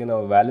 ಅದ್ರ ಜೊತೆಗೆ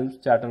ನಾವು ವ್ಯಾಲ್ಯೂಮ್ಸ್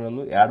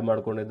ಚಾರ್ಟನ್ನು ಆ್ಯಡ್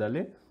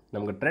ಮಾಡ್ಕೊಂಡಿದ್ದಲ್ಲಿ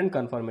ನಮಗೆ ಟ್ರೆಂಡ್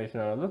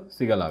ಕನ್ಫರ್ಮೇಷನ್ ಅನ್ನೋದು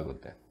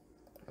ಸಿಗಲಾಗುತ್ತೆ.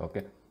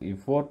 ಓಕೆ, ಈ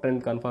 4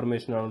 ಟ್ರೆಂಡ್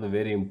ಕನ್ಫರ್ಮೇಷನ್ ಅನ್ನೋದು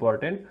ವೆರಿ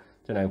ಇಂಪಾರ್ಟೆಂಟ್,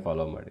 ಚೆನ್ನಾಗಿ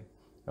ಫಾಲೋ ಮಾಡಿ.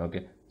 ಓಕೆ,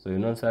 ಸೊ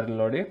ಇನ್ನೊಂದು ಸಾರಿ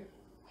ನೋಡಿ,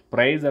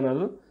 ಪ್ರೈಸ್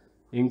ಅನ್ನೋದು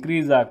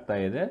ಇನ್ಕ್ರೀಸ್ ಆಗ್ತಾ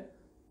ಇದೆ,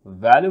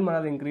 ವ್ಯಾಲ್ಯೂಮ್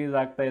ಅನ್ನೋದು ಇನ್ಕ್ರೀಸ್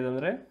ಆಗ್ತಾ ಇದೆ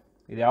ಅಂದರೆ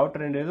ಇದು ಯಾವ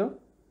ಟ್ರೆಂಡ್, ಇದು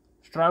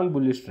ಸ್ಟ್ರಾಂಗ್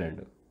ಬುಲ್ಲಿಶ್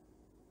ಟ್ರೆಂಡ್,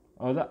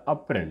 ಹೌದಾ,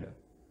 ಅಪ್ ಟ್ರೆಂಡ್.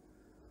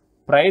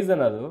 ಪ್ರೈಸ್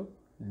ಅನ್ನೋದು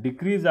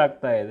ಡಿಕ್ರೀಸ್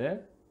ಆಗ್ತಾ ಇದೆ,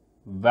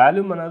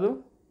 ವ್ಯಾಲ್ಯೂಮ್ ಅನ್ನೋದು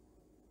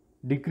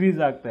ಡಿಕ್ರೀಸ್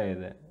ಆಗ್ತಾ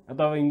ಇದೆ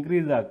ಅಥವಾ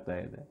ಇನ್ಕ್ರೀಸ್ ಆಗ್ತಾ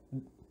ಇದೆ.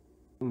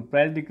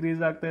 ಪ್ರೈಸ್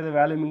ಡಿಕ್ರೀಸ್ ಆಗ್ತಾ ಇದೆ,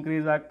 ವ್ಯಾಲ್ಯೂಮ್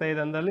ಇನ್ಕ್ರೀಸ್ ಆಗ್ತಾ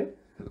ಇದೆ ಅಂದಲ್ಲಿ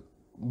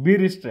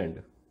ಬೀರಿಶ್ ಟ್ರೆಂಡ್,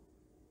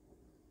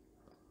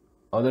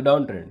 ಹೌದಾ,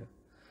 ಡೌನ್ ಟ್ರೆಂಡ್.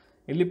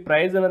 ಇಲ್ಲಿ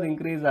ಪ್ರೈಸ್ ಅನ್ನೋದು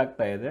ಇನ್ಕ್ರೀಸ್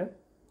ಆಗ್ತಾ ಇದೆ,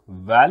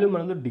 ವ್ಯಾಲ್ಯೂಮ್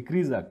ಅನ್ನೋದು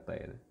ಡಿಕ್ರೀಸ್ ಆಗ್ತಾ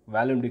ಇದೆ,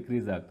 ವ್ಯಾಲ್ಯೂಮ್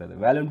ಡಿಕ್ರೀಸ್ ಆಗ್ತಾ ಇದೆ.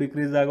 ವ್ಯಾಲ್ಯೂಮ್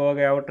ಡಿಕ್ರೀಸ್ ಆಗುವಾಗ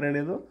ಯಾವ ಟ್ರೆಂಡ್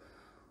ಇದು,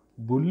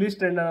 ಬುಲ್ಲಿಶ್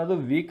ಟ್ರೆಂಡ್ ಅನ್ನೋದು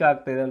ವೀಕ್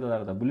ಆಗ್ತಾ ಇದೆ ಅಂತ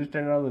ಅರ್ಥ. ಬುಲ್ಲಿಶ್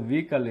ಟ್ರೆಂಡ್ ಅನ್ನೋದು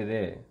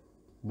ವೀಕಲ್ಲಿದೆ,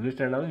 ಬುಲ್ಲಿಶ್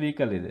ಟ್ರೆಂಡ್ ಅನ್ನೋದು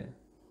ವೀಕಲ್ಲಿದೆ.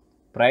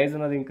 ಪ್ರೈಸ್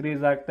ಅನ್ನೋದು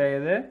ಇನ್ಕ್ರೀಸ್ ಆಗ್ತಾ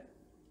ಇದೆ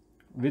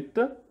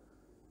ವಿತ್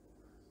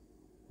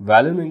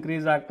ವ್ಯಾಲ್ಯೂಮ್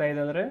ಇನ್ಕ್ರೀಸ್ ಆಗ್ತಾ ಇದೆ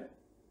ಅಂದರೆ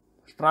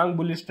ಸ್ಟ್ರಾಂಗ್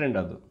ಬುಲ್ಲಿಶ್ ಟ್ರೆಂಡ್,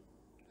 ಅದು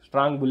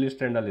ಸ್ಟ್ರಾಂಗ್ ಬುಲ್ಲಿಶ್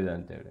ಟ್ರೆಂಡಲ್ಲಿದೆ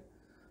ಅಂತೇಳಿ.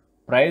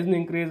 ಪ್ರೈಸ್ನ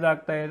ಇನ್ಕ್ರೀಸ್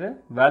ಆಗ್ತಾ ಇದೆ,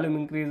 ವ್ಯಾಲ್ಯೂಮ್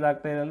ಇನ್ಕ್ರೀಸ್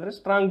ಆಗ್ತಾ ಇದೆ ಅಂದರೆ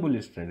ಸ್ಟ್ರಾಂಗ್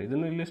ಬುಲ್ಲಿಶ್ ಟ್ರೆಂಡ್.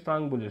 ಇದನ್ನು ಇಲ್ಲಿ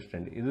ಸ್ಟ್ರಾಂಗ್ ಬುಲ್ಲಿಶ್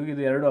ಟ್ರೆಂಡ್.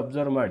 ಇದು ಎರಡು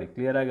ಅಬ್ಸರ್ವ್ ಮಾಡಿ,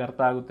 ಕ್ಲಿಯರಾಗಿ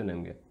ಅರ್ಥ ಆಗುತ್ತೆ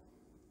ನಿಮಗೆ.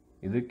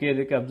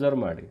 ಇದಕ್ಕೆ ಅಬ್ಸರ್ವ್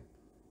ಮಾಡಿ.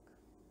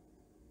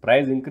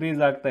 ಪ್ರೈಸ್ ಇನ್ಕ್ರೀಸ್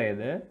ಆಗ್ತಾ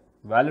ಇದೆ,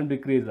 ವ್ಯಾಲ್ಯೂಮ್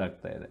ಡಿಕ್ರೀಸ್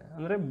ಆಗ್ತಾ ಇದೆ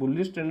ಅಂದರೆ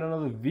ಬುಲ್ಲಿಶ್ ಟ್ರೆಂಡ್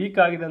ಅನ್ನೋದು ವೀಕ್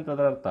ಆಗಿದೆ ಅಂತ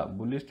ಅದರ ಅರ್ಥ.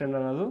 ಬುಲ್ಲಿಶ್ ಟ್ರೆಂಡ್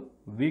ಅನ್ನೋದು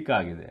ವೀಕ್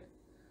ಆಗಿದೆ.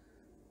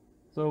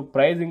 ಸೊ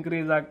ಪ್ರೈಸ್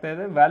ಇನ್ಕ್ರೀಸ್ ಆಗ್ತಾ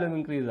ಇದೆ, ವ್ಯಾಲ್ಯೂಮ್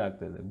ಇನ್ಕ್ರೀಸ್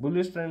ಆಗ್ತಾ ಇದೆ.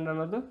 ಬುಲ್ಲಿಶ್ ಟ್ರೆಂಡ್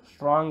ಅನ್ನೋದು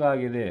ಸ್ಟ್ರಾಂಗ್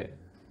ಆಗಿದೆ.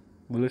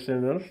 ಬುಲ್ಲಿಶ್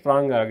ಟ್ರೆಂಡ್ ಅನ್ನೋದು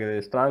ಸ್ಟ್ರಾಂಗ್ ಆಗಿದೆ,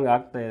 ಸ್ಟ್ರಾಂಗ್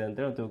ಆಗ್ತಾ ಇದೆ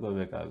ಅಂತೇಳಿ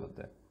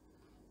ತಿಳ್ಕೊಬೇಕಾಗುತ್ತೆ.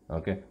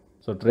 ಓಕೆ,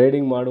 ಸೊ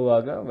ಟ್ರೇಡಿಂಗ್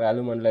ಮಾಡುವಾಗ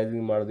ವ್ಯಾಲ್ಯೂಮ್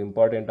ಅನಲೈಸಿಂಗ್ ಮಾಡೋದು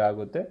ಇಂಪಾರ್ಟೆಂಟ್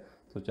ಆಗುತ್ತೆ.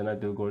 ಸೊ ಚೆನ್ನಾಗಿ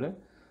ತಿಳ್ಕೊಳ್ಳಿ.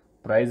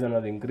 ಪ್ರೈಸ್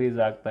ಅನ್ನೋದು ಇನ್ಕ್ರೀಸ್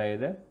ಆಗ್ತಾ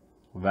ಇದೆ,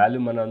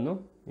 ವ್ಯಾಲ್ಯೂಮ್ ಅನ್ನೋದು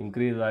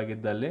ಇನ್ಕ್ರೀಸ್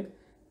ಆಗಿದ್ದಲ್ಲಿ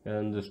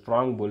ಇದೊಂದು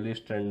ಸ್ಟ್ರಾಂಗ್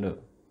ಬುಲ್ಲಿಶ್ ಟ್ರೆಂಡ್.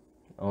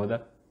 ಹೌದಾ,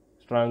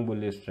 strong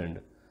bullish trend.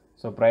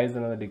 So price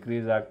ಅನ್ನೋದು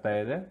ಡಿಕ್ರೀಸ್ ಆಗ್ತಾ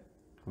ಇದೆ,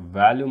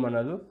 ವ್ಯಾಲ್ಯೂಮ್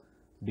ಅನ್ನೋದು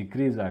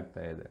ಡಿಕ್ರೀಸ್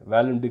ಆಗ್ತಾ ಇದೆ.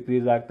 ವ್ಯಾಲ್ಯೂಮ್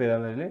ಡಿಕ್ರೀಸ್ ಆಗ್ತಾ ಇದೆ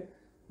ಅಂದರೆ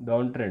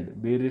ಡೌನ್ ಟ್ರೆಂಡ್,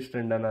 ಬೀರಿಶ್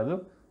ಟ್ರೆಂಡ್ ಅನ್ನೋದು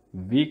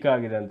ವೀಕ್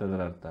ಆಗಿದೆ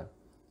ಅಂತಂದ್ರೆ ಅರ್ಥ.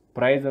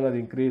 ಪ್ರೈಸ್ ಅನ್ನೋದು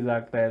ಇನ್ಕ್ರೀಸ್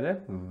ಆಗ್ತಾ ಇದೆ,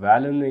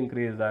 ವ್ಯಾಲ್ಯೂಮ್ನು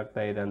ಇನ್ಕ್ರೀಸ್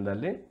ಆಗ್ತಾ ಇದೆ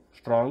ಅಂದಲ್ಲಿ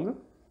ಸ್ಟ್ರಾಂಗ್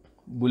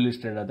ಬುಲ್ಲಿಶ್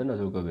ಟ್ರೆಂಡ್ ಅಂತ ನಾವು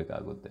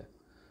ತಿಳ್ಕೋಬೇಕಾಗುತ್ತೆ.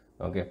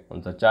 ಓಕೆ,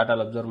 ಒಂದು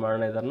ಚಾರ್ಟಲ್ಲಿ ಅಬ್ಸರ್ವ್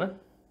ಮಾಡೋಣ ಇದನ್ನು.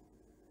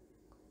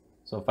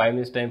 ಸೊ 5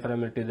 ಮಿನಿಟ್ಸ್ ಟೈಮ್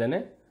ಫ್ರೇಮ್ ಇಟ್ಟಿದ್ದೇನೆ.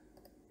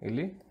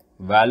 ಇಲ್ಲಿ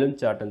ವ್ಯಾಲ್ಯೂಮ್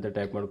ಚಾರ್ಟ್ ಅಂತ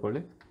ಟೈಪ್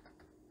ಮಾಡ್ಕೊಳ್ಳಿ.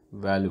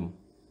 ವ್ಯಾಲ್ಯೂಮ್,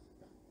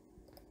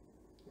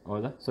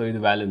 ಹೌದಾ. ಸೊ ಇದು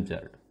ವ್ಯಾಲ್ಯೂಮ್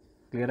ಚಾರ್ಟ್.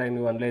 ಕ್ಲಿಯರಾಗಿ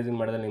ನೀವು ಅನಲೈಸಿಂಗ್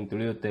ಮಾಡಿದ್ರೆ ನಿಮ್ಗೆ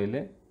ತಿಳಿಯುತ್ತೆ.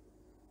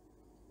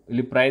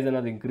 ಇಲ್ಲಿ ಪ್ರೈಸ್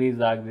ಅನ್ನೋದು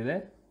ಇನ್ಕ್ರೀಸ್ ಆಗಿದೆ,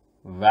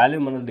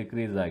 ವ್ಯಾಲ್ಯೂಮ್ ಅನ್ನೋದು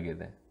ಡಿಕ್ರೀಸ್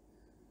ಆಗಿದೆ.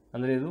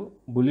 ಅಂದರೆ ಇದು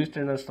ಬುಲ್ಲಿಶ್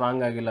ಟ್ರೆಂಡ್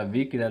ಸ್ಟ್ರಾಂಗ್ ಆಗಿಲ್ಲ,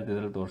 ವೀಕ್ ಇದೆ ಅಂತ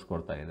ಇದರಲ್ಲಿ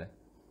ತೋರಿಸ್ಕೊಡ್ತಾ ಇದೆ.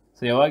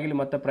 ಸೊ ಯಾವಾಗ ಇಲ್ಲಿ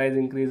ಮತ್ತೆ ಪ್ರೈಸ್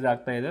ಇನ್ಕ್ರೀಸ್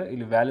ಆಗ್ತಾ ಇದೆ,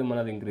 ಇಲ್ಲಿ ವ್ಯಾಲ್ಯೂಮ್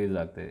ಅನ್ನೋದು ಇನ್ಕ್ರೀಸ್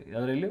ಆಗ್ತಾ ಇದೆ.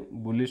 ಅಂದರೆ ಇಲ್ಲಿ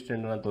ಬುಲ್ಲಿಶ್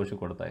ಟ್ರೆಂಡನ್ನು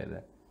ತೋರಿಸಿಕೊಡ್ತಾ ಇದೆ.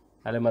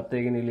 ಅಲ್ಲಿ ಮತ್ತೆ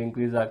ಈಗ ಇಲ್ಲಿ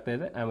ಇನ್ಕ್ರೀಸ್ ಆಗ್ತಾ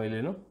ಇದೆ, ಆಮೇಲೆ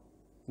ಇಲ್ಲೇನು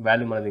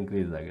ವ್ಯಾಲ್ಯೂಮ್ ಅನ್ನೋದು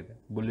ಇನ್ಕ್ರೀಸ್ ಆಗಿದೆ,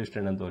 ಬುಲ್ಲಿಶ್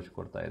ಟ್ರೆಂಡ್ ಅಂತ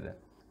ತೋರಿಸಿಕೊಡ್ತಾ ಇದೆ.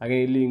 ಹಾಗೆ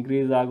ಇಲ್ಲಿ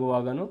ಇನ್ಕ್ರೀಸ್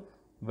ಆಗುವಾಗೂ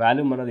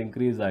ವ್ಯಾಲ್ಯೂಮ್ ಅನ್ನೋದು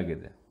ಇನ್ಕ್ರೀಸ್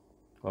ಆಗಿದೆ.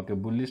 ಓಕೆ,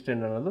 ಬುಲ್ಲಿಶ್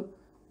ಟ್ರೆಂಡ್ ಅನ್ನೋದು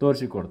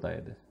ತೋರಿಸಿಕೊಡ್ತಾ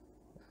ಇದೆ.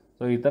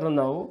 ಸೊ ಈ ಥರ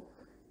ನಾವು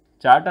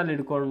ಚಾರ್ಟಲ್ಲಿ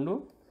ಇಟ್ಕೊಂಡು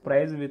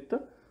price with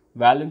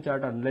volume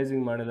chart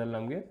analysing ಮಾಡಿದಲ್ಲಿ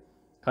ನಮಗೆ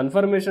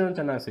ಕನ್ಫರ್ಮೇಷನ್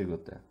ಚೆನ್ನಾಗಿ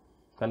ಸಿಗುತ್ತೆ.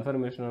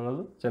 ಕನ್ಫರ್ಮೇಷನ್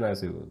ಅನ್ನೋದು ಚೆನ್ನಾಗಿ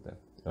ಸಿಗುತ್ತೆ.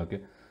 ಓಕೆ,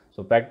 ಸೊ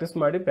ಪ್ರಾಕ್ಟೀಸ್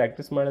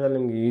ಮಾಡಿದಲ್ಲಿ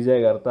ನಿಮಗೆ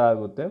ಈಸಿಯಾಗಿ ಅರ್ಥ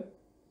ಆಗುತ್ತೆ.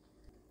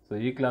 ಸೊ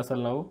ಈ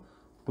ಕ್ಲಾಸಲ್ಲಿ ನಾವು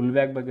ಪುಲ್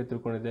ಬ್ಯಾಕ್ ಬಗ್ಗೆ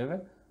ತಿಳ್ಕೊಂಡಿದ್ದೇವೆ.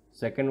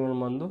 ಸೆಕೆಂಡ್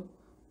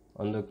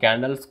ಒಂದು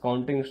ಕ್ಯಾಂಡಲ್ಸ್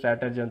ಕೌಂಟಿಂಗ್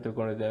ಸ್ಟ್ರಾಟಜಿ ಅಂತ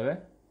ತಿಳ್ಕೊಂಡಿದ್ದೇವೆ.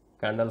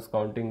 ಕ್ಯಾಂಡಲ್ಸ್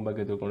ಕೌಂಟಿಂಗ್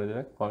ಬಗ್ಗೆ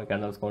ತಿಳ್ಕೊಂಡಿದ್ದೇವೆ,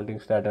 candles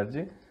counting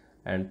strategy.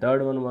 And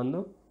third ಒಂದು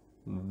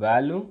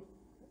volume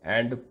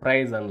and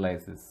prize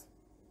analysis.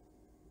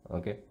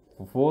 Okay,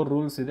 4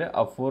 rules ಇದೆ.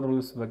 ಆ 4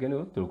 ರೂಲ್ಸ್ ಬಗ್ಗೆ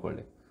ನೀವು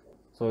ತಿಳ್ಕೊಳ್ಳಿ.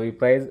 ಸೊ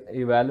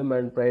ಈ ವ್ಯಾಲ್ಯೂಮ್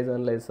ಆ್ಯಂಡ್ ಪ್ರೈಸ್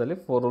ಅನಲೈಸಲ್ಲಿ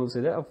 4 ರೂಲ್ಸ್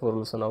ಇದೆ. ಆ 4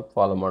 ರೂಲ್ಸನ್ನು ನಾವು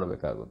ಫಾಲೋ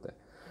ಮಾಡಬೇಕಾಗುತ್ತೆ.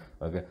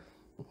 ಓಕೆ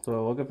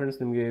ಫ್ರೆಂಡ್ಸ್,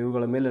 ನಿಮಗೆ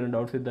ಇವುಗಳ ಮೇಲೆ ಏನು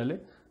ಡೌಟ್ಸ್ ಇದ್ದಲ್ಲಿ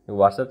ನೀವು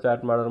ವಾಟ್ಸಪ್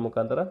ಚಾಟ್ ಮಾಡೋದ್ರ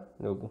ಮುಖಾಂತರ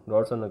ನೀವು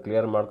ಡೌಟ್ಸನ್ನು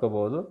ಕ್ಲಿಯರ್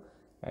ಮಾಡ್ಕೋಬೋದು.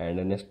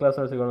 ಆ್ಯಂಡ್ ನೆಕ್ಸ್ಟ್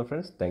ಕ್ಲಾಸಲ್ಲಿ ಸಿಗೋಣ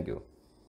ಫ್ರೆಂಡ್ಸ್. Thank you.